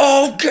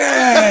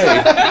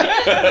 "Okay."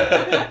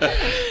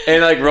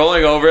 And like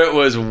rolling over it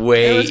was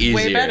way It was easier.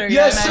 way better.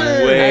 Yes, yeah, sir.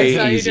 and Way I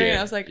saw you easier. doing it.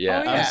 I was like, Yeah.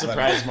 "Oh I'm I'm yeah."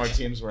 surprised more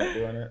teams weren't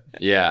doing it.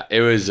 Yeah,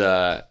 it was.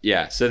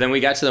 Yeah. So then we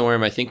got to the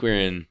worm. I think we were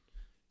in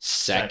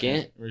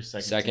second. We were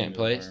Second team to the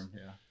place? worm,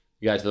 yeah.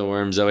 We got to the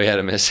worm. Zoe had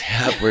a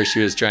mishap where she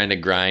was trying to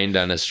grind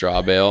on a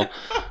straw bale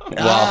while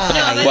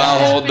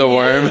yeah. hold the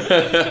worm.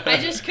 I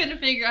just couldn't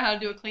figure out how to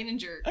do a clean and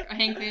jerk, a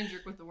hang clean and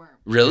jerk with the worm.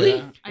 Really?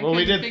 Yeah. I Well,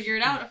 we couldn't did figure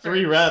it out at 3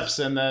 first. reps,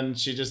 and then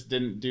she just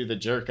didn't do the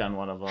jerk on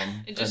one of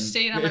them. It just And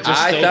stayed on my it just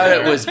I stayed thought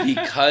there. it was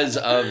because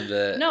of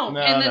the. No, No,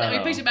 and then no, we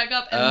no. picked it back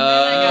up, and Oh.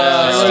 then I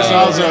got. It was Oh,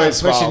 also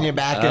his pushing fault. you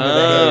back into the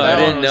Oh, I hay. That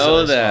didn't one was know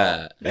Zoe's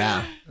that.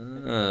 Yeah.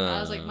 I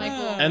was like,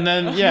 Michael. And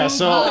then yeah,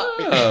 so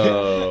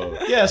Oh.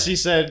 yeah, she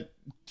said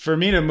for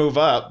me to move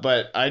up,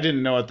 but I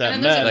didn't know what that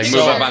And then meant. there's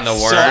Like a move picture. up on the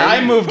worm. So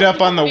I moved up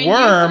on the And you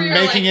worm, three are,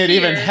 making like, it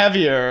even here.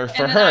 heavier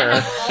for and then her. I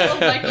have all of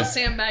Michael's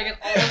sandbag and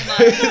all of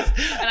mine,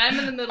 and I'm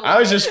in the middle. I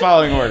was just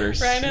following orders.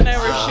 Ryan and I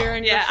were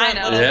sharing. Yeah, the front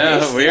I know. little Yeah,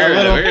 piece. we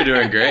were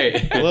doing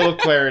great. A little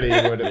clarity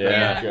would have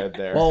Yeah. been good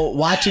there. Well,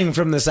 watching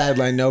from the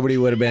sideline, nobody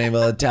would have been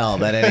able to tell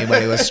that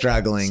anybody was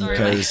struggling Sorry,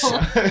 because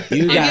Michael.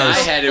 you In my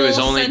guys. head, it was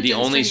Full only the sentence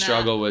only doing that.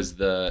 struggle was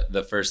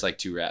the first like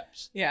 2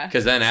 reps. Yeah.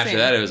 Because then after Same.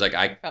 that, it was like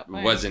I Felt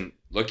fine. wasn't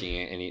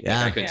looking at anything.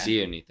 Yeah. I couldn't Yeah.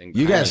 see anything.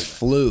 You guys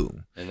behind me. flew.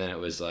 And then it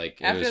was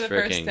like it After was the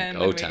first freaking 10, go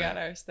then we time. got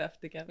our stuff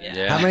together. Yeah.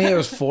 Yeah. How many? It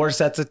was 4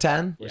 sets of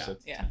 10. Wish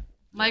it- Yeah.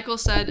 Michael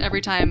said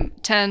every time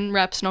 10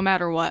 reps, no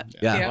matter what.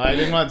 Yeah. Yeah. Well, I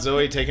didn't want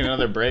Zoe taking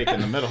another break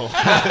in the middle.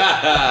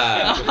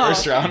 The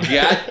first round.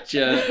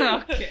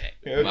 Gotcha. Okay.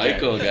 Okay.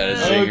 Michael got a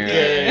singer.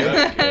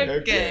 Okay.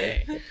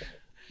 Okay.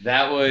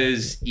 That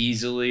was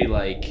easily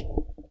like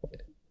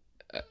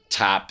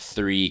top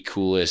 3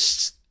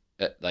 coolest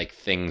like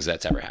things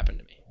that's ever happened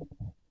to me.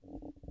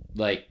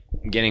 Like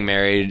getting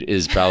married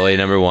is probably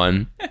number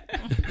 1.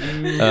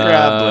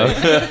 Probably.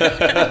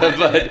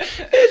 But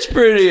it's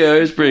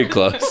pretty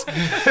close.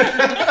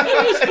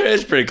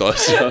 It's pretty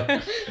close. So.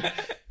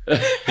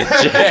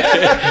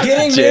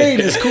 Getting married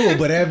is cool,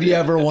 but have you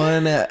ever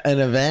won an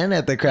event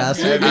at the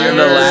CrossFit? On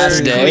the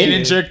last day? Clean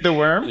and jerk the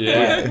worm.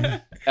 Yeah.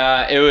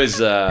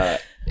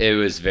 It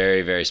was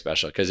very, very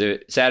special because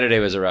Saturday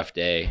was a rough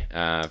day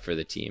for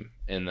the team.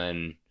 And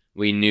then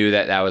we knew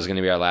that was going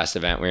to be our last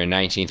event. We were in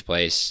 19th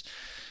place.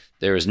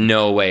 There was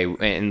no way,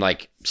 and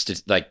like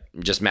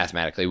just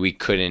mathematically, we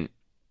couldn't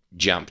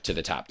jump to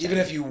the top 10. Even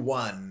if you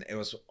won, it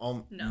was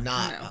not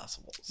No.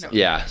 possible. So.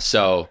 Yeah.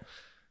 So,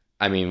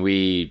 I mean,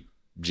 we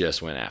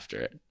just went after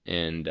it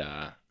and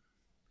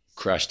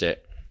crushed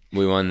it.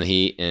 We won the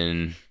heat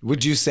and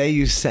Would you say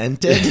you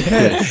sent it?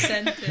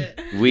 Sent it.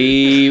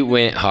 we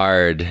went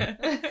hard,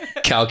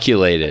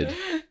 calculated,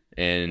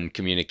 and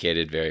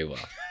communicated very well.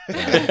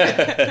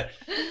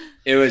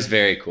 It was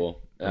very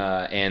cool.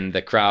 And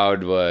the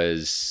crowd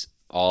was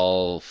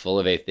all full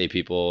of 8th day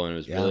people and it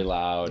was really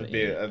loud. It'd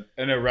be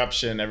an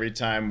eruption every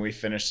time we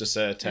finished a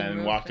set of 10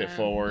 and walked it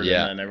forward,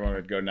 Yeah. and then everyone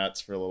would go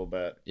nuts for a little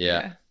bit.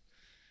 Yeah.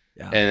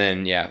 Yeah.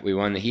 And then, we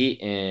won the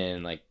heat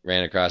and like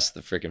ran across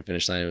the freaking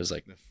finish line. It was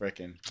like, The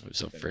frickin'. it was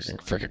so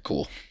freaking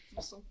cool.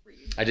 So free.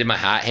 I did my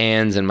hot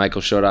hands and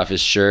Michael showed off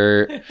his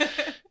shirt. I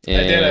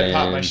did. I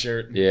popped my And-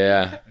 shirt.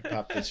 Yeah, I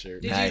popped the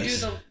shirt. Did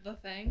Nice. you do the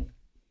thing?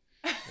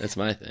 that's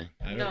my thing.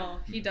 No,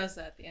 he does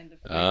that at the end of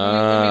when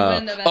we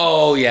win events.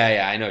 Oh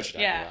yeah, I know what you're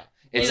talking Yeah. about.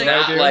 It's He's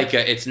not like-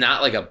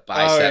 like a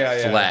bicep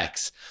yeah.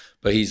 flex,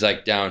 but he's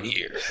like down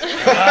here.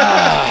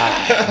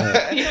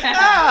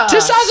 Yeah.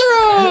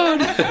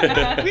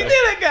 Testosterone. We did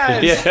it,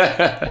 guys.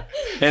 Yeah.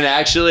 And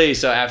actually,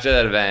 so after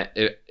that event,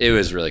 it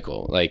was really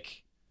cool.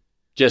 Like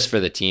just for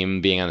the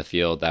team being on the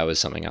field, that was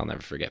something I'll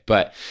never forget.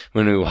 But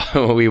when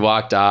we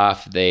walked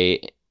off,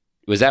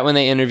 was that when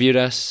they interviewed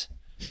us?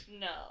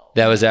 No.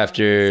 That was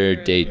after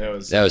day.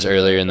 That That was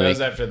earlier in the That week.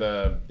 was after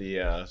the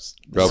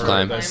Rope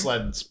climb? the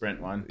sled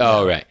sprint one.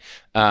 Oh right.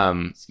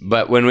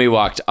 But when we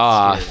walked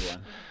off, Scary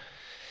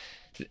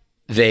one.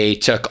 they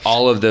took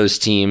all of those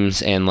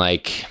teams and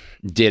like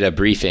did a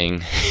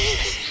briefing,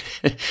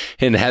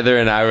 and Heather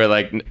and I were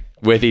like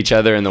with each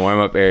other in the warm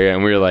up area,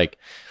 and we were like,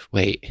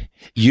 "Wait,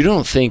 you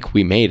don't think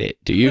we made it,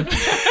 do you?"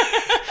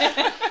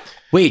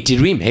 wait,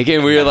 did we make it?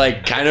 We were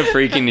like kind of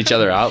freaking each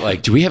other out.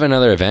 Like, do we have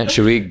another event?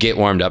 Should we get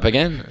warmed up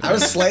again? I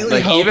was slightly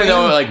like, hoping. even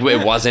though like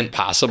it wasn't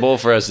possible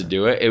for us to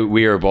do it,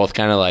 we were both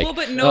kind of like, well,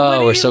 but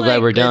nobody, we're so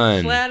glad we're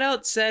done. Flat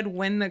out said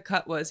when the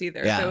cut was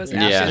either. Yeah. If it was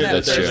Yeah, after that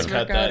that's first true.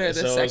 workout or the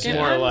So it's second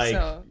more one. like,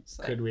 So it's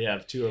like, could we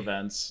have 2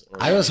 events?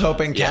 Or I was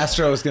hoping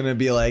Castro was going to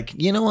be like,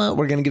 you know what?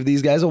 We're going to give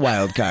these guys a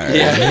wild card.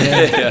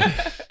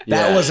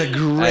 That was a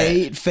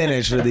great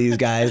finish for these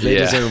guys. They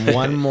deserve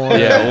one more.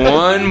 Yeah,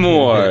 one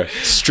more.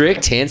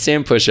 Strict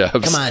handstand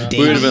push-ups. Come on, We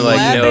would have been I'm like,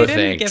 glad no they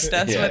didn't thanks. gift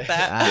us with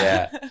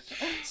that. Yeah.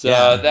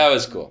 So that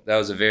was cool. That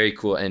was a very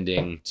cool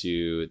ending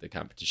to the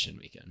competition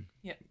weekend.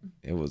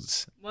 It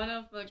was. One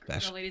of the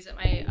ladies at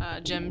my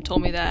gym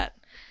told me that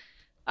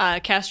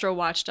Castro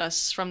watched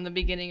us from the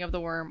beginning of the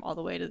worm all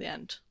the way to the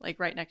end, like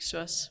right next to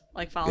us,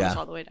 like following us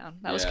all the way down.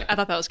 That was I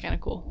thought that was kind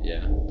of cool.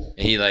 Yeah. And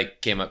he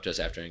like came up to us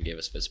after and gave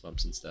us fist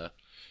bumps and stuff.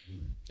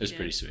 It was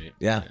pretty sweet.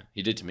 Yeah.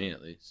 He did to me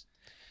at least.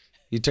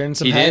 You turned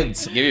some He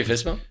heads. did. Give you a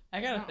fist bump?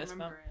 I got a fist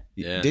bump.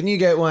 Yeah. Didn't you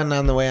get one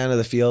on the way onto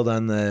the field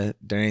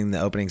during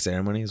the opening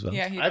ceremony as well?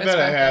 Yeah, he I fist bet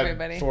I bumped had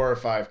everybody. 4 or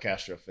 5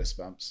 Castro fist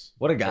bumps.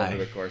 What a over guy.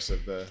 the course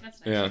of the That's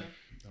Yeah.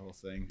 whole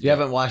thing. You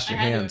haven't washed your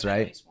hands,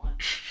 right?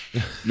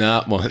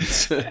 Not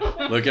once.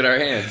 Look at our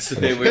hands.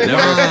 We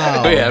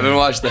Wow. haven't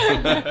washed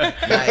them.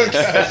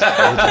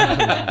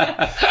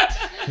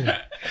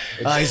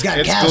 Oh, he's got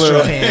It's Castro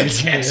glue.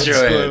 hands. Castro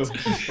hands.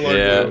 Glue.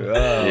 Yeah.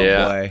 Oh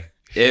Yeah. boy.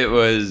 It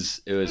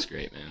was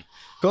great, man.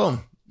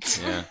 Cool.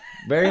 Yeah.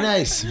 Very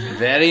nice.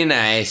 Very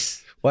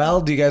nice. Well,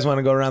 do you guys want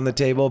to go around the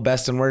table,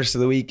 best and worst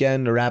of the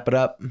weekend, to wrap it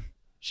up?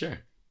 Sure.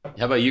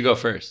 How about you go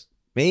first?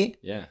 Me?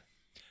 Yeah.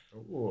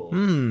 Oh,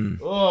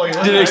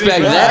 Didn't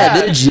expect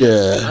that, did you?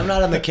 I'm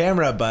not on the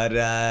camera, but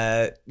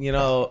man,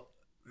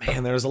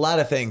 there was a lot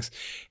of things.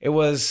 It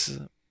was,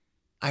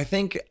 I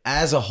think,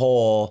 as a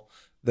whole,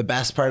 the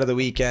best part of the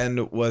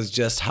weekend was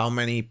just how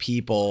many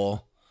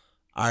people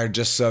are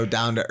just so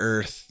down to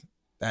earth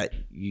that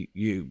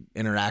you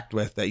interact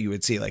with, that you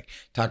would see. Like,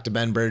 talk to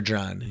Ben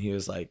Bergeron. He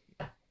was like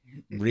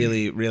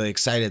really, really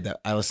excited that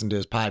I listened to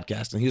his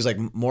podcast, and he was like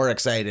more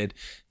excited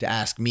to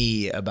ask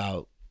me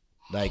about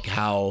like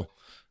how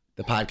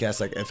the podcast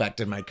like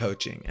affected my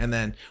coaching. And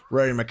then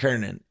Rory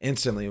McKernan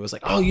instantly was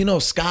like, oh,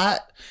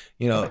 Scott,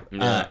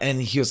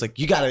 and he was like,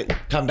 you got to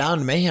come down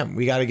to Mayhem.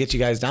 We got to get you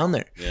guys down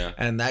there. Yeah.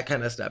 And that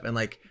kind of stuff. And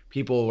like,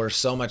 people were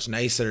so much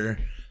nicer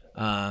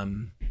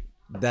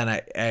than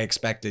I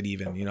expected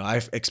even.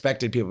 I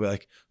expected people to be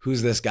like,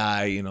 who's this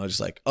guy?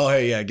 Just like, oh,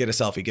 hey, yeah, get a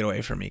selfie, get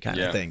away from me kind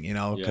of thing,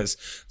 because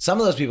some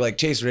of those people like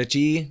Chase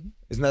Ritchie,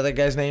 isn't that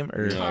guy's name?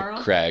 Or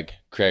Craig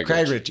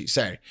Ritchie,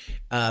 sorry.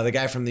 The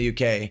guy from the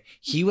UK,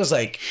 he was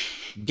like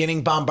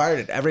getting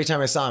bombarded every time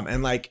I saw him.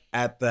 And like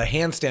at the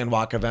handstand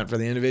walk event for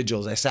the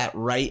individuals, I sat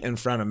right in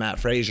front of Matt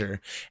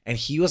Frazier, and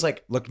he was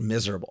like, looked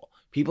miserable.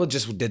 People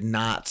just did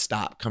not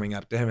stop coming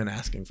up to him and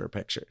asking for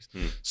pictures.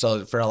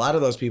 So for a lot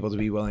of those people to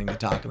be willing to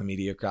talk in the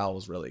media crowd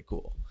was really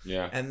cool.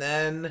 Yeah. And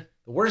then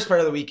the worst part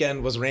of the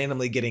weekend was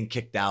randomly getting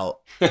kicked out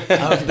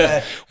of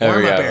the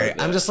warm-up area.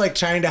 I'm just like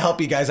trying to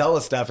help you guys out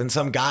with stuff. And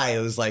some guy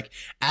was like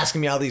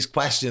asking me all these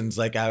questions.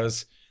 Like I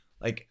was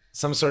like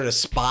some sort of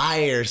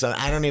spy or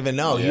something. I don't even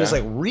know. He was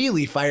like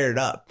really fired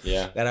up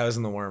that I was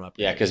in the warm-up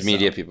area. Yeah, because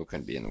media people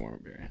couldn't be in the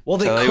warm-up area. Well,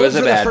 they could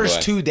for the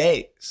first 2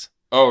 days.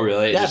 Oh,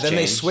 really? Yeah, then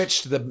they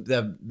switched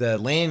the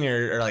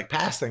lanyard or like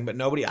pass thing, but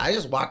I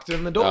just walked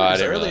in the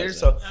doors earlier.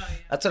 So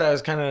that's what I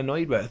was kind of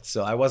annoyed with.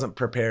 So I wasn't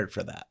prepared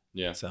for that.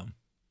 Yeah. So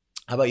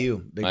how about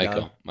you, Big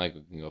Dog?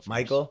 Michael can go first.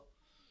 Michael?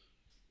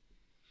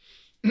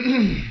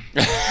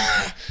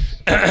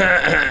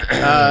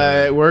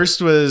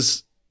 Worst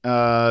was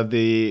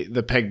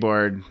the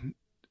pegboard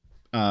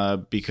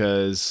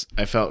because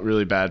I felt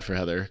really bad for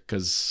Heather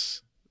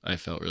because I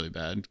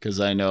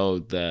know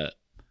that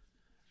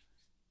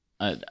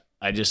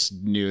I just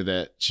knew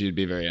that she'd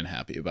be very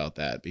unhappy about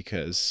that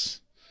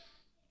because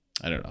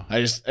I don't know. I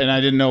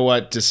didn't know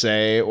what to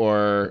say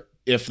or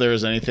if there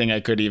was anything I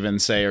could even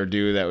say or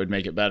do that would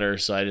make it better.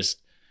 So I just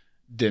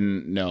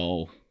didn't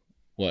know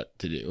what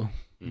to do.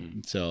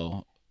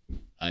 So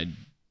I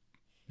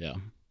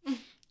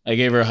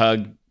gave her a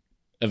hug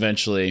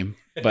eventually,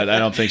 but I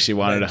don't think she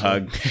wanted a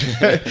hug.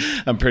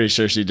 I'm pretty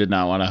sure she did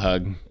not want a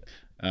hug.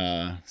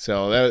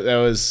 So that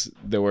was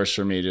the worst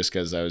for me just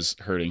because I was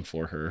hurting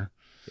for her.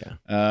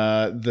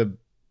 Yeah. The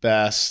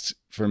best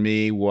for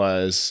me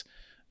was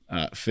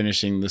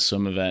finishing the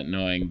swim event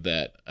knowing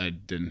that I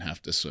didn't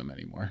have to swim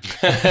anymore.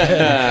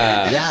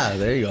 Yeah,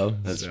 there you go.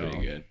 That's pretty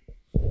good.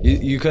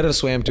 You could have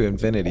swam to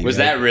infinity. Was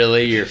that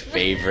really your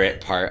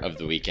favorite part of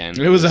the weekend?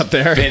 It was up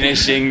there.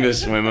 Finishing the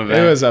swim event.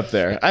 It was up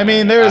there. I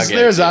mean,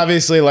 there's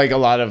obviously like a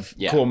lot of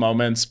Yeah. cool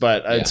moments,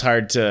 but it's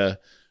hard to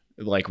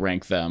like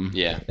rank them.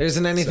 Yeah. There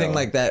isn't anything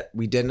like that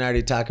we didn't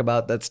already talk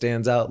about that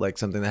stands out, like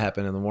something that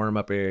happened in the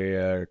warm-up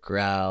area or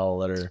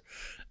corral or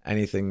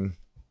anything.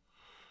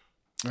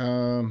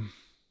 Not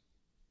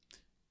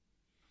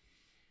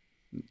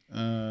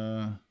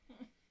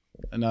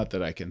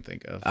that I can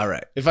think of. All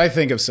right. If I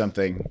think of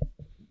something,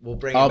 We'll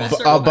bring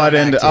I'll butt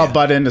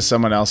into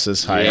someone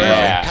else's highlight.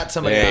 Yeah. Cut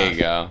somebody there off. you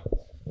go.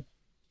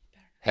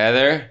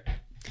 Heather?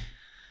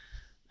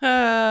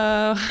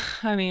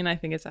 I mean, I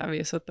think it's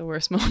obvious what the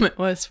worst moment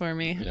was for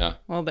me. Yeah.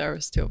 Well, there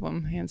was 2 of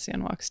them,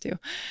 handstand walks too.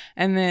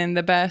 And then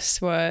the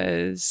best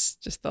was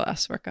just the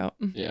last workout.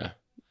 Yeah.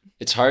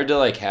 It's hard to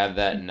like have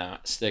that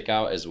not stick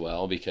out as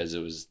well because it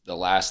was the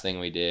last thing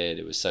we did.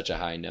 It was such a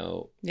high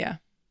note. Yeah.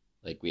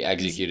 Like we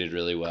executed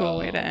really well. Cool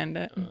way to end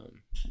it.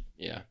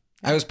 Yeah.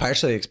 I was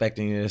partially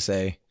expecting you to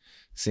say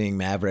seeing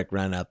Maverick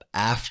run up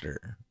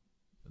after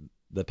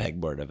the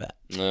pegboard event.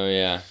 Oh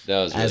yeah,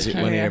 that was as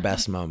really one of your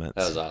best moments.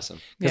 That was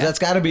awesome. Because that's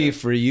got to be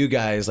for you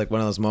guys like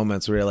one of those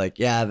moments where you're like,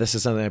 yeah, this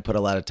is something I put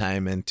a lot of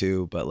time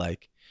into, but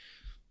like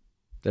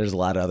there's a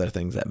lot of other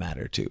things that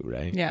matter too,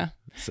 right? Yeah.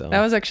 So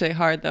that was actually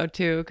hard though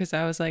too, because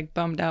I was like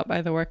bummed out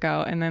by the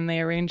workout, and then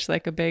they arranged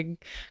like a big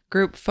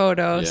group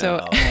photo,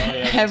 so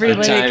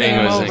everybody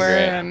came over,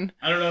 and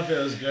I don't know if it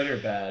was good or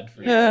bad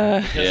for you.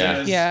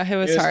 It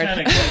was hard.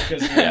 Kind of cool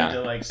because we had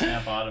to like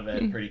snap out of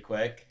it pretty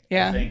quick.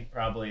 Yeah. I think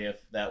probably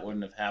if that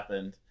wouldn't have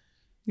happened.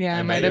 Yeah,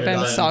 I might have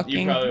been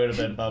sulking. You probably would have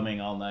been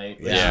bumming all night.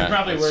 Yeah, you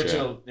probably were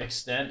to an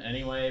extent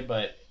anyway,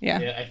 but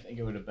yeah, I think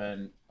it would have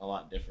been a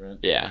lot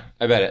different. Yeah,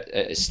 I bet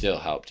it still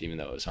helped, even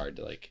though it was hard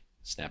to like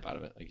snap out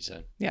of it, like you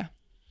said. Yeah.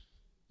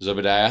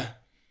 Zobadiah?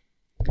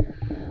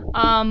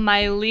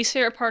 My least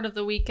favorite part of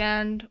the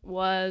weekend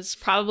was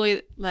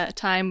probably that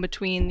time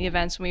between the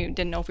events when we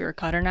didn't know if we were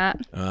cut or not.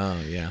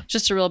 Oh yeah.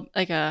 Just a real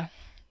I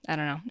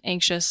don't know,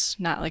 anxious,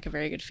 not like a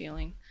very good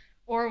feeling.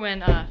 Or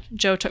when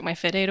Joe took my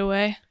Fit Aid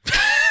away.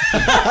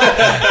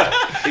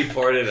 He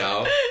poured it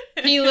out.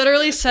 He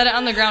literally set it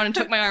on the ground and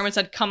took my arm and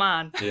said, "Come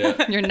on,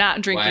 you're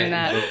not drinking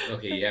that."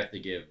 Okay, you have to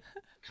give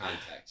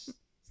context.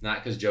 It's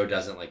not because Joe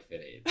doesn't like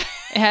Fit Aid.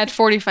 It had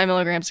 45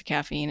 milligrams of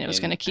caffeine. It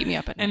was going to keep me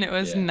up at night. And it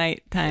was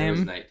nighttime. It was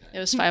nighttime. It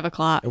was 5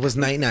 o'clock. It was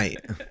night.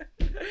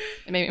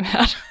 It made me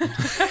mad.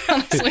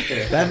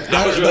 Honestly.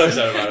 I was really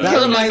upset about it.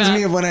 That reminds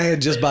me of when I had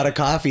just bought a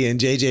coffee and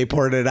JJ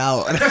poured it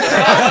out.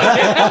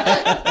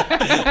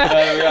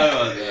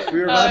 We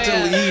were about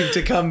to leave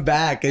to come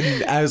back,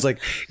 and I was like,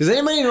 "Does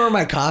anybody know where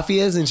my coffee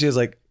is?" And she was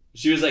like,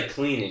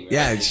 cleaning. Right?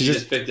 "Yeah." She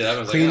just picked it up. And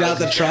was cleaned like, out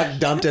the truck,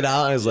 dumped it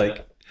out. I was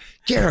like,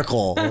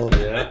 "Jericho."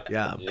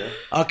 Yeah.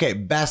 Okay,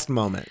 best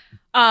moment.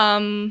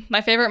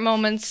 My favorite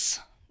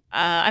moments.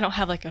 I don't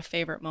have like a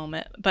favorite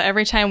moment, but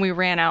every time we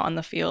ran out on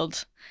the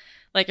field,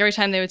 like every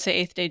time they would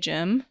say 8th day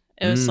gym,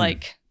 it was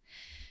like,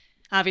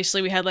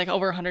 obviously we had like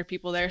over 100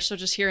 people there. So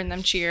just hearing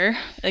them cheer,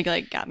 it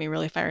like got me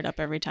really fired up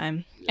every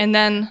time. And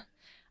then,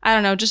 I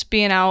don't know, just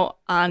being out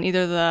on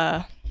either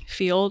the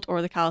field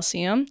or the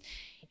Coliseum,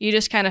 you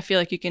just kind of feel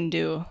like you can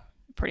do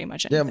pretty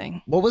much anything. Yeah.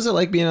 What was it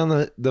like being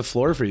on the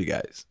floor for you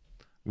guys?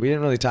 We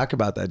didn't really talk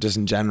about that, just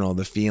in general,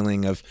 the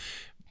feeling of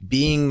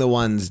being the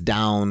ones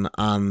down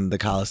on the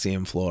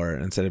Coliseum floor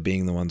instead of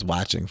being the ones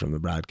watching from the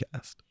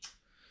broadcast.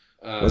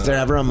 Was there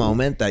ever a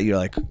moment that you're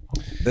like,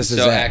 this is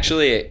so it?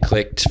 Actually it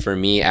clicked for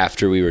me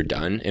after we were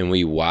done and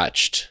we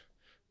watched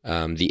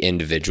the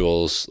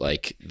individuals,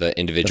 like the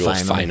individual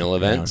final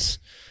events,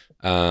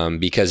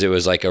 because it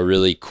was like a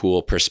really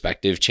cool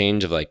perspective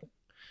change of like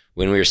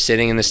when we were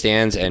sitting in the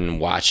stands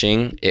and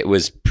watching, it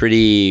was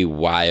pretty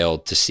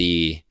wild to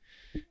see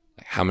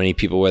how many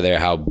people were there,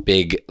 how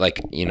big,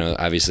 like, you know,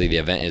 obviously the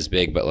event is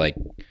big, but like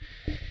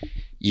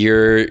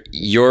you're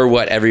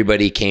what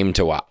everybody came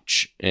to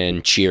watch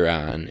and cheer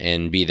on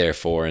and be there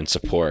for and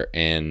support.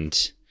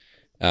 And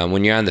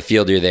when you're on the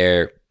field, you're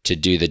there to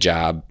do the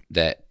job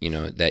that, you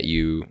know, that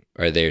you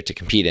are there to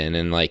compete in.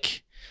 And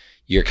like,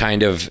 you're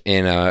kind of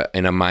in a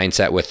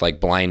mindset with like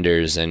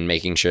blinders and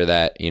making sure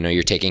that, you know,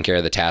 you're taking care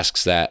of the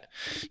tasks that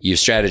you've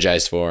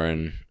strategized for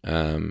and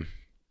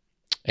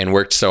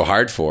worked so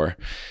hard for.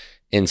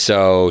 And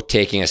so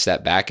taking a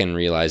step back and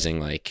realizing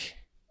like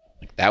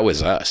that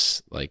was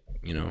us, like,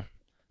 you know,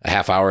 a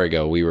half hour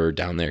ago we were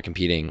down there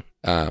competing,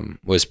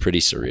 was pretty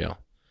surreal.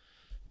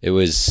 It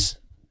was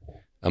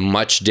a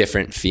much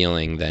different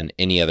feeling than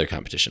any other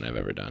competition I've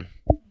ever done.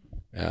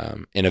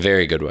 In a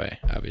very good way,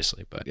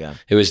 obviously, but yeah,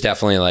 it was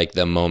definitely like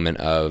the moment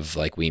of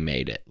like, we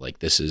made it. Like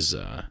this is,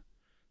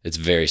 it's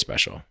very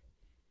special.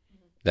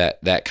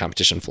 That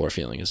competition floor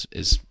feeling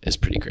is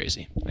pretty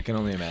crazy. I can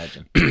only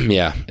imagine.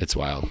 Yeah, it's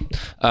wild.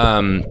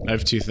 I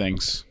have 2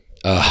 things.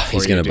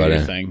 He's gonna butt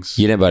in. Things.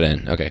 You didn't butt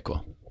in. Okay,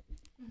 cool.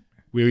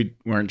 We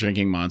weren't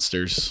drinking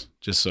Monsters,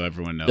 just so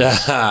everyone knows.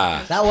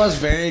 That was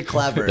very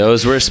clever.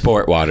 Those were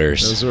sport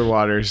waters. Those were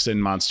waters in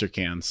Monster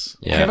cans.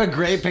 Yeah. I have a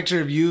great picture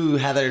of you,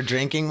 Heather,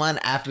 drinking one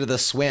after the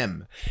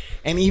swim.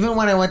 And even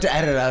when I went to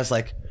edit, I was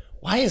like,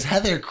 why is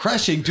Heather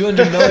crushing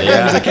 200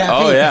 milligrams of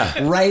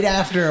caffeine right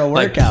after a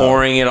workout? Like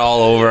pouring it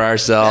all over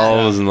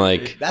ourselves and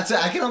like... That's it.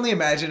 I can only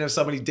imagine if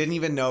somebody didn't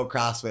even know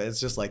CrossFit.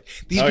 It's just like,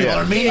 these people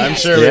are maniacs. I'm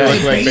sure we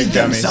look like big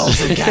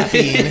themselves in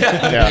caffeine.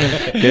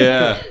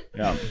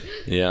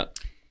 Yeah.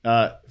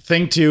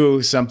 Thing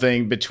 2,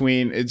 something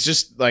between, it's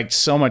just like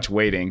so much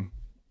waiting.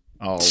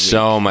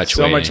 So much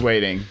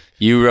waiting.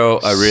 You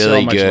wrote a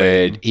really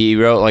good, he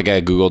wrote like a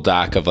Google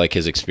Doc of like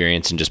his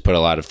experience and just put a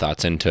lot of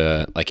thoughts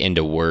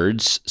into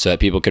words so that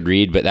people could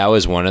read. But that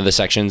was one of the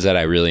sections that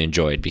I really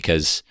enjoyed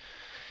because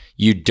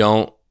you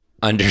don't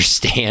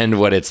understand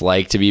what it's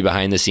like to be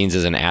behind the scenes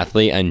as an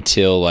athlete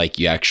until like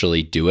you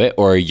actually do it,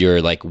 or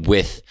you're like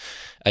with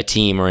a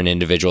team or an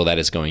individual that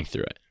is going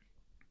through it.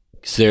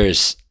 'Cause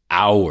there's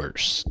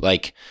hours,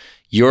 like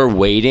you're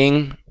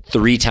waiting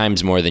 3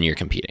 times more than you're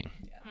competing.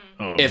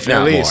 Oh, if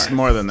not at least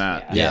more than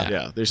that.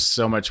 Yeah. There's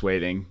so much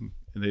waiting.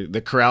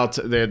 The corral,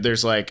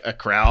 there's like a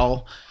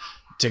corral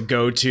to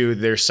go to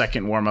their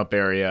second warm up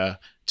area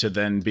to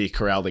then be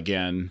corralled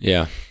again.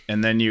 Yeah.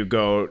 And then you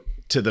go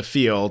to the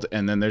field,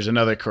 and then there's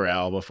another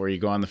corral before you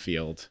go on the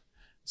field.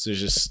 So there's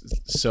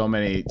just so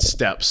many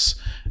steps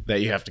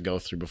that you have to go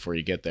through before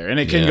you get there. And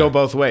it can go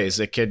both ways.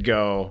 It could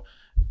go,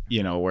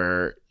 you know,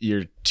 where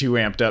you're too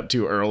amped up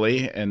too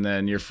early and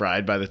then you're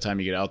fried by the time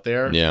you get out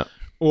there. Yeah.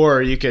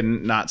 Or you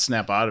can not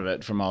snap out of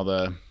it from all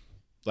the,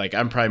 like,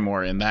 I'm probably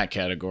more in that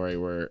category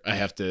where I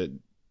have to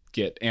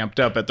get amped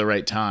up at the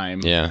right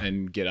time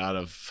and get out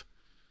of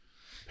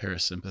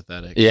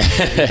parasympathetic.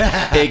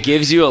 Yeah. It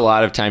gives you a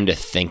lot of time to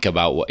think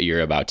about what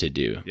you're about to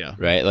do. Yeah.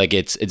 Right. Like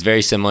it's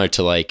very similar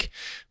to like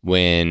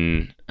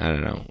when, I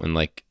don't know, when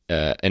like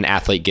an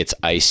athlete gets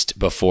iced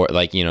before,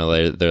 like, you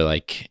know, they're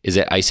like, is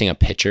it icing a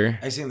pitcher?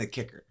 Icing the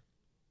kicker.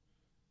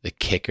 The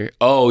kicker?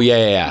 Oh,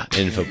 yeah.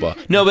 In football.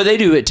 No, but they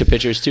do it to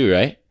pitchers too,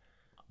 right?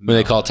 When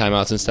they call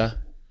timeouts and stuff?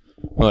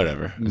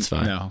 Whatever. It's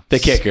fine. No. The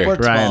kicker.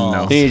 Sports Ryan,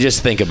 ball. no. You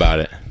just think about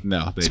it.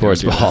 No. They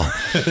Sports don't do ball.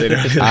 that. They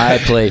don't do that. I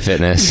play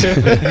fitness.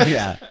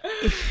 Yeah.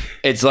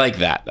 It's like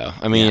that though.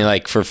 I mean,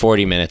 like for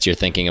 40 minutes, you're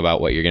thinking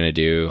about what you're going to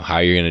do, how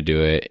you're going to do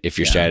it, if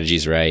your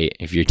strategy's right,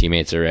 if your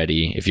teammates are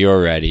ready, if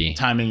you're ready.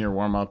 Timing your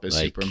warm up is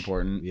Like, super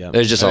important. Yeah.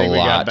 There's just I a think we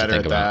got lot to better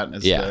think at about. that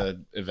as Yeah. the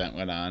event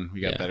went on.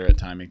 We got Yeah. better at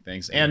timing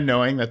things, and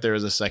knowing that there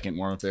was a second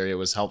warm up area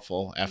was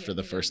helpful after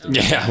the first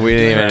event. Yeah. We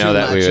didn't even know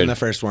that we in would. the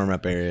first warm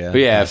up area.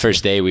 But yeah,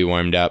 first day we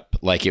warmed up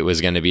like it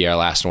was going to be our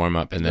last warm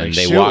up, and then Like,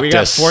 they shoot, walked we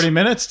got us 40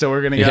 minutes till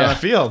we're gonna get on the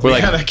field. We're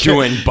We gotta like get-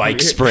 doing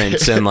bike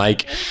sprints and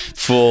like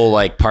full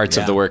like parts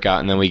of the workout,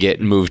 and then we get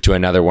moved to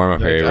another warm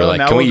up area. We're like,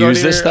 now can we we'll go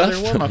use to this your stuff?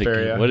 other warm-up Like,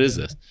 area. what is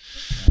this?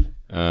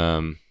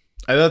 I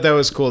thought that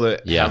was cool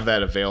to Yeah. have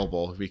that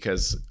available,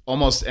 because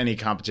almost any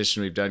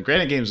competition we've done,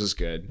 Granite Games was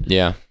good,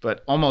 Yeah,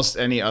 but almost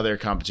any other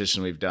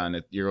competition we've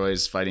done, you're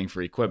always fighting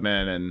for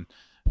equipment. And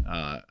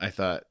I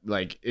thought,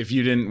 like, if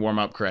you didn't warm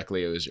up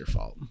correctly, it was your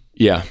fault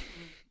yeah,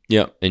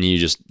 and you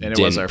just And it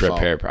was didn't our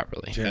prepare fault.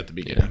 properly. at the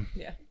beginning.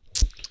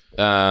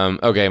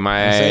 Okay,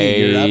 my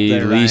You're up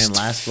there, least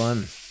Ryan. Last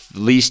one.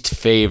 least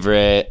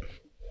favorite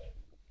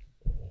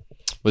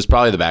was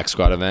probably the back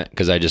squat event,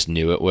 because I just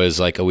knew it was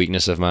like a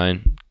weakness of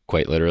mine,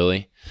 quite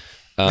literally.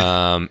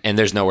 And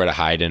there's nowhere to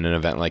hide in an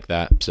event like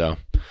that. So,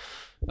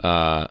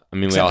 I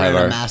mean, we Except all for have a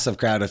our. massive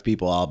crowd of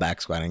people all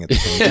back squatting at the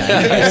same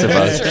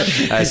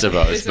time. I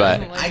suppose, but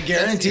I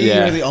guarantee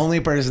Yeah. you're the only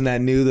person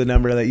that knew the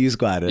number that you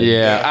squatted.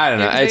 yeah, I don't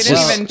know. They It's didn't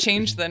just even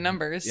change the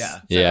numbers. Yeah.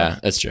 so yeah,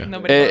 that's true.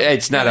 nobody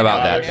It's not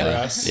about that for though.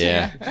 us.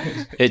 Yeah,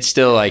 it's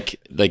still like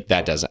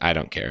that doesn't. I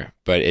don't care,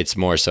 but it's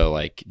more so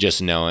like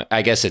just knowing.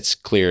 I guess it's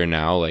clear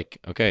now. Like,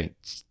 okay,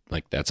 it's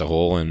like that's a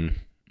hole, and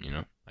you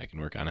know I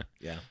can work on it.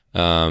 Yeah.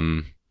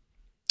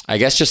 I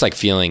guess just like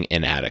feeling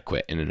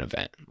inadequate in an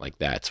event, like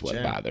that's what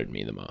Sure. bothered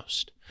me the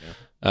most.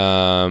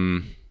 I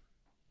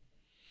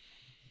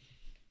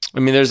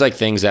mean, there's like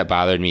things that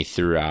bothered me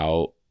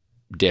throughout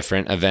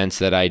different events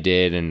that I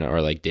did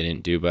or like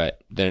didn't do,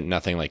 but then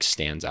nothing like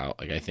stands out.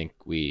 Like I think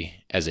we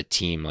as a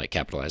team like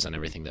capitalized on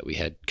everything that we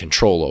had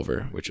control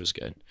over, which was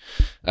good.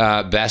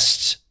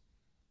 Best,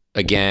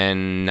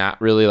 again,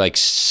 not really like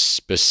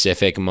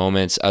specific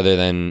moments other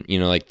than, you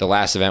know, like the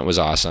last event was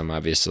awesome,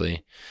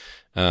 obviously.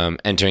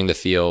 Entering the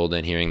field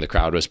and hearing the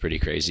crowd was pretty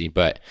crazy,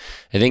 but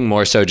I think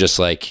more so just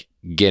like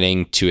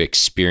getting to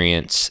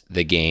experience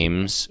the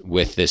games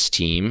with this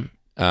team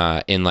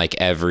in like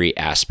every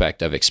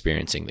aspect of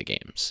experiencing the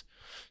games.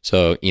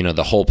 So, you know,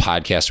 the whole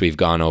podcast, we've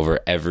gone over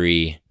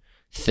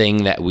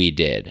everything that we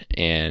did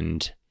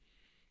and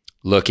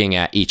looking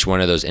at each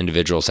one of those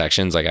individual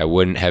sections. Like I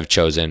wouldn't have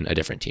chosen a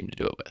different team to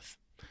do it with.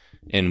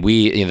 And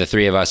we, you know, the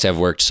three of us have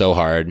worked so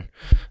hard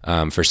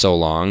for so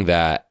long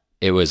that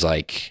it was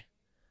like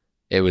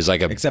a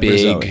Except for big,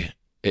 Zoe.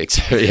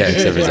 except for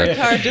Zoe. Worked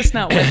hard, just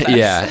not with us.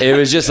 Yeah, it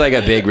was just like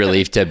a big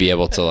relief to be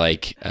able to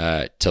like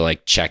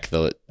check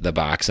the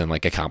box and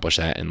like accomplish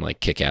that and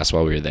like kick ass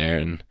while we were there.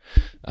 And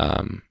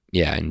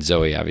and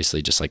Zoe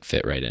obviously just like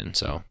fit right in.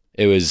 So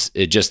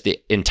it just the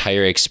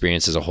entire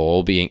experience as a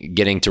whole,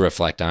 getting to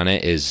reflect on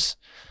it is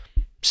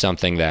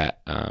something that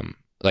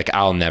like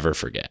I'll never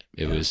forget.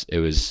 It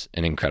was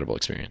an incredible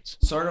experience.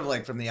 Sort of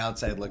like from the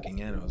outside looking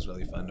in, it was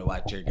really fun to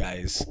watch your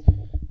guys'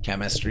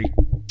 chemistry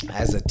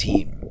as a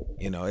team.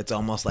 You know, it's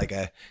almost like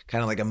a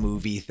kind of like a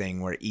movie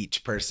thing where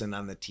each person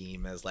on the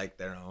team is like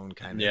their own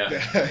kind of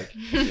thing.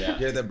 Like,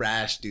 you're the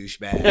brash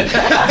douchebag.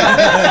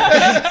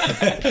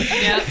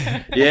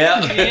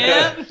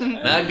 Yeah.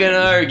 Not gonna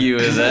argue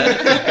with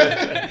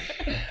that.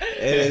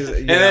 It is,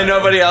 And then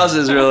nobody else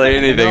is really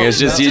anything. No, It's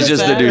just no, he's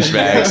just the that's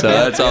douchebag. So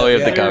that's all we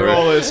have to Yeah. cover. Your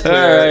role is All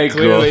right,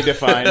 clearly cool.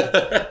 defined.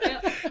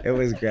 It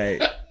was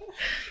great.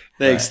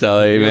 Thanks,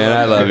 Tully, man.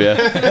 I love you.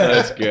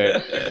 That's great.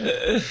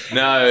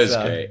 No, it was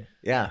great.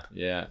 Yeah.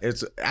 Yeah.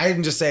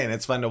 I'm just saying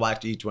it's fun to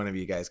watch each one of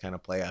you guys kind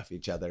of play off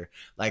each other.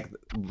 Like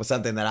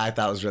something that I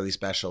thought was really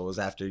special was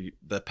after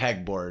the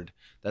pegboard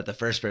that the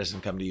first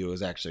person come to you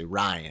was actually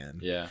Ryan.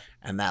 Yeah.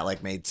 And that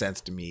like made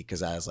sense to me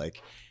because I was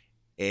like,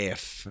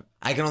 if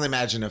I can only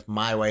imagine if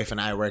my wife and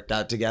I worked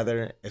out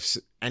together, if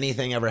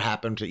anything ever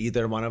happened to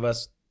either one of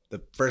us,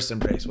 the first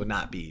embrace would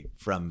not be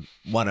from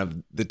one of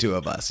the two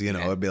of us. You know,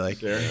 it'd be like,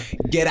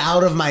 get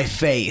out of my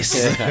face.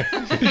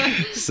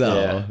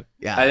 So,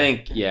 yeah. I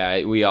think,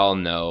 we all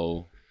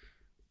know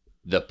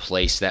the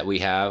place that we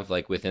have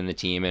like within the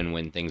team, and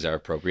when things are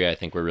appropriate, I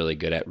think we're really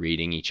good at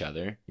reading each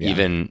other. Yeah.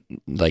 Even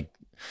like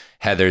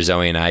Heather,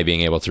 Zoe, and I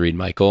being able to read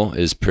Michael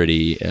is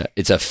pretty,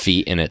 it's a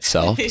feat in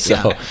itself.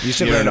 So you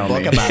should write a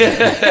book about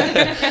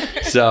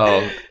it.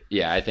 So,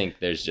 yeah, I think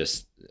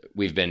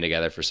we've been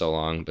together for so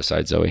long,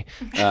 besides Zoe,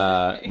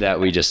 that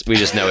we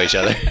just know each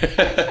other.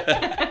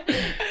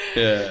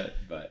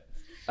 But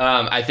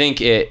I think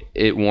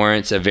it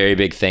warrants a very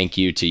big thank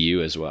you to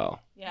you as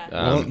well.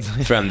 Yeah.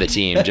 From the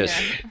team, just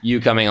you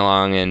coming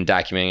along and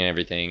documenting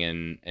everything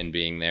and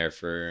being there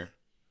for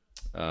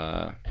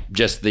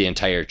just the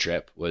entire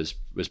trip was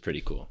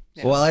pretty cool.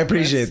 Yeah. Well, I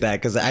appreciate that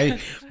because I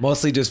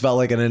mostly just felt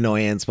like an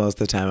annoyance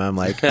most of the time. I'm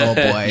like, oh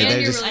boy,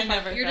 you're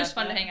just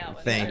fun to hang out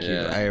with. Thank you,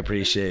 I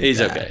appreciate. He's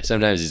that. okay.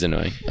 Sometimes he's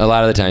annoying. A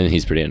lot of the time,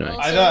 he's pretty annoying.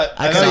 I thought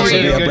can also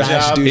you did be a good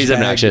job. He's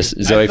obnoxious.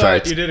 Zoe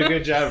farts. You did a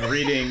good job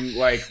reading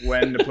like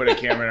when to put a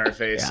camera in our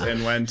face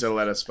and when to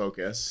let us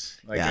focus.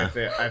 Like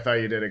I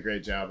thought you did a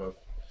great job of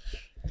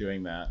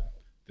doing that.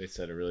 They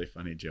said a really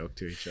funny joke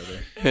to each other.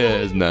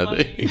 It's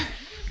nothing.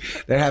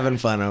 They're having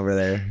fun over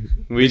there.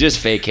 We just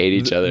fake hate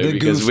each other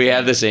because we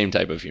have the same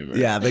type of humor.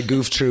 Yeah, the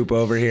goof troop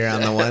over here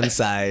on the one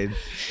side.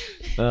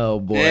 Oh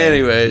boy.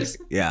 Anyways.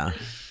 Yeah.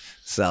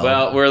 So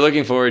well, we're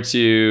looking forward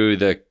to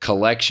the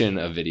collection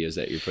of videos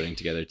that you're putting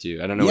together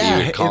too. I don't know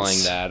what you're calling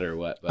that or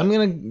what. But.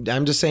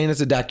 I'm just saying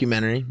it's a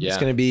documentary. Yeah. It's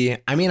gonna be.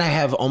 I mean, I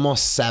have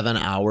almost 7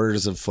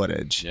 hours of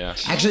footage. Yeah.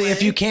 Actually,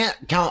 if you can't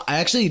count, I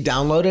actually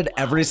downloaded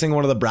every single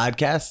one of the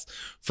broadcasts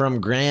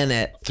from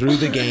Granite through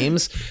the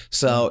games.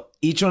 So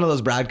each one of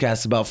those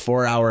broadcasts is about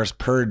 4 hours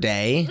per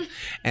day,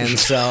 and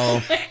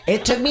so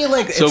it took me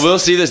like. So we'll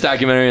see this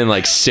documentary in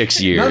like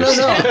 6 years. No.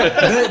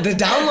 The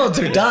downloads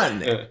are done.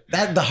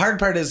 The hard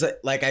part is that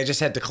like I just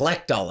had to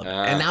collect all of them,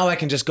 and now I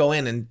can just go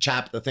in and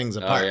chop the things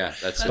apart. Oh yeah,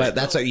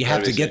 that's what you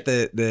have to get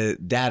the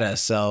data.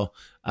 So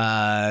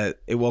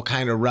it will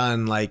kind of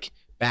run like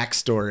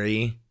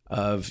backstory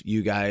of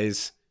you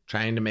guys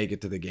trying to make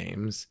it to the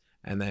games.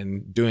 And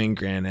then doing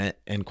Granite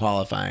and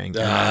qualifying, and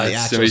then the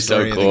actual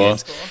story of the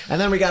games. And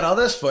then we got all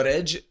this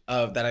footage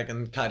that I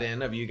can cut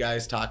in of you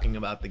guys talking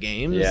about the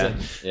games and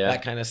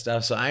that kind of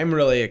stuff. So I'm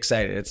really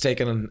excited. It's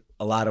taken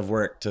a lot of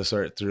work to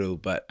sort through,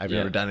 but I've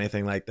never done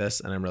anything like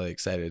this, and I'm really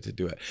excited to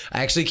do it.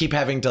 I actually keep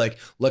having to like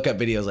look up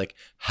videos like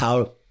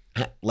how.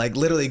 Like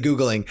literally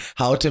Googling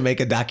how to make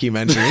a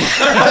documentary.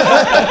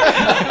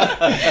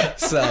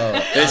 So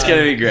it's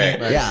gonna be great.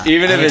 Yeah,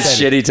 even if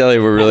it's shitty telly,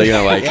 we're really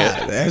gonna like it.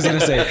 I was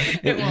gonna say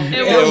it won't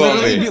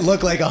literally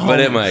look like a home, but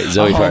it might.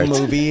 Zoe home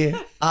parts. movie.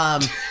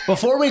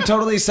 Before we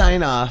totally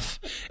sign off,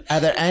 are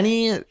there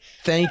any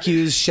thank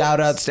yous, shout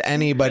outs to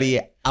anybody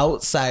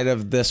outside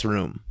of this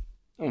room?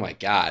 Oh my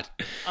God,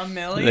 a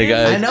million.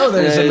 I know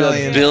there's a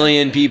million. A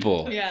billion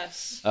people.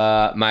 Yes.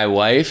 My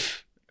wife.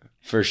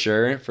 For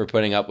sure, for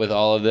putting up with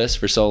all of this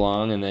for so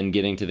long and then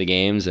getting to the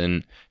games,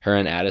 and her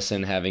and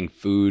Addison having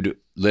food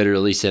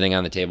literally sitting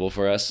on the table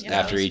for us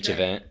after each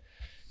event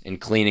and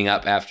cleaning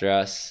up after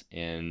us,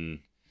 and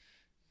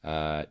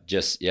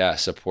just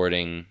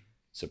supporting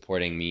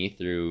me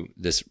through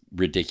this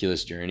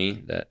ridiculous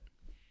journey that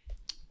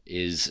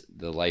is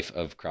the life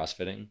of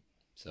CrossFitting.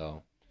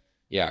 So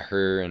yeah,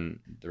 her and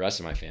the rest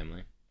of my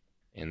family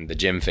and the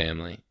gym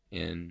family,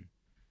 and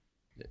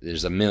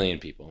there's a million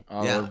people.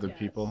 All of the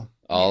people.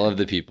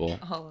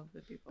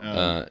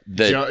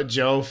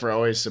 Joe for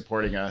always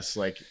supporting us.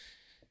 Like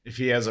if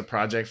he has a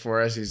project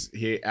for us,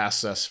 he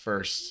asks us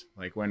first,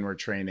 like when we're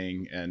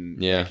training,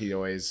 and like, he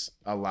always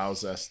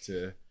allows us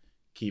to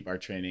keep our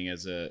training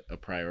as a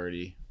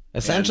priority.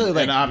 Essentially,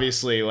 and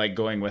obviously like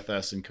going with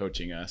us and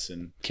coaching us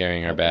and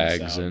carrying our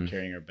bags and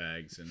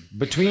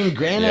between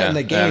Granite and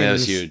the games, that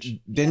was huge.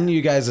 Didn't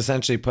you guys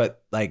essentially put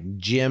like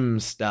gym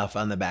stuff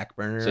on the back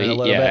burner a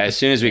little bit? As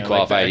soon as we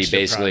qualified, he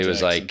basically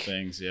was like,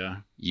 things,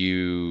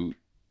 you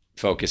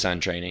focus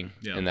on training,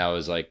 and that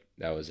was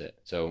it.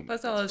 So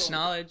plus all his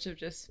knowledge of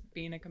just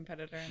being a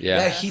competitor.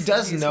 He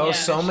does know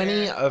so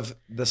many of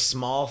the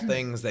small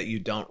things that you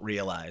don't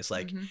realize.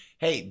 Like,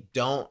 hey,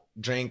 don't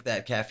drink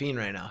that caffeine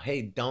right now.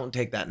 Hey, don't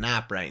take that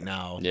nap right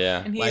now.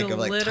 Yeah. And he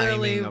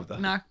literally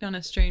knocked on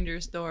a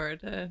stranger's door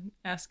to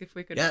ask if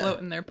we could float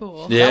in their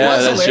pool. Yeah,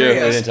 that's true. We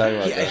didn't talk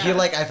about that. He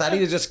I thought he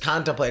was just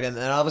contemplating, and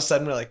then all of a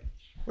sudden we're like,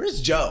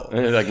 where's Joe?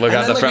 And like look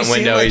out the front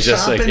window. He's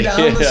just like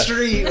down the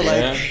street.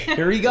 Like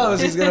here he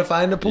goes. He's gonna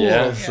find a pool.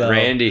 Yeah. So.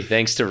 Randy,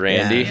 thanks to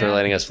Randy for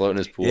letting us float in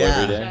his pool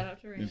every day. Shout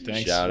out to And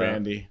thanks, Shout out.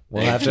 Randy.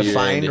 We'll Thank have to you,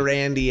 find Randy.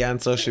 Randy on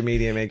social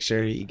media. Make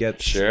sure he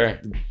gets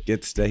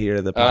to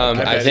hear the I podcast.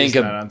 I bet think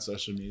he's not on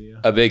social media.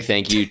 A big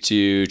thank you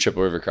to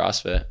Triple River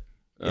CrossFit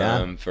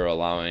for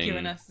allowing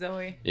Giving us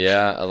Zoe.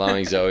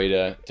 allowing Zoe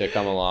to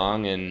come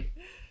along. And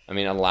I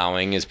mean,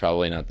 allowing is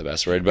probably not the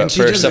best word, but And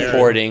she for just-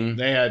 supporting.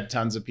 They had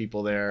tons of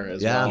people there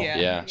as Yeah. well.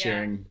 Yeah.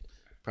 Cheering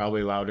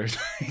probably louder.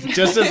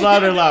 Just as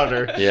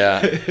louder.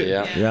 Yeah.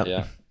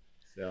 Yep.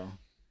 So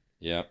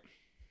Yeah.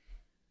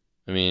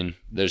 I mean,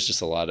 there's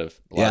just a lot of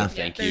Yeah.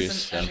 thank There's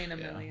yous. I mean, a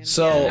million.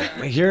 So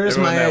Yeah. here's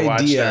everyone my that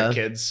watched idea. our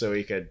kids so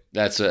we could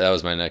That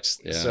was my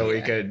next. Yeah. so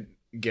we could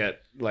get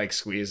like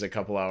squeeze a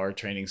couple hour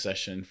training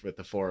session with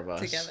the four of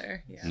us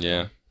Together. Yeah.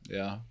 yeah.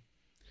 Yeah.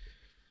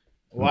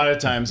 A lot of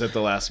times at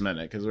the last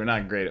minute because we're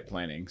not great at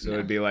planning. So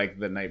it'd be like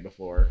the night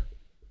before.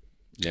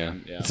 Yeah.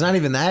 Yeah. It's not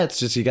even that. It's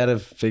just you got to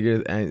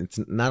figure. It's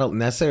not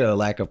necessarily a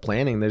lack of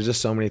planning. There's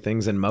just so many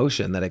things in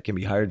motion that it can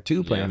be hard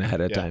to plan ahead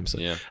of Yeah. time. So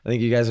Yeah. I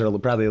think you guys are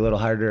probably a little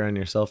harder on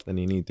yourself than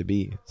you need to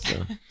be.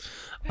 So,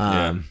 It's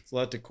a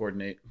lot to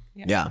coordinate.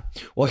 yeah.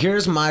 Well,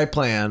 here's my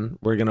plan.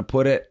 We're gonna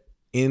put it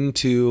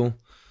into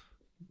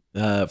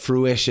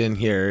fruition.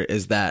 Here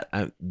is that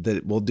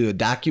we'll do a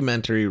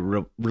documentary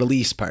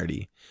release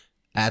party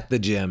at the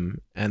gym,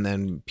 and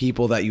then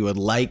people that you would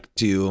like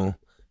to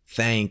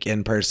thank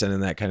in person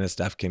and that kind of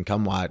stuff can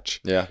come watch.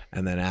 Yeah.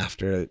 And then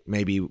after,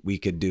 maybe we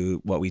could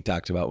do what we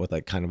talked about with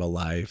like kind of a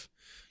live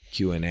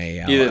Q&A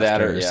Either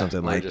that after or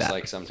something like just that.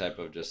 like some type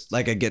of just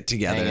Like a get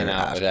together hanging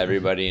out with after.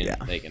 everybody and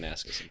Yeah. they can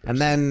ask us. And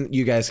then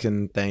you guys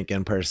can thank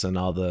in person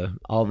all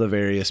the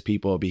various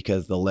people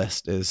because the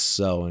list is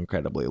so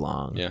incredibly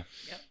long. Yeah.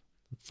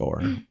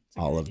 For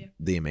all of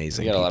the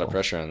amazing We got a lot of people.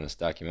 pressure on this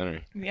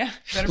documentary. Yeah.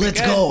 Better be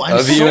Let's good. go. I'm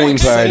A so viewing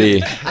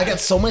excited. party. I got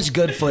so much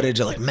good footage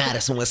of like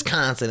Madison,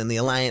 Wisconsin and the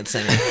Alliance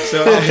Center.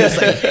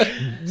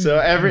 So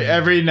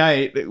every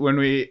night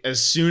when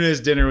as soon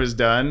as dinner was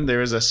done, there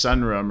was a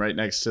sunroom right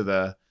next to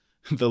the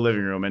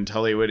living room, and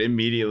Tully would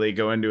immediately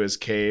go into his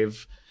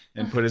cave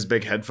and put his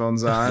big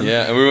headphones on.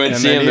 Yeah, and we wouldn't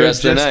see then him he the would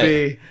rest of the just night.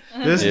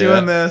 be just Yeah.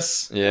 doing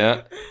this.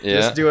 Yeah. Yeah.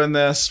 Just doing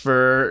this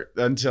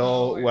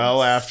until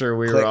well after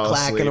we were Click all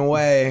clacking asleep.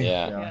 away.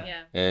 Yeah.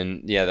 Yeah.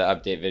 And the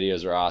update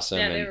videos were awesome.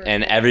 Yeah, they and, were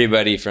and cool.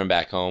 everybody from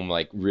back home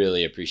like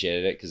really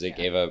appreciated it because it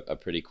gave a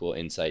pretty cool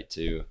insight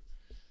to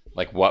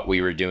like what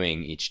we were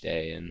doing each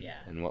day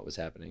and what was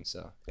happening.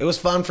 So It was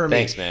fun for me.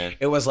 thanks, man.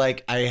 It was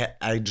like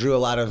I drew a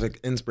lot of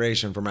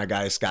inspiration from my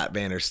guy Scott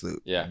Vandersloot.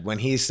 Yeah. When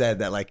he said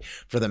that like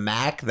for the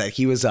MAC that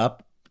he was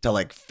up till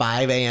like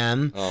 5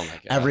 a.m. Oh my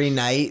god. every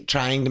night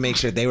trying to make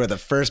sure they were the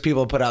first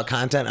people to put out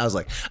content. I was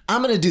like,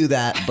 I'm gonna do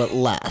that, but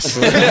less.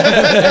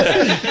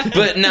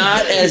 but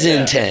not as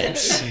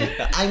intense.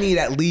 I need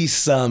at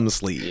least some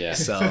sleep. Yeah.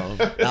 So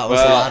that was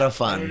a Well, lot of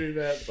fun.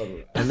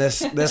 And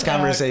this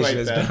conversation quite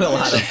has that. been a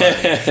lot of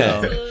fun.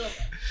 So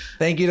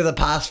thank you to the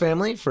Pos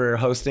family for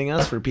hosting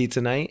us for pizza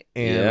night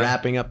and Yeah.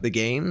 wrapping up the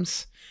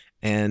games.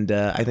 And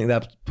I think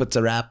that puts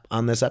a wrap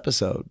on this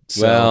episode.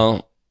 So,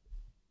 Well,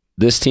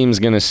 this team's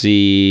gonna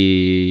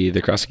see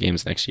the CrossFit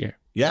Games next year.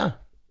 yeah.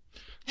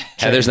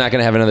 Heather's not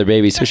gonna have another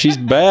baby, so she's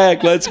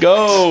back. Let's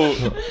go.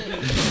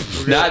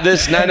 not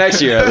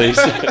next year at least.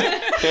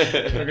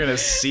 We're gonna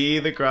see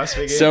the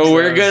CrossFit Games. So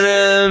we're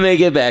gonna make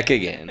it back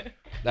again.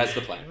 That's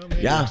the plan.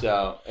 Yeah.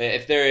 So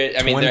if there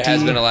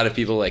has been a lot of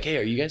people like, hey,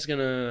 are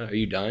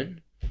you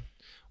done?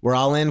 We're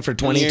all in for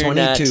You're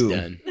not 2022.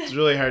 done. It's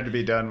really hard to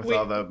be done with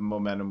all the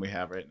momentum we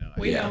have right now.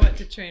 We Yeah. know what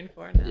to train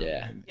for now.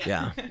 Yeah.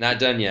 Yeah. Not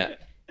done yet.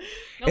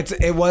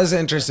 It was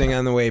interesting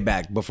on the way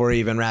back before we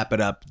even wrap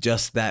it up,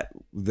 just that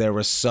there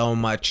was so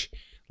much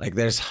like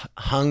there's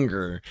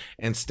hunger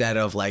instead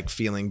of like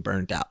feeling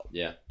burnt out.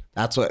 Yeah.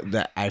 That's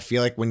that I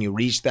feel like when you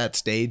reach that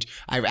stage,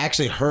 I've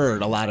actually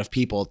heard a lot of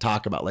people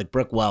talk about, like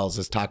Brooke Wells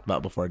has talked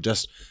about before,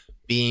 just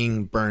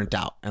being burnt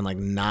out and like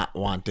not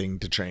wanting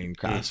to train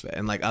CrossFit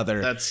and like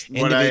other That's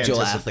what I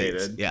individual anticipated.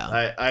 athletes.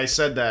 Yeah. I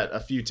said that a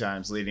few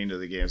times leading to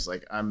the games.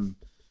 Like I'm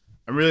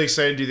really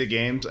excited to do the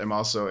games. I'm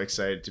also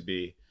excited to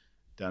be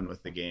done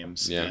with the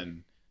games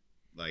and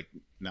like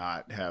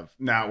not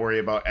worry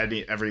about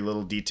every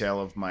little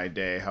detail of my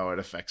day, how it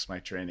affects my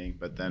training.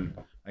 But then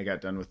I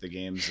got done with the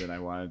games and I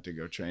wanted to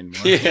go train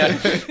more. Yeah.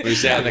 We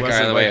sat in the car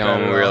Wasn't on the way like that home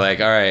and at we were all. like,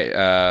 all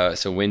right,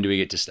 so when do we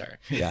get to start?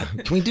 Yeah.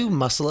 Can we do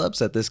muscle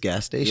ups at this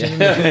gas station?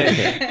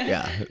 Yeah.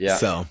 Yeah. Yeah.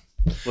 So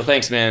Well,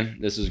 thanks, man.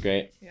 This was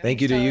great. Yeah. thank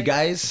you to you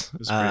guys.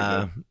 was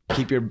pretty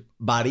Keep your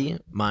body,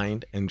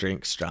 mind, and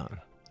drink strong.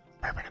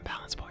 Bourbon and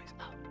Balance, boys.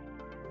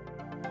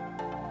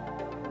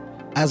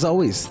 As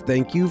always,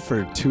 thank you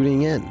for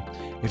tuning in.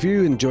 If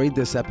you enjoyed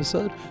this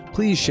episode,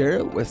 please share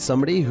it with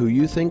somebody who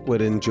you think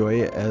would enjoy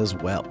it as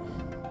well.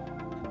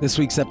 This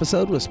week's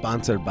episode was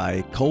sponsored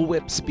by Coal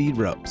Whip Speed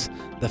Ropes,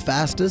 the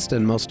fastest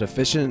and most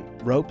efficient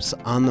ropes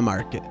on the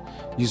market.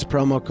 Use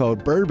promo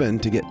code BOURBON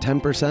to get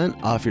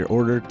 10% off your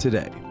order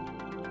today.